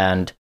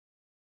 And,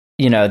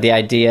 the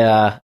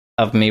idea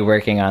of me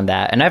working on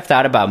that, and I've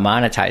thought about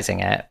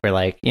monetizing it, where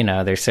like,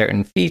 there's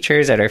certain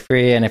features that are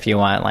free. And if you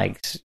want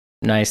like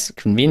nice,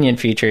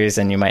 convenient features,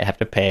 then you might have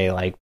to pay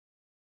like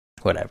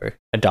whatever,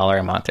 $1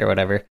 a month or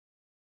whatever.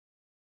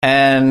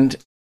 And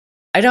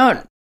I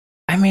don't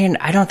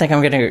think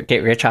I'm going to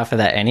get rich off of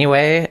that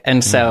anyway.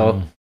 And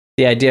so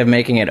the idea of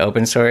making it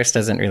open source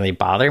doesn't really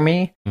bother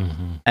me.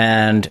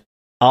 And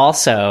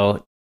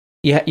also,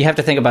 you have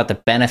to think about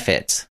the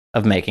benefits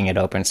of making it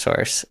open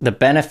source. The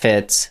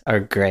benefits are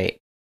great,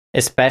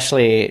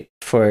 especially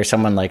for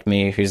someone like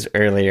me who's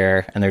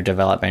earlier in their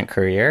development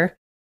career,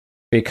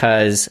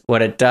 because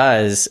what it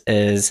does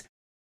is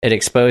it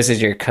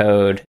exposes your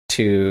code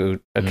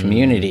to a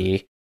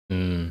community.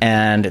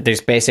 And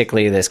there's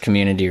basically this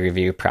community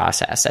review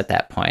process at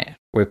that point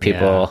where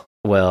people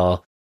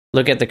will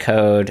look at the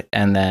code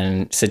and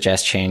then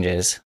suggest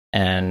changes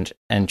and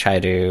try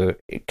to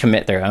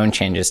commit their own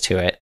changes to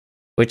it,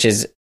 which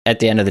is, at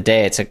the end of the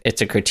day,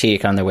 it's a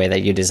critique on the way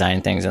that you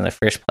design things in the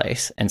first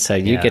place. And so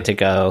you get to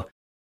go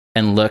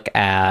and look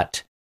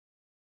at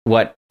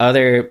what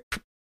other,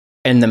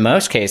 in the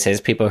most cases,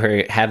 people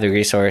who have the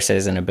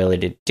resources and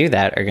ability to do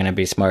that are going to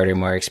be smarter,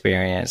 more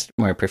experienced,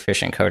 more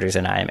proficient coders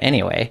than I am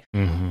anyway.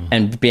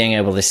 And being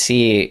able to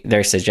see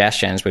their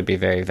suggestions would be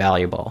very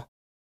valuable.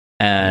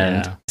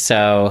 And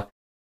so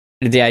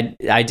the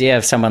idea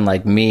of someone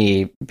like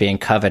me being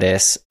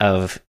covetous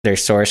of their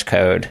source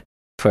code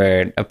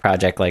for a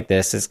project like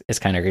this is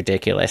kind of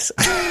ridiculous.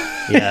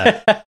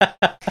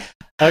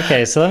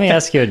 Okay, so let me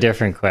ask you a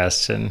different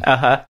question.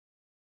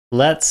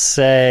 Let's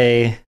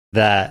say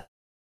that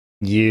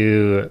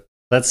you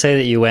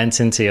went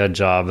into your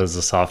job as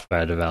a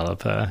software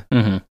developer,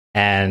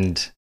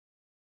 and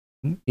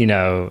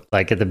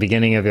like at the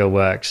beginning of your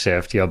work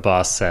shift, your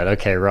boss said,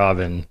 "Okay,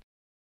 Robin,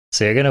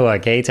 so you're going to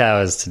work 8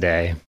 hours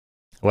today.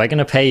 We're going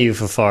to pay you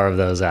for 4 of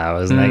those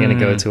hours, and they're going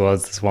to go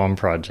towards this one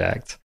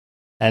project.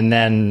 And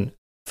then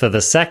for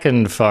the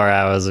second 4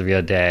 hours of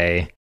your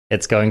day,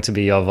 it's going to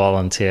be your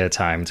volunteer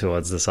time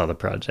towards this other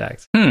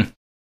project."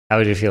 How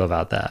would you feel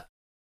about that?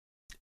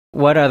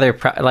 What other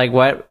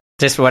what?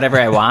 Just whatever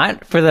I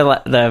want for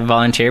the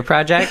volunteer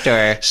project,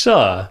 or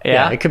sure,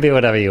 yeah, it could be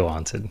whatever you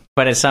wanted.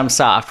 But it's some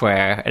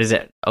software. Is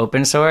it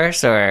open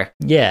source or?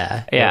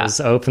 Yeah, it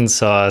was open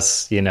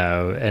source,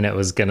 and it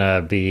was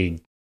gonna be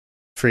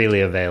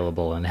freely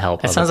available and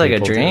help. That sounds like a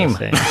dream.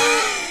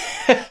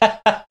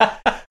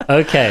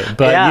 Okay,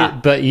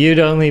 but you'd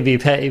only be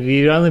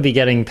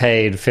getting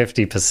paid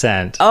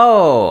 50%.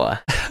 Oh,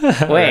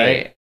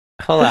 wait,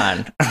 hold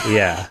on.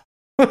 Yeah.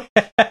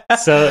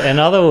 So, in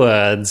other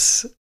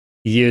words,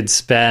 you'd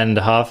spend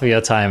half of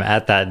your time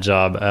at that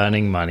job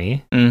earning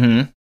money,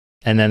 and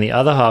then the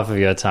other half of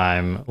your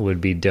time would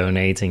be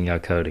donating your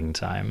coding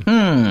time.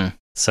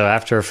 So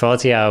after a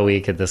 40-hour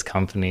week at this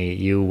company,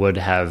 you would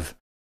have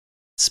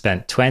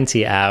spent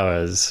 20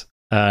 hours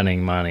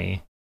earning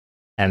money,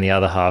 and the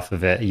other half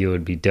of it you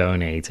would be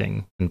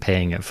donating and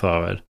paying it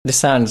forward. This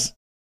sounds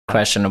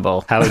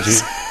questionable. How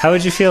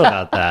would you feel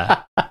about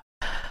that?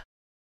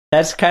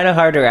 That's kind of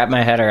hard to wrap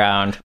my head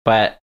around,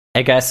 but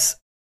I guess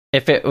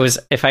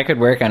if I could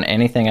work on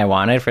anything I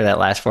wanted for that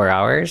last 4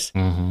 hours,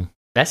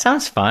 that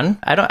sounds fun.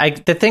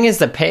 The thing is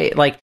the pay,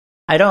 like,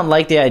 I don't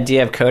like the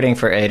idea of coding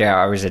for 8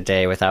 hours a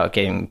day without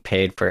getting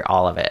paid for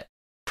all of it,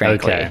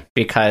 frankly,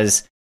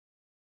 because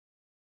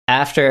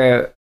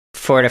after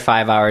 4 to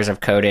 5 hours of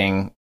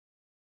coding,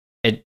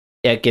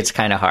 it gets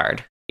kind of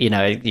hard.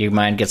 Your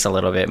mind gets a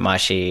little bit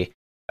mushy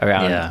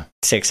around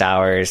 6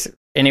 hours.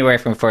 Anywhere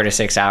from 4 to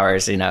 6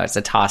 hours, it's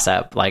a toss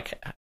up.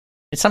 Like,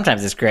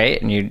 sometimes it's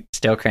great and you're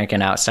still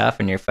cranking out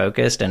stuff and you're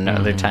focused, and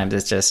other times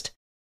it's just,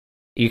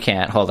 you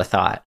can't hold a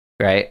thought,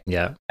 right?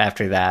 Yeah.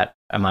 After that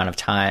amount of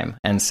time.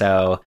 And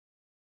so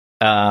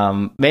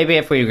maybe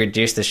if we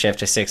reduce the shift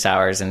to 6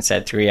 hours and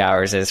said 3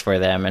 hours is for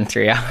them and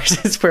 3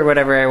 hours is for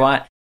whatever I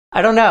want.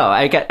 I don't know.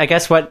 I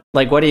guess what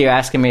are you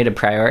asking me to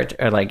prioritize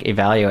or like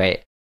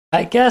evaluate?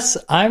 I guess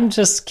I'm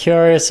just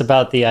curious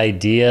about the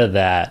idea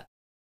that,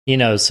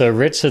 so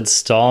Richard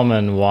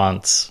Stallman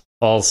wants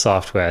all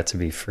software to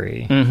be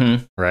free,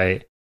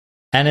 right?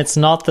 And it's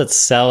not that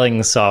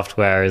selling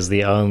software is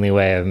the only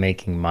way of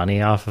making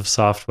money off of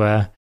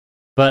software,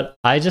 but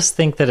I just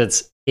think that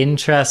it's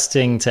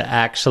interesting to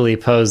actually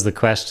pose the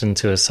question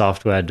to a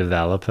software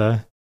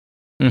developer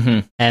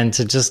and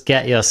to just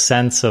get your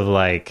sense of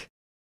like,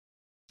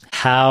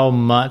 how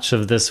much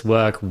of this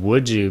work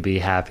would you be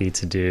happy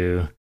to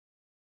do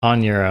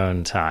on your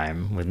own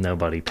time with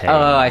nobody paying?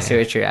 Oh, I see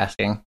what you're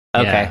asking.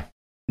 Okay. Yeah.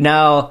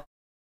 Now,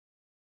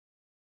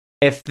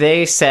 if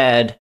they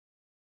said,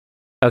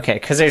 okay,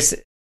 because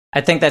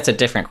I think that's a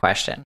different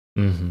question.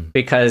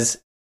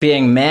 Because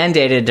being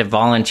mandated to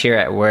volunteer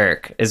at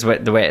work is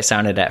the way it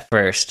sounded at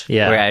first.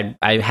 Yeah. Where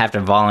I have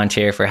to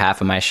volunteer for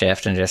half of my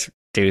shift and just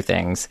do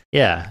things.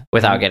 Yeah.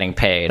 Without getting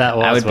paid.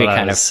 I would be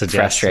kind of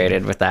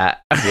frustrated with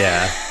that.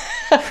 Yeah.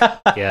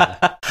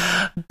 Yeah.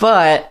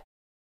 But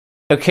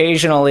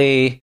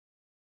occasionally,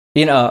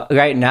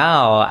 right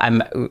now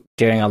I'm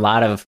doing a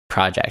lot of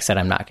projects that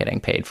I'm not getting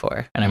paid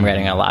for, and I'm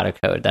writing a lot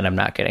of code that I'm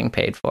not getting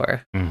paid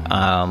for.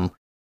 And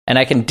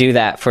I can do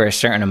that for a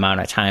certain amount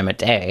of time a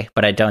day,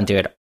 but I don't do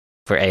it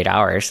for 8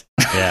 hours.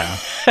 Yeah.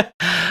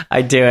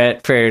 I do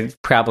it for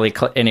probably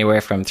anywhere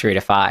from 3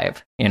 to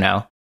 5,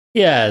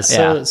 Yeah,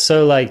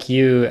 so like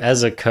you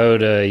as a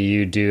coder,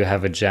 you do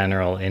have a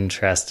general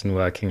interest in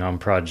working on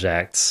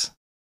projects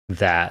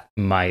that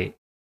might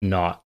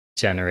not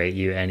generate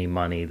you any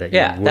money that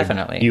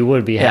definitely. You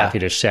would be happy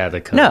to share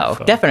the code. No,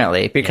 for.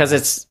 Definitely, because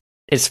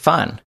it's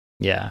fun.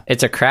 Yeah.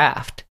 It's a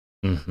craft.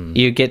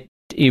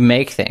 You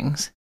make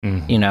things.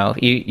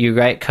 You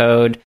write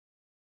code,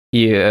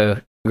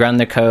 you run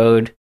the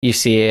code, you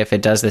see if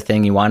it does the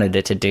thing you wanted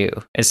it to do.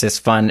 It's this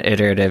fun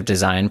iterative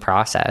design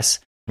process.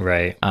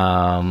 Right.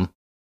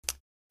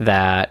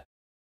 That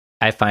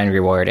I find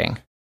rewarding.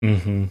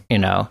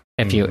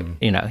 If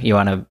you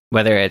want to,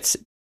 whether it's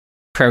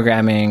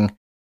programming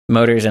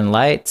motors and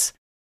lights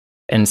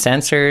and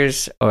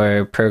sensors,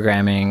 or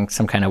programming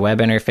some kind of web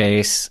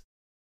interface,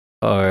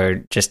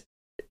 or just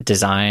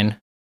design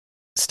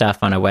stuff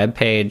on a web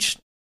page,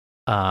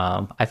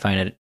 I find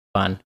it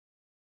fun.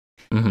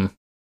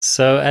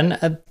 So,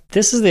 and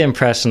this is the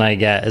impression I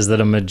get, is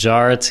that a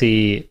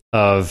majority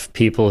of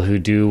people who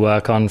do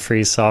work on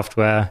free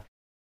software,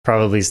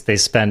 probably they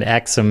spend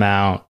X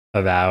amount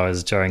of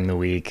hours during the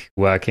week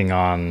working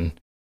on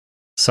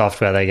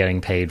software they're getting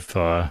paid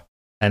for,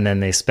 and then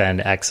they spend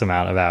X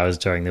amount of hours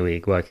during the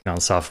week working on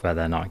software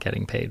they're not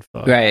getting paid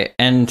for. Right.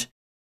 And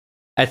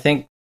I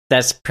think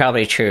that's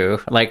probably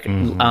true. Like,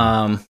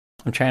 I'm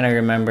trying to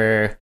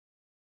remember,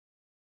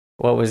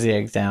 what was the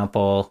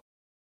example?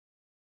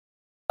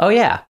 Oh,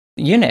 yeah.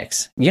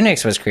 Unix.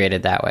 Unix was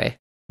created that way.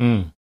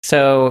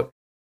 So,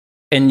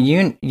 and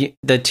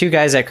the two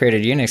guys that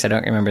created Unix, I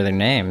don't remember their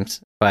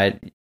names, but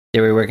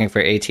they were working for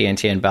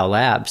AT&T and Bell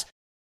Labs.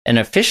 And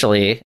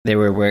officially, they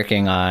were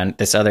working on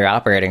this other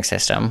operating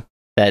system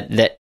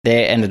that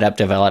they ended up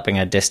developing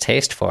a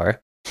distaste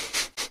for.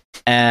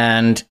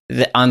 And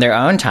on their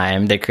own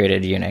time, they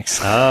created Unix.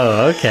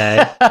 Oh,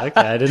 okay.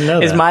 Okay, I didn't know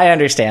that. Is my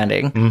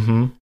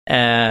understanding.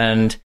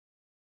 And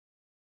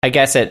I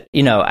guess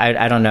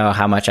I don't know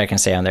how much I can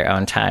say on their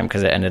own time,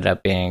 because it ended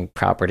up being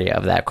property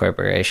of that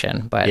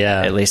corporation. But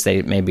at least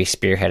they maybe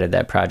spearheaded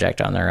that project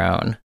on their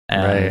own.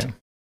 And,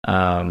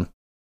 right.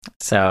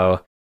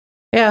 So,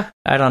 yeah,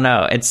 I don't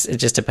know. It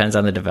just depends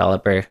on the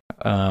developer.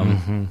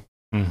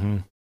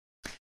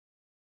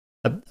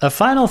 A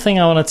final thing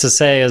I wanted to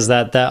say is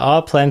that there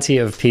are plenty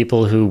of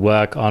people who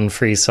work on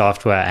free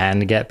software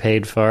and get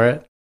paid for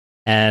it.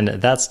 And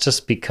that's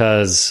just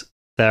because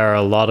there are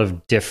a lot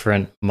of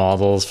different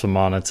models for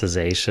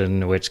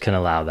monetization which can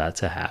allow that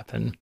to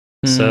happen.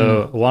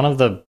 So one of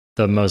the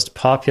most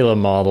popular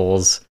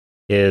models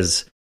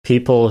is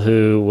people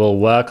who will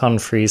work on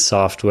free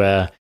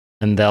software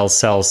and they'll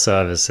sell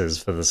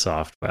services for the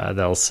software.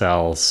 They'll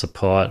sell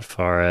support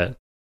for it.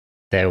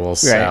 They will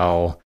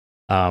sell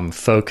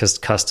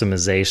focused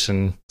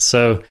customization.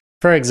 So,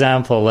 for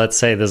example, let's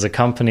say there's a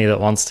company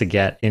that wants to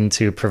get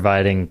into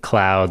providing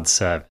cloud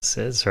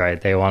services, right?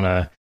 They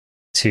want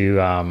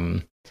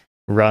to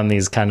run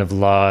these kind of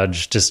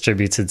large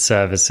distributed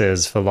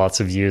services for lots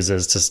of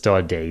users to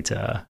store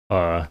data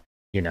or,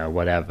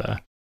 whatever.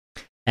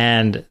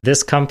 And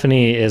this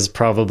company is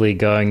probably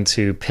going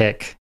to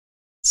pick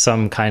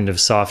some kind of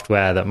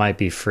software that might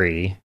be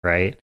free,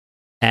 right?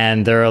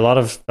 And there are a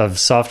lot of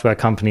software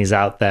companies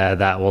out there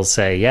that will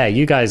say, yeah,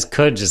 you guys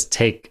could just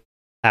take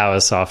our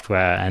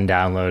software and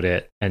download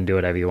it and do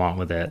whatever you want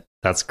with it.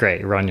 That's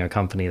great. Run your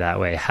company that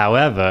way.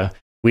 However,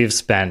 we've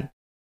spent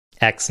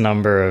X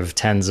number of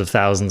tens of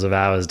thousands of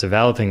hours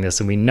developing this,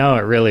 and we know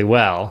it really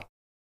well.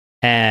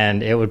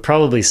 And it would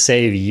probably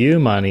save you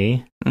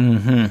money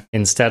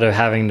instead of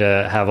having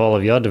to have all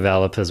of your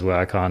developers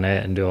work on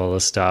it and do all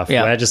this stuff.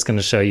 Yeah. We're just going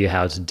to show you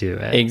how to do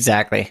it.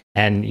 Exactly.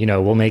 And,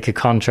 we'll make a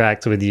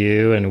contract with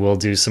you and we'll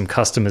do some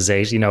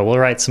customization. We'll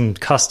write some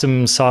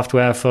custom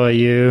software for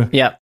you.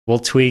 Yeah. We'll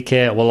tweak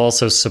it. We'll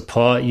also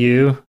support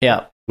you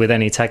with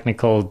any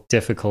technical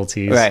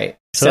difficulties. Right.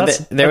 So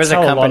there was a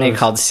company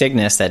called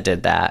Cygnus that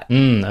did that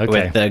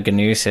with the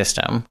GNU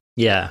system.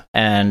 Yeah.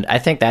 And I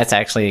think that's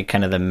actually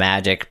kind of the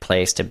magic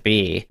place to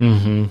be,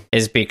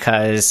 is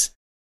because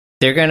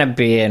they're going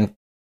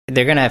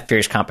to have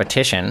fierce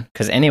competition,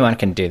 because anyone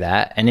can do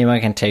that. Anyone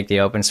can take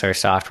the open source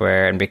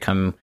software and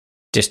become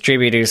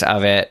distributors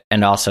of it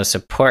and also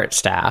support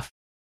staff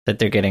that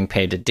they're getting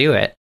paid to do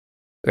it.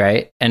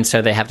 Right. And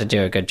so they have to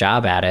do a good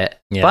job at it.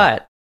 Yeah.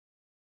 But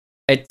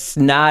it's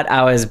not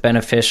always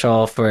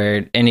beneficial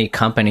for any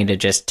company to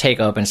just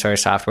take open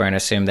source software and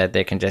assume that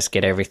they can just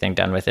get everything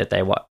done with it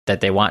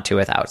that they want to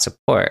without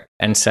support.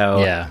 And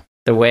so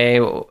the way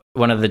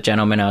one of the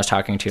gentlemen I was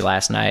talking to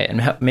last night,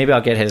 and maybe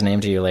I'll get his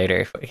name to you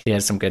later, he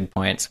has some good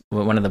points.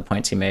 One of the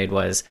points he made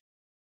was,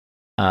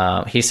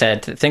 he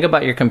said, think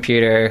about your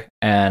computer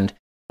and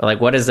like,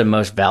 what is the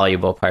most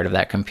valuable part of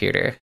that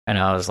computer? And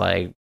I was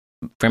like,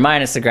 for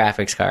mine, it's the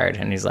graphics card.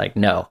 And he's like,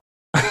 no.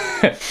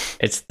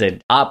 It's the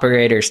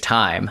operator's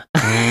time.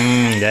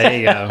 There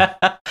you go.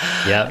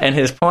 Yeah. And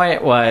his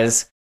point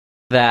was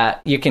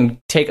that you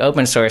can take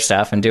open source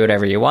stuff and do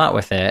whatever you want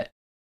with it,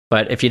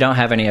 but if you don't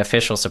have any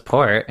official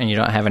support and you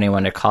don't have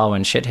anyone to call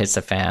when shit hits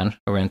the fan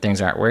or when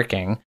things aren't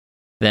working,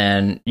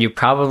 then you're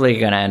probably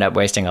going to end up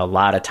wasting a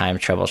lot of time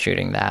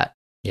troubleshooting that.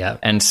 Yeah.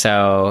 And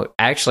so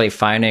actually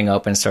finding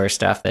open source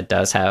stuff that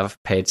does have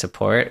paid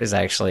support is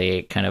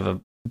actually kind of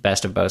a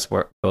best of both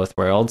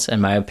worlds,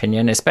 in my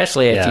opinion,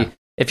 especially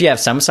if you have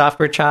some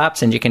software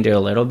chops and you can do a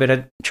little bit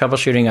of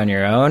troubleshooting on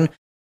your own.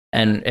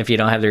 And if you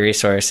don't have the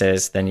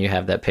resources, then you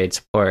have that paid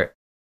support.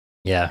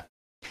 Yeah.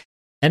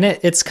 And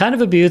it's kind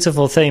of a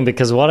beautiful thing,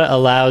 because what it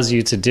allows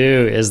you to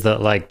do is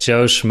that like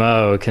Joe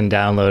Schmo can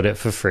download it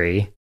for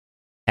free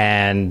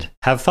and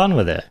have fun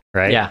with it,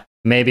 right? Yeah.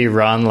 Maybe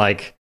run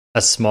like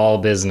a small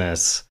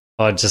business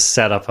or just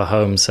set up a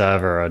home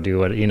server or do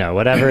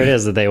whatever it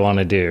is that they want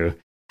to do.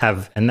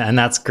 And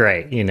that's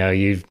great.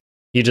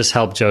 You just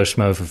help Joe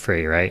Schmo for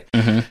free, right?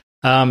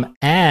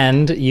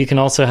 And you can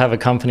also have a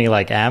company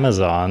like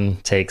Amazon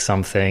take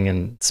something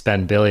and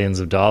spend billions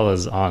of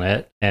dollars on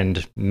it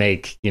and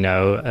make,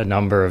 a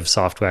number of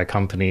software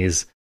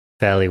companies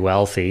fairly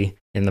wealthy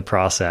in the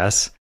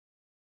process.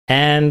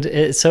 And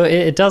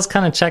it does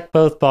kind of check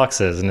both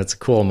boxes, and it's a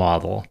cool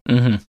model.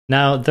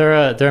 Now, there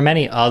are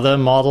many other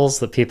models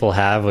that people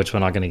have, which we're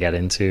not going to get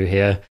into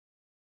here.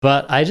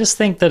 But I just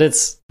think that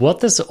it's what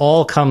this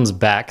all comes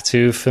back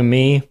to for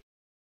me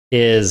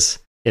is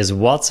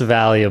what's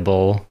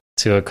valuable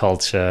to a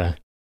culture,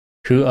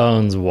 who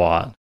owns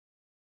what.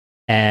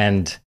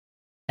 And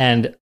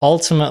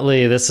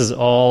ultimately this is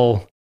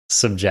all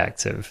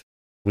subjective.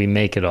 We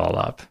make it all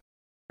up,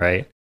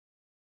 right?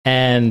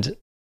 And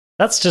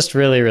that's just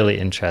really, really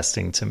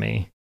interesting to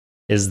me,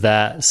 is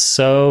that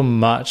so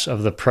much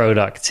of the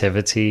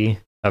productivity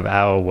of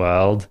our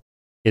world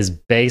is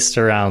based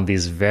around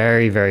these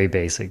very, very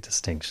basic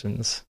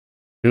distinctions.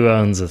 Who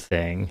owns a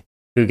thing?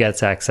 Who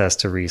gets access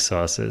to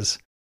resources?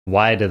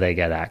 Why do they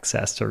get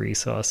access to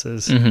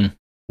resources?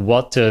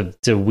 What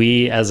do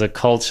we as a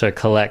culture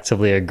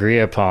collectively agree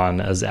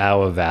upon as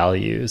our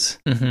values?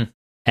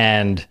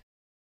 And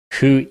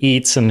who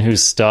eats and who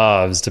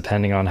starves,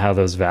 depending on how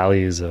those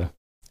values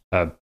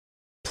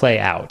play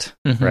out,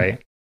 right?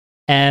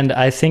 And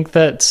I think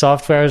that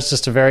software is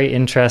just a very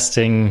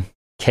interesting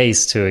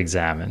case to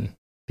examine,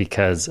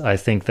 because I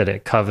think that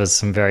it covers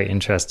some very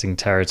interesting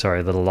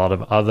territory that a lot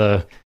of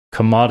other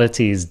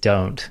commodities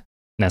don't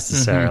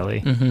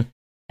necessarily.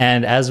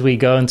 And as we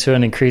go into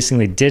an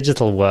increasingly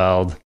digital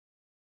world,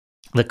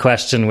 the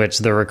question which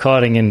the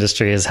recording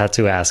industry has had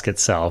to ask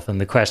itself,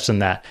 and the question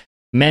that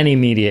many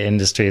media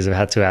industries have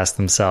had to ask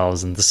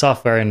themselves, and the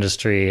software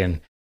industry, and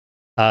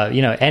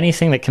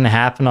anything that can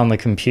happen on the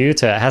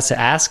computer has to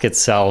ask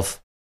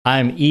itself,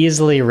 I'm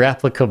easily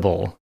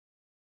replicable.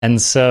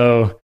 And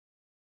so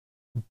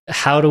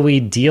how do we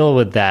deal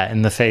with that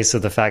in the face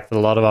of the fact that a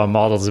lot of our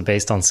models are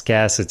based on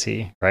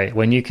scarcity, right?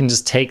 When you can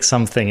just take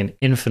something and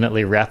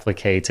infinitely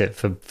replicate it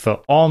for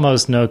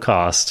almost no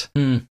cost,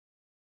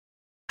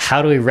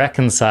 how do we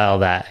reconcile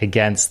that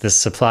against this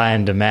supply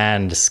and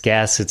demand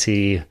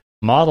scarcity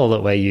model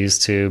that we're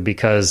used to?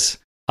 Because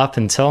up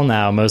until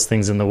now, most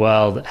things in the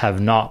world have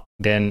not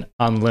been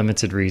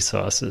unlimited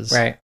resources.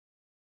 Right.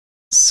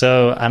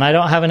 So, and I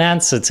don't have an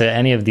answer to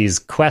any of these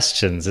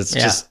questions. It's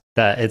just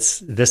that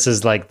this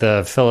is like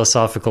the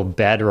philosophical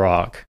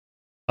bedrock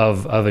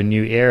of a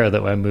new era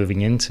that we're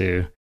moving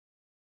into.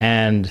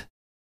 And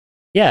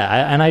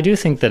I do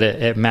think that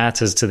it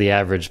matters to the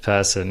average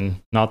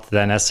person, not that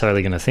they're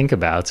necessarily going to think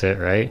about it,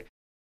 right?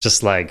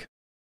 Just like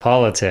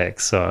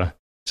politics or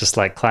just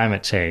like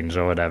climate change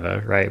or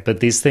whatever, right? But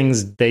these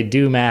things, they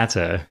do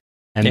matter,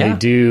 and they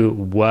do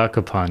work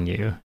upon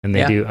you, and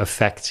they do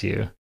affect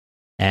you.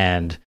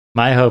 And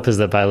my hope is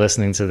that by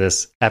listening to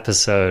this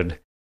episode,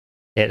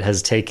 it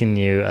has taken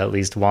you at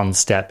least one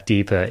step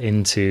deeper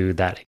into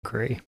that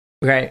inquiry.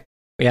 Right.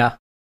 Yeah.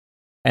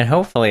 And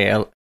hopefully,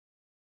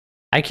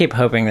 I keep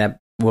hoping that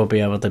we'll be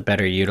able to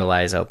better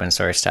utilize open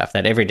source stuff,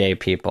 that everyday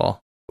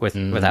people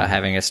without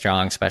having a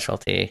strong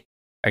specialty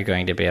are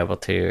going to be able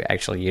to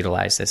actually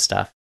utilize this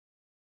stuff.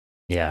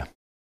 Yeah.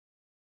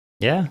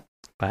 Yeah.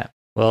 But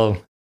well,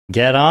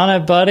 get on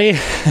it, buddy.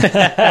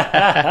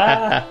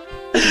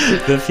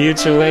 The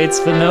future waits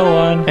for no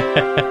one.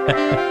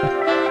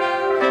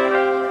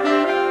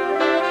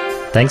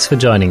 Thanks for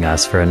joining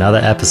us for another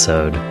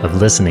episode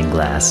of Listening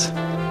Glass.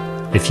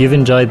 If you've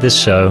enjoyed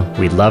this show,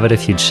 we'd love it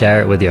if you'd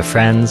share it with your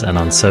friends and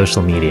on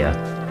social media.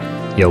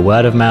 Your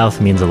word of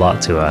mouth means a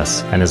lot to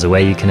us and is a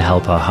way you can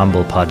help our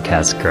humble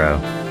podcast grow.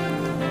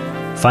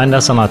 Find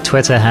us on our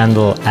Twitter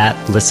handle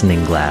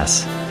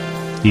 @ListeningGlass.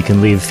 You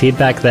can leave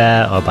feedback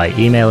there or by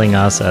emailing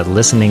us at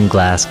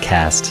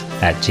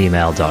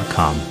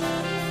listeningglasscast@gmail.com.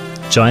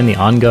 Join the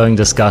ongoing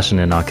discussion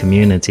in our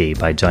community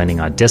by joining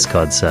our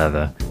Discord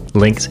server,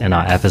 linked in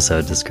our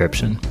episode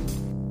description.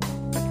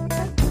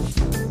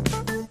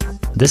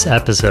 This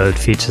episode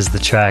features the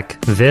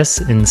track Vis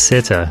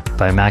Incita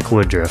by Mac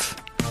Woodruff,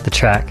 the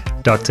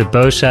track Dr.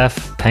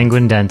 Beauchef,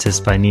 Penguin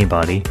Dentist by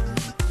Kneebody,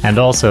 and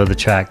also the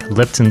track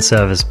Lipton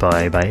Service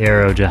Boy by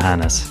Eero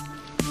Johannes.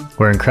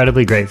 We're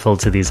incredibly grateful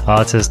to these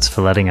artists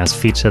for letting us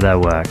feature their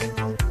work.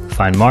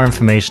 Find more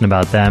information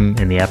about them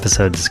in the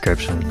episode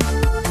description.